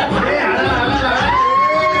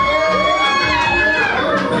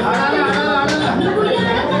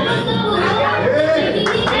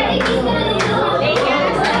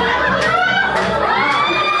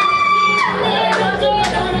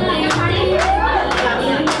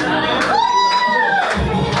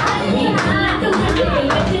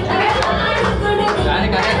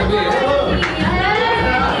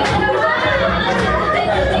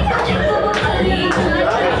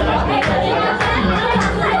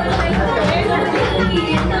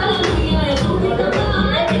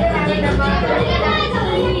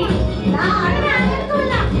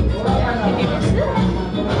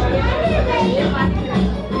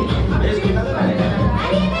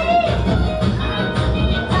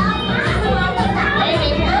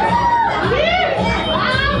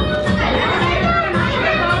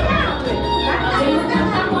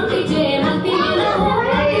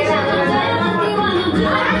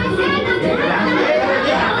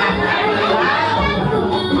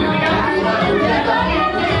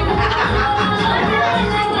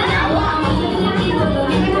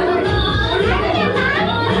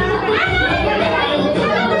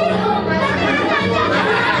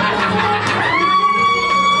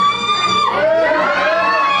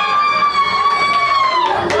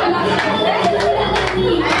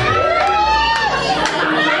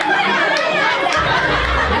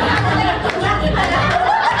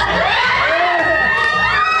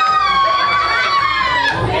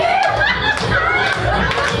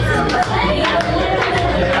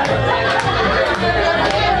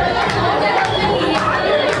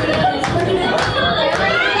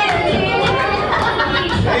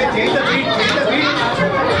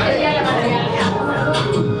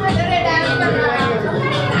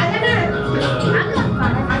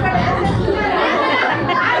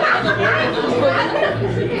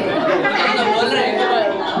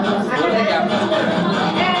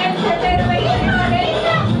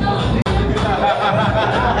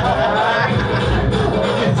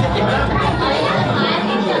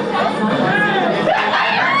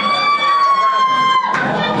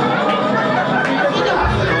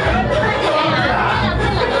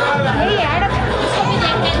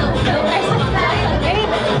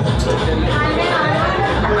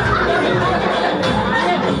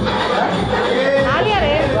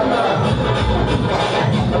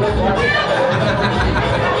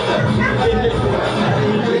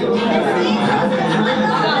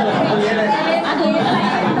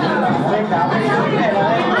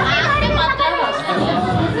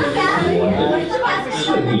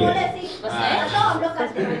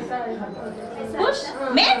 पुश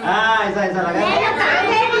मैं ऐसा ऐसा लगा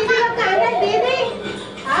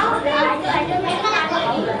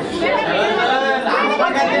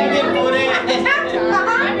पूरे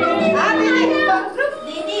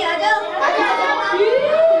दीदी आ जाओ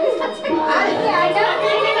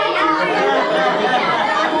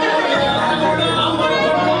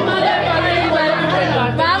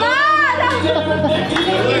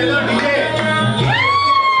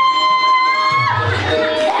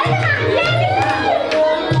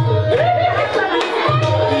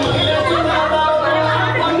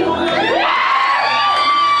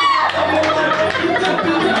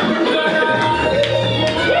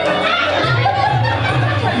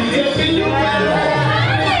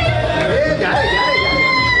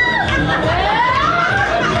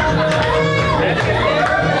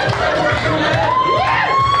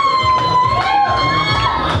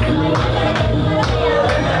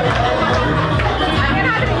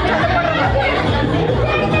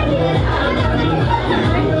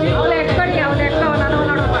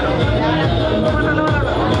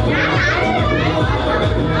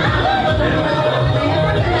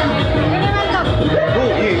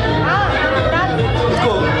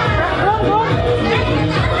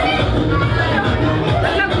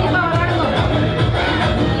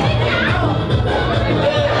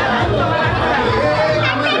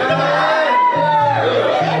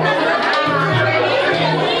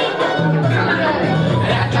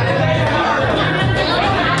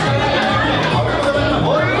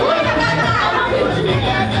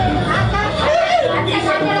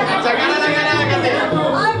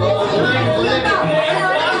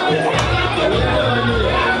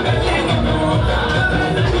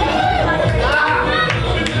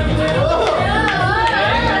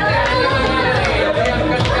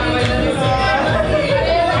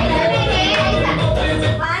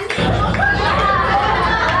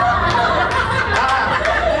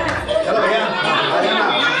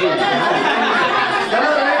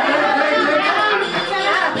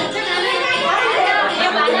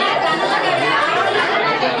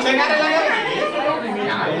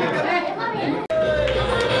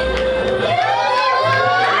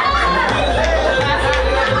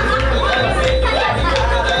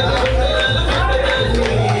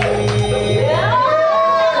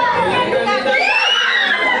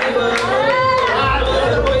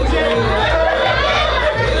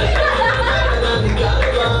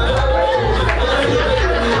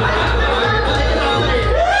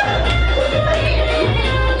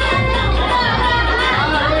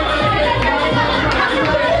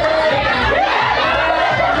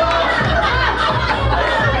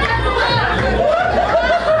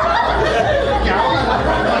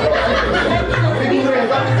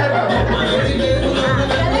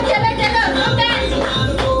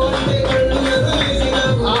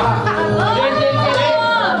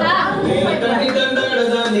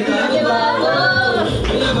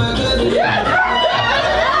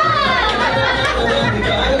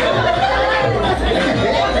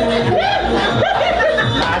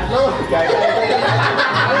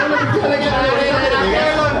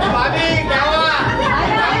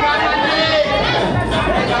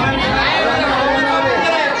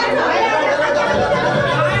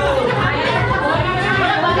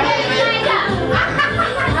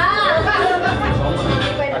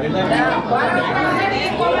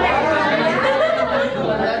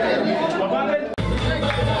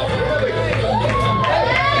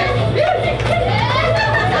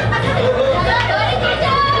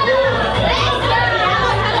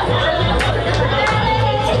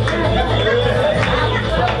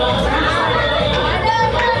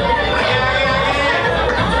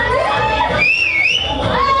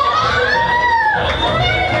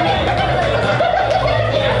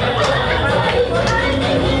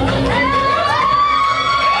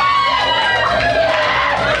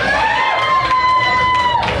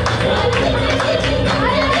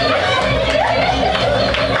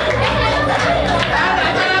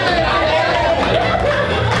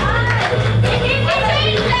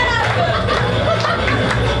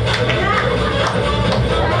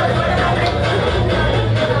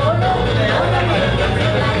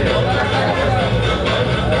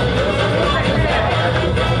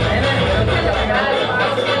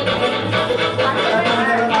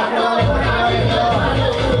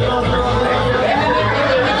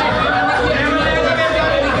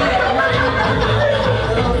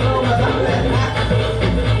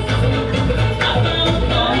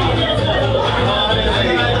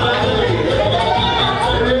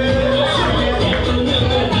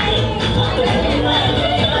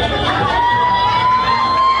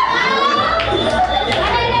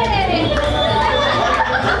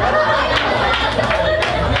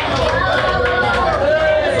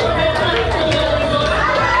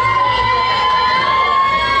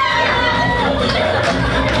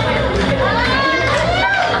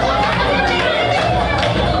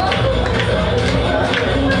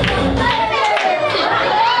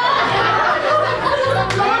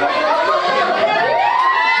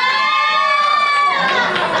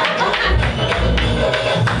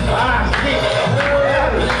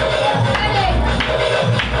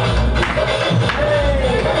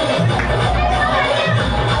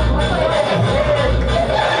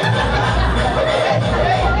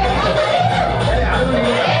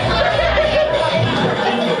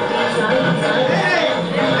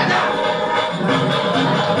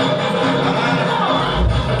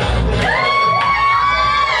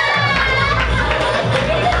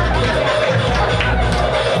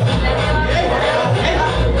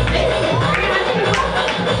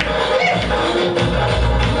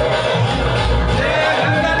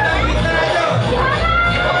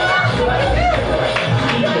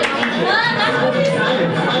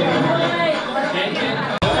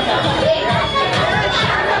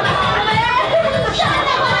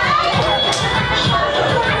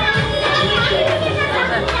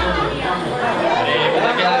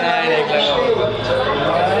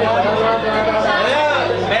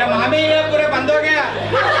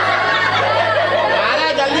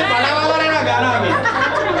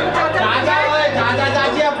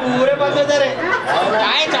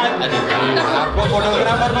आपको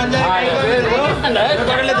फोटोग्राफर बन जाएगा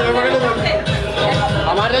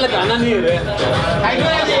हमारे लिए गाना नहीं है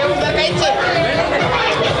रे